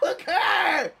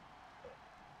 Booker.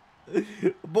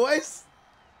 Boys.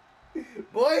 He's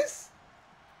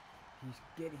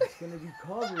gonna be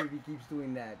covered if he keeps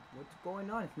doing that. What's going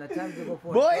on? It's not time to go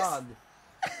for Boys. a jog.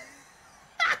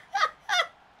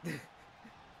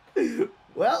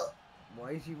 Well,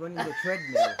 Why is he running the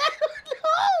treadmill?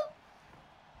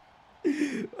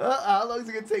 How long is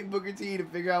it gonna take Booker T to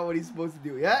figure out what he's supposed to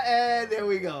do? Yeah, and there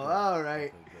we go. All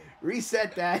right,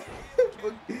 reset that.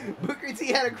 Booker T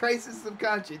had a crisis of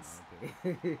conscience.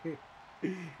 And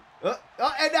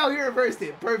now he reversed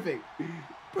it. Perfect.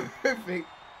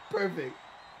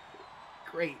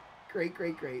 Great.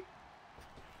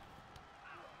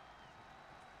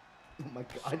 Oh my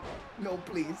God. No,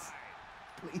 please.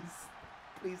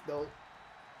 Please don't.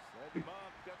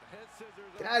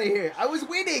 Get out of here. I was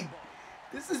winning.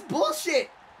 This is bullshit.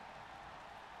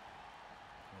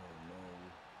 Oh no.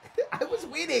 I was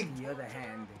winning. The other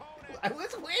hand. I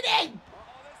was winning.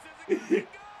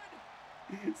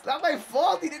 It's not my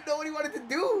fault. He didn't know what he wanted to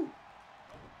do.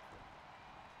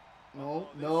 No.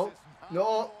 No.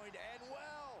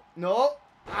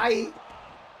 Okay.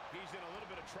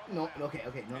 No.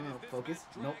 Focus.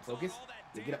 No, focus.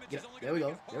 Get up. There we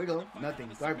go. Nothing.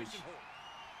 Garbage.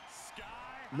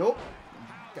 Nope.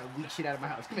 Got weak shit out of my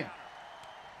house. Come here.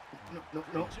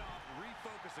 No.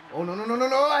 Oh,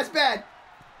 no. That's bad.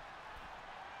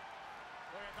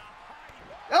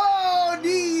 Oh,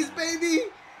 knees, baby.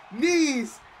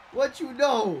 Knees. What you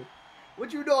know?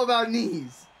 What you know about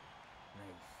knees?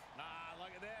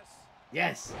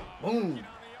 Yes. Boom.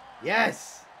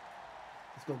 Yes.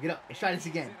 Let's go. Get up. Let's try this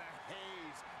again.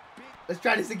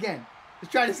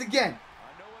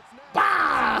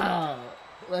 Bah!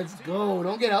 Let's go.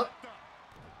 Don't get up.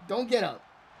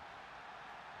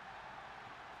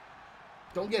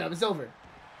 It's over.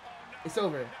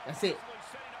 That's it.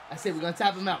 We're going to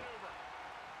tap him out.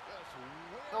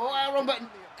 Oh, wrong button.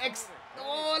 X.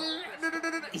 Oh, no.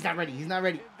 He's not ready.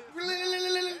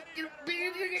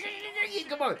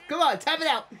 Come on. Tap it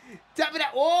out.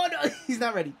 Oh, no. He's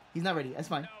not ready. That's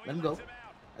fine. Let him go.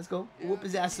 Let's go. We'll whoop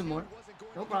his ass some more.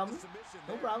 No problem.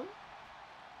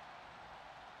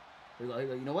 Here we go.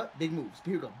 You know what? Big moves.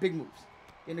 Here we go. Big moves.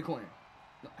 In the corner.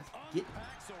 No, get.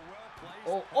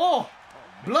 Oh.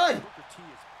 Blood.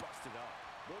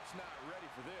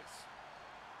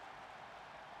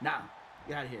 Nah.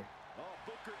 Get out of here.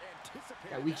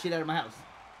 That weak shit out of my house.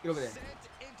 Get over there.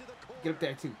 Get up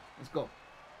there too. Let's go.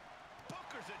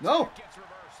 No.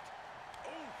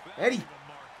 Eddie.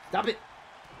 Stop it.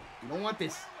 You don't want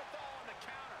this.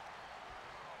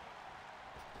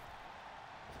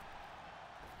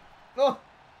 Oh.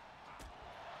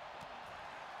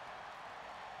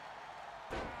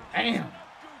 Damn.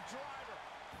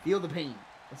 Feel the pain.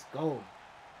 Let's go.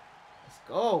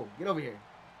 Get over here.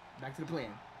 Back to the plan.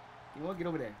 You know what? Get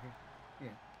over there.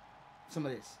 Here. Some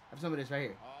of this. Have some of this right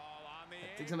here.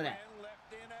 Take some of that.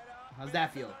 How's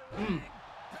that feel?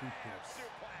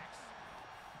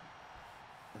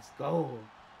 Let's go.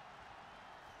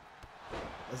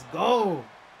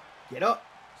 Get up.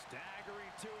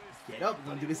 We're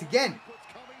going to do this again.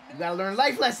 You got to learn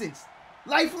life lessons.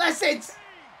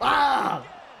 Ah!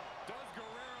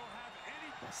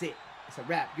 That's it. It's a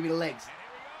wrap. Give me the legs.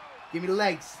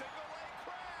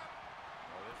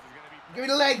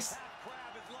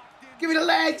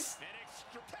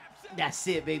 That's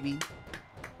it, baby.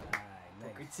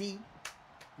 Booker T,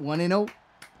 1-0.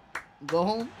 Go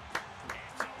home.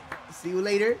 See you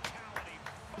later,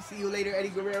 Eddie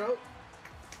Guerrero.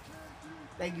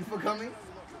 Thank you for coming.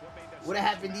 Would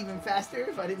have happened even faster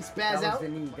if I didn't spaz out.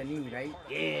 That was the knee, right?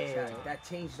 Yeah. That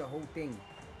changed the whole thing.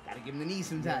 Gotta give him the knee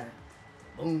sometime.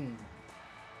 Yeah. Boom.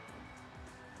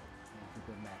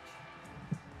 Good match.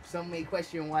 Some may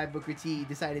question why Booker T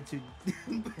decided to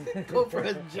go for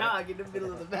a jog in the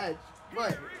middle of the match.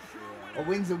 But a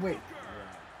win's a win.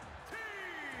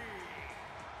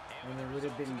 And it would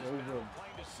have been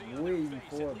over way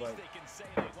before, but...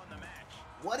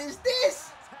 What is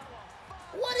this?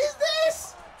 What is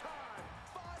this?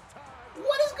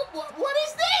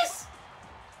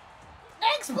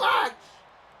 X-Pac!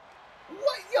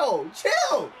 What? Yo,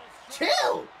 chill!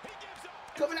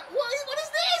 Coming out. What is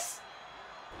this?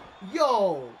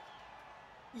 Yo,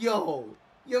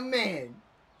 your man.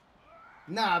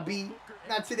 Nah, B.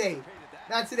 Not today.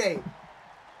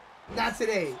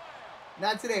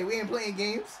 We ain't playing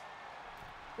games.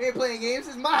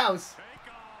 It's my house.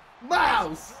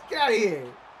 Get out of here.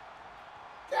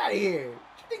 What you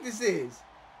think this is?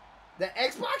 The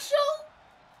Xbox show?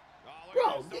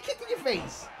 Bro, get kicked in your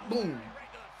face. Boom.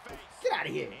 Get out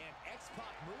of here.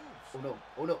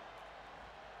 Oh no.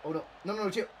 No,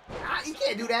 chill. You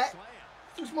can't do that.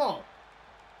 It's too small.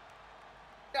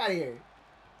 Get out of here.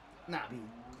 Nah, B.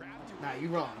 Nah, you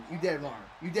wrong. You dead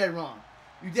wrong.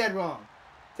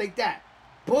 Take that.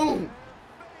 Boom.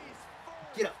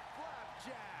 Get up.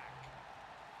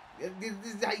 This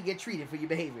is how you get treated for your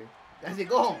behavior. That's it.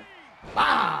 Go home.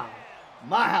 Bah.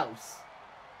 My house.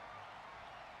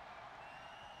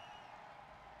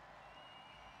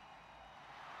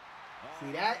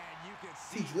 See that?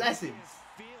 Teach lessons.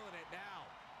 Feeling it now.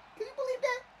 Can you believe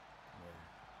that?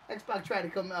 Xbox tried to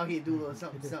come out here and do a little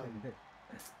something, something. They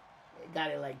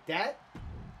got it like that.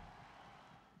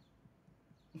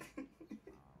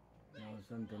 No,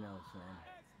 something else, man.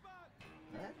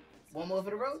 Alright. One more for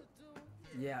the road?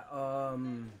 Yeah,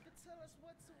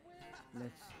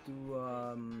 let's do,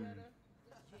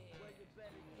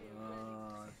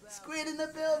 Squid in the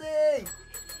building!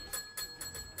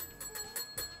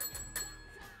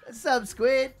 What's up,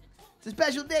 Squid? It's a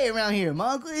special day around here.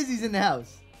 My Uncle Izzy's in the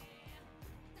house.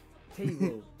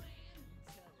 table.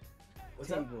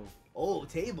 What's up? Oh,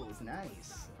 tables,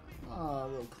 nice. Oh, a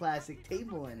little classic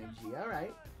table energy. All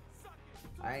right.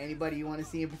 All right. Anybody you want to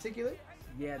see in particular?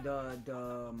 Yeah, the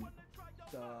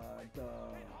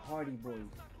Hardy Boys.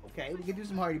 Okay, we can do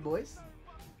some Hardy Boys.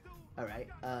 All right.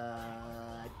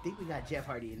 I think we got Jeff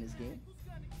Hardy in this game.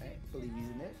 All right, believe he's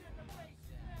in there.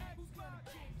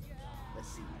 Let's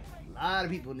see. A lot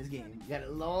of people in this game. We got a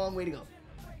long way to go.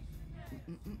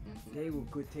 They were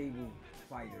good table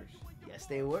fighters. Yes,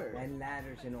 they were. And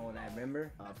ladders and all that,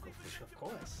 remember? Of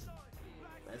course.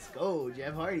 Let's go,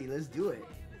 Jeff Hardy. Let's do it.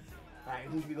 All right,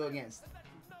 who should we go against?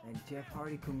 And Jeff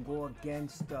Hardy can go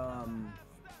against in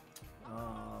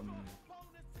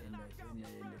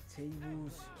the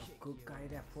tables. A good guy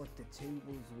that fought the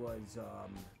tables was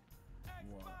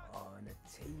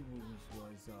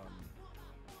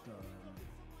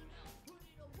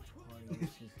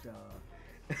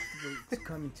it's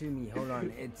coming to me. Hold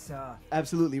on. It's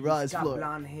absolutely raw as he's got floor.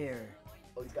 Blonde hair.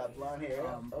 Oh, he's got blonde hair.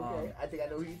 Okay, I think I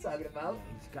know who you're talking about.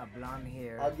 Yeah, he's got blonde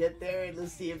hair. I'll get there and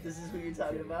let's see if this is who you're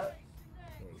talking about.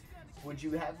 Would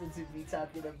you happen to be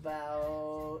talking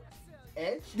about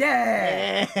Edge?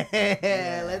 Yeah!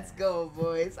 Yeah! Let's go,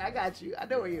 boys. I got you. I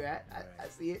know where you're at. I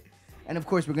see it. And of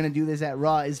course, we're gonna do this at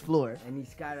Raw is Floor. And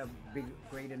he's got a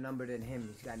greater number than him.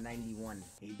 He's got 91.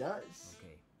 He does.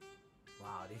 Okay.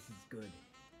 Wow, this is good.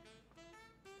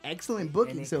 Excellent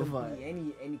booking so far.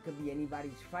 And it could be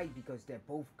anybody's fight because they're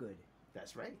both good.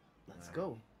 That's right. Let's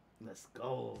go. Let's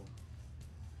go.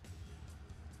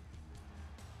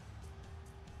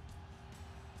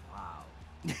 Wow.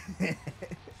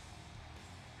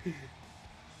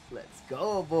 Let's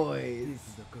go, boys. This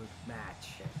is a good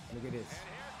match. Look at this.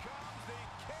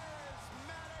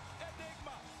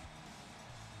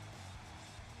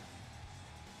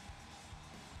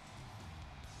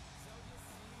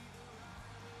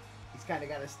 He's kind of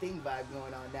got a Sting vibe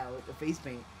going on now with the face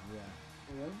paint. Yeah.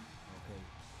 You know? Okay.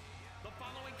 The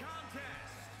following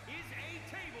contest is a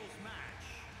tables match.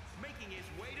 Making his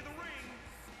way to the ring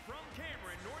from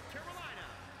Cameron, North Carolina.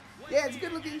 Yeah, it's a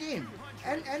good looking game.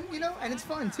 And you know, and it's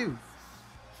fun too.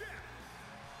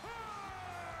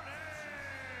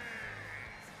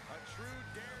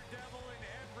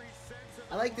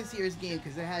 I like this year's game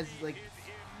because it has like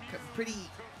pretty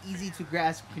easy to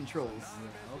grasp controls.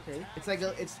 Yeah, okay. It's like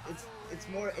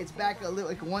it's back a little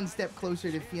like one step closer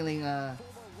to feeling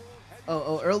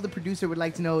Earl the producer would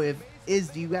like to know do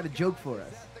you got a joke for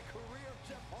us?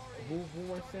 Who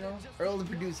wants to know? Earl the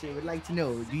producer would like to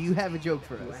know, do you have a joke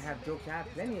for Do us? I have jokes? I have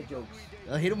plenty of jokes.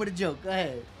 Hit him with a joke. Go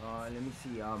ahead. Let me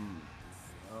see.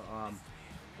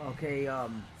 Okay.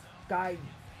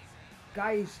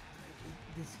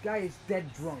 This guy is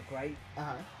dead drunk, right?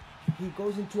 He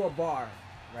goes into a bar,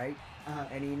 right?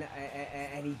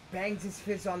 And he bangs his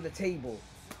fist on the table,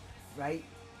 right?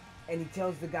 And he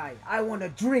tells the guy, "I want a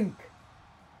drink."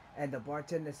 And the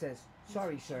bartender says,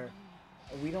 "Sorry, sir,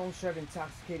 we don't serve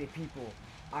intoxicated people.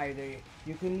 Either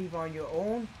you can leave on your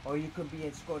own, or you can be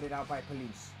escorted out by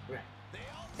police." Right.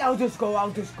 I'll just go.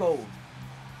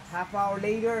 Half hour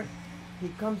later, he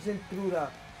comes in through the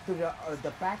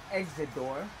back exit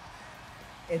door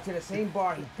into the same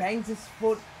bar. He bangs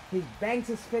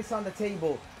his fist on the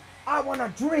table. "I want a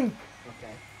drink."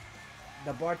 Okay.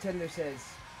 The bartender says,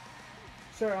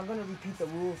 "Sir, I'm gonna repeat the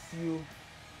rules to you.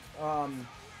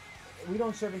 We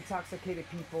don't serve intoxicated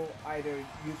people. Either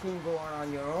you can go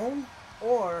on your own,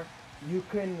 or you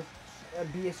can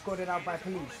be escorted out by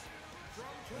police."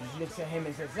 And he looks at him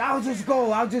and says, I'll just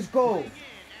go.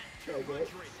 Okay.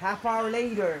 Half hour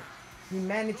later, he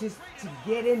manages to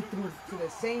get in to the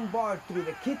same bar through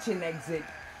the kitchen exit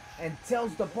and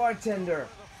tells the bartender,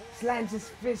 slams his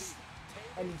fist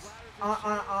and he's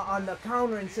on the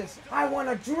counter and says, "I want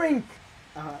a drink."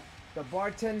 The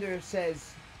bartender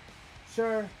says,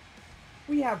 "Sir,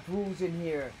 we have rules in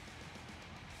here.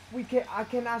 I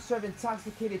cannot serve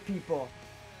intoxicated people.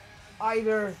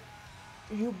 Either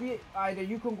you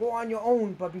can go on your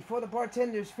own." But before the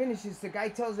bartender finishes, the guy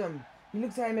tells him, He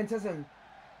looks at him and tells him,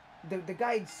 the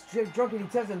guy's drunk and he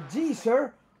tells him, "Gee,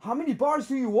 sir, how many bars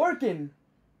do you work in?"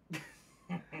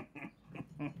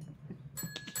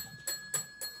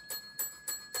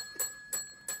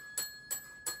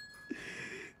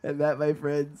 And that, my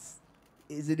friends,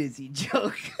 is an Izzy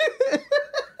joke.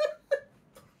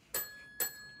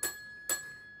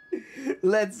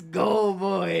 Let's go,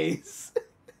 boys.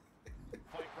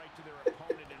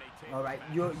 All right,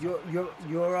 you're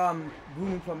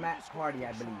rooting for Matt Hardy,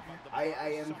 I believe. I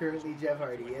am currently Jeff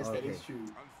Hardy. Yes, that Okay. is true.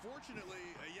 Unfortunately,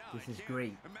 yeah, This I is can't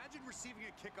great. Imagine receiving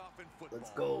a kickoff in football.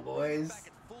 Let's go, boys. Back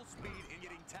at full speed and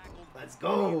getting tackled Let's by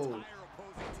go. the entire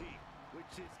opposing team,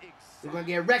 which is We're gonna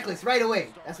get reckless right away.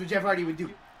 That's what Jeff Hardy would do.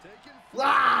 taken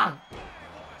Ah!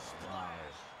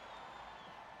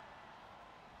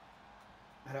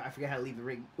 I forget how to leave the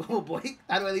ring. Oh boy,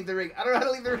 how do I leave the ring? I don't know how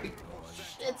to leave the ring.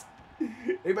 Shit.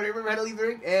 Anybody remember how to leave the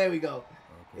ring? There we go.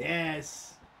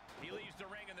 Yes. He leaves the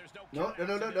ring and there's No. I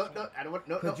don't want.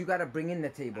 No. Because you gotta bring in the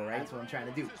table, right? That's what I'm trying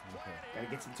to do. Gotta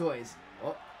get some toys.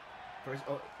 Oh, first.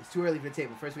 Oh, it's too early for the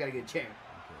table. First, we gotta get a chair.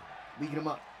 Weaken them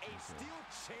up. A steel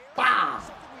chair. Bah!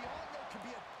 Something we all know can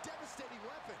be a devastating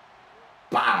weapon.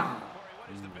 Bah! Corey, what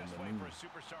is the best way for a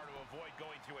superstar to avoid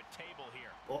going through a table here?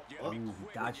 Oh, You oh. gotta be Ooh,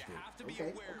 quick, dodged you it. have to be Okay,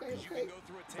 aware, okay, 'cause you okay. can go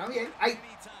through a Come table here. Ay.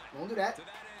 anytime. Don't do that. To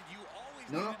that end, you always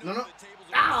No, need no, to no, know no. the tables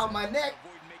are Ow, set my to neck.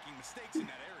 avoid making mistakes in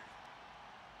that area.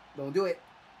 Don't do it.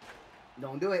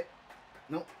 Don't do it.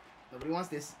 Nope. Nobody wants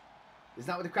this. This is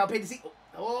not what the crowd paid to see.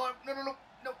 Oh, no.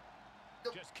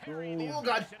 Just carry the Oh,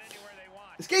 God. information anywhere they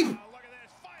want. Escape! Oh, look at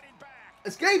this, fighting back.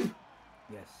 Escape!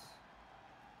 Yes.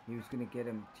 He was gonna get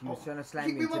him. He was Oh, trying to slam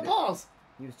kick you me into my the. balls.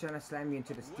 He was trying to slam you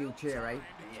into the steel chair, right?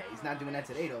 Yeah, he's not doing that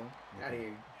today, though. Get out of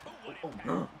here.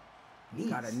 Oh, He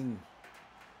got a knee.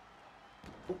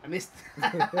 Oh, I missed.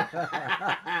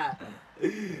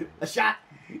 A shot,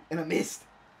 and I missed.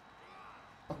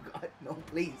 Oh, God. No,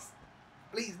 please.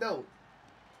 Please, no.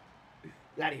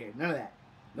 Get out of here. None of that.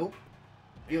 Nope.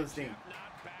 Feel this thing.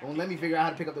 Don't let me figure out how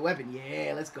to pick up the weapon.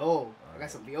 Yeah, let's go. I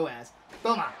got something for your ass.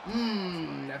 Toma.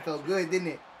 That felt good, didn't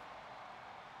it?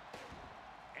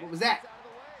 What was that?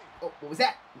 Oh, what was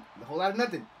that? A whole lot of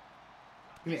nothing.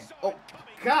 Come here. Oh,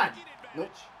 God. Nope.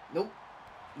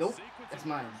 That's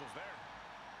mine.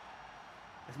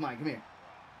 That's mine. Come here.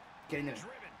 Get in there.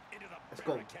 Let's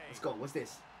go. What's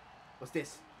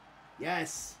this?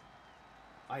 Yes.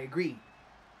 I agree.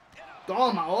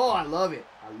 Toma. Oh, I love it.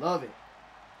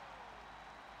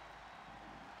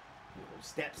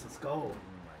 Steps. Let's go. Oh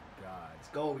my God. Let's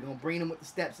go. We're going to brain him with the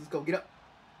steps. Let's go. Get up.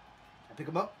 I pick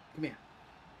him up. Come here.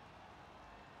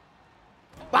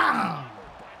 Bam!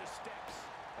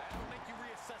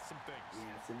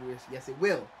 Yes, it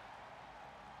will.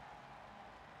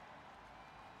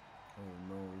 Oh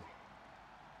no.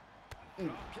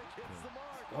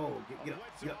 Oh, get up.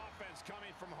 Oh,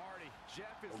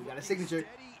 we got a signature.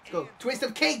 Let's go. Twist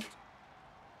of cake.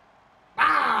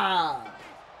 Ah!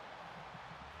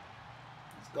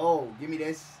 Let's go. Give me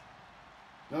this.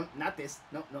 No, not this.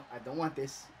 No, I don't want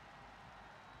this.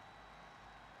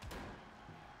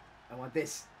 I want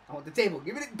this. I want the table.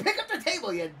 Give me the. Pick up the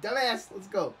table, you dumbass. Let's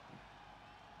go.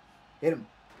 Hit him.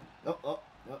 Oh.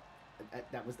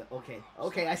 That was the. Okay,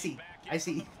 I see. It's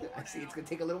going to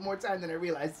take a little more time than I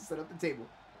realized to set up the table.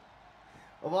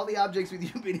 Of all the objects with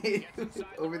you been hit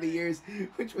over the years,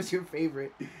 which was your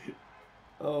favorite?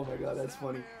 Oh my God, that's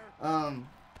funny.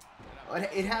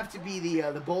 It'd have to be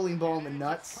the bowling ball and the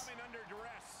nuts,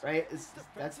 right?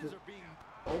 That's the.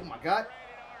 Oh my God.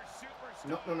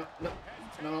 No,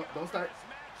 don't start.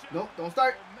 Nope, don't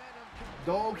start.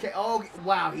 Okay. Oh,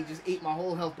 wow, he just ate my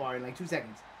whole health bar in like 2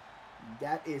 seconds.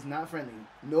 That is not friendly.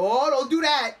 No, don't do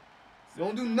that.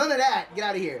 Don't do none of that. Get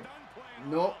out of here.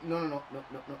 No.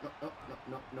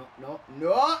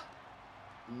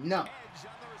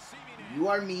 You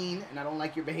are mean, and I don't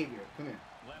like your behavior. Come here.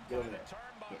 Get over there.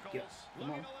 Get up.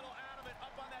 Come on.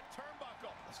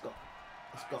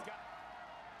 Let's go.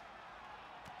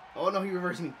 Oh, no, he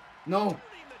reversed me. No.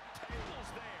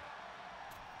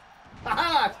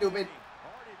 Haha, stupid.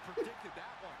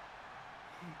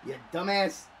 You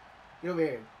dumbass. Get over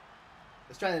here.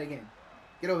 Let's try that again.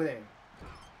 Get over there.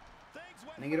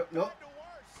 And then get up. No.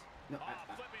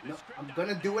 I'm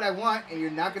gonna do what I want, and you're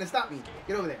not gonna stop me.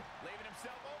 Get over there.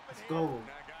 Let's go.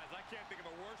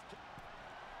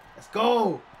 Let's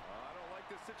go.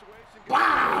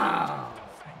 Wow.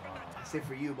 That's it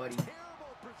for you, buddy. All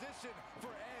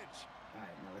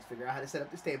right, now let's figure out how to set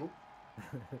up this table.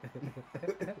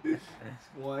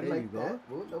 One There like you go. that.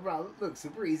 Well, no problem. Look,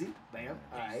 super easy. Bam.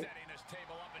 All right.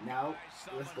 Now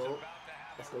let's go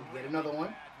get another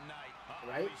one.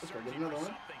 Right? Let's go get another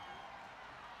one.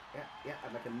 Yeah.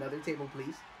 I'd like another table,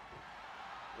 please.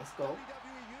 Let's go.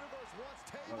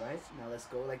 All right, now let's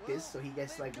go like this, so he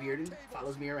gets like weird and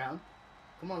follows me around.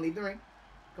 Come on, leave the ring.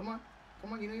 Come on,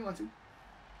 you know you want to.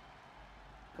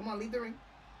 Come on, leave the ring.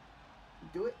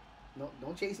 Do it. No,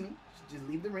 don't chase me. Just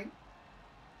leave the ring.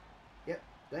 Yep.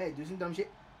 Go ahead, do some dumb shit.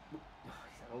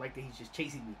 I don't like that he's just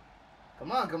chasing me.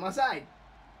 Come on, come outside.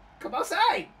 Come outside.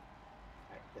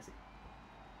 All right, that's it.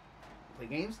 Play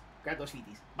games. Grab those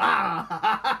feeties.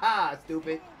 Ah,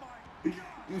 stupid.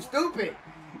 You stupid.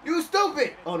 You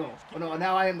stupid. Oh no.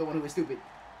 Now I am the one who is stupid.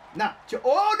 Nah.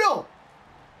 Oh no.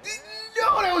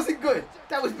 No, that wasn't good.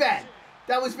 That was bad.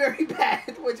 That was very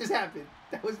bad. What just happened?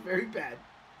 That was very bad.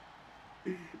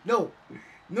 No.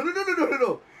 No.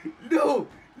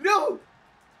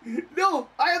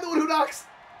 I am the one who knocks.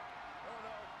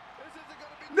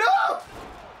 No.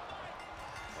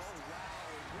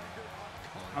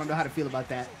 I don't know how to feel about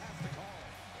that.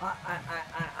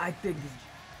 I think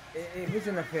it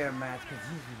isn't a fair match because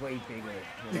he's way bigger.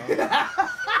 You know?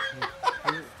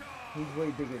 he's way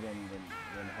bigger than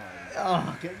Hardy.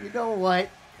 Oh, okay. You know what?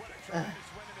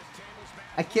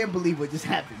 I can't believe what just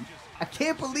happened. I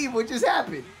can't believe what just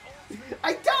happened.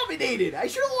 I dominated. I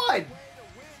should have won.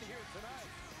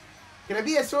 Can I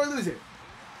be a sore loser?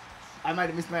 I might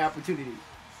have missed my opportunity.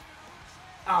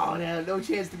 Oh, no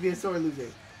chance to be a sore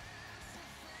loser.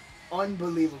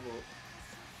 Unbelievable.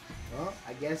 Well,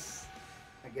 I guess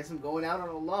I'm going out on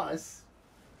a loss.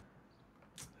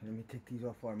 Let me take these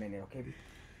off for a minute, okay?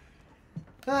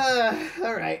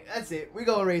 All right, that's it. We're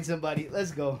gonna raid somebody.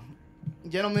 Let's go,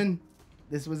 gentlemen.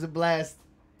 This was a blast.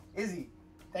 Izzy,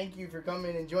 thank you for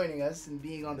coming and joining us and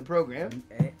being on the program.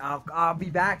 I'll be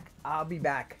back. I'll be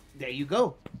back. There you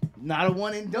go. Not a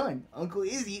one and done. Uncle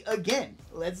Izzy again.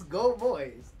 Let's go,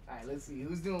 boys. All right, let's see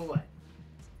who's doing what.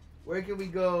 Where can we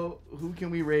go? Who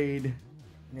can we raid?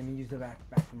 Let me use the back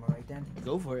to my right then.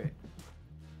 Go for it.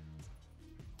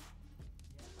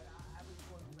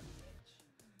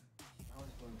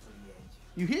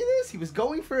 You hear this? He was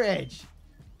going for Edge.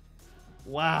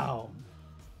 Wow.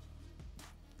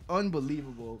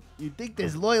 Unbelievable. You think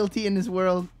there's loyalty in this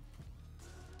world?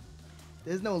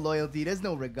 There's no loyalty. There's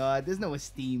no regard. There's no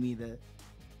esteem either.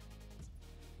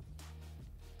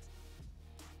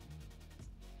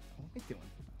 What am I doing?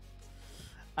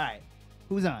 All right.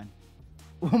 Who's on?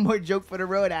 One more joke for the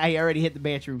road. I already hit the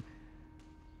bathroom.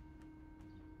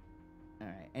 All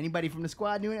right. Anybody from the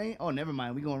squad doing anything? Oh, never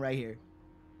mind. We going right here.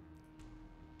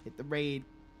 Hit the raid.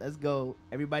 Let's go.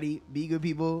 Everybody, be good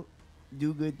people.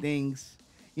 Do good things.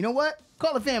 You know what?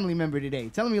 Call a family member today.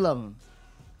 Tell them you love them.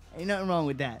 Ain't nothing wrong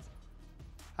with that.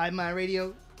 Hive Mind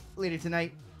Radio. Later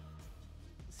tonight.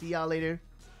 See y'all later.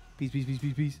 Peace.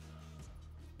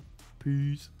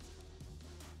 Peace.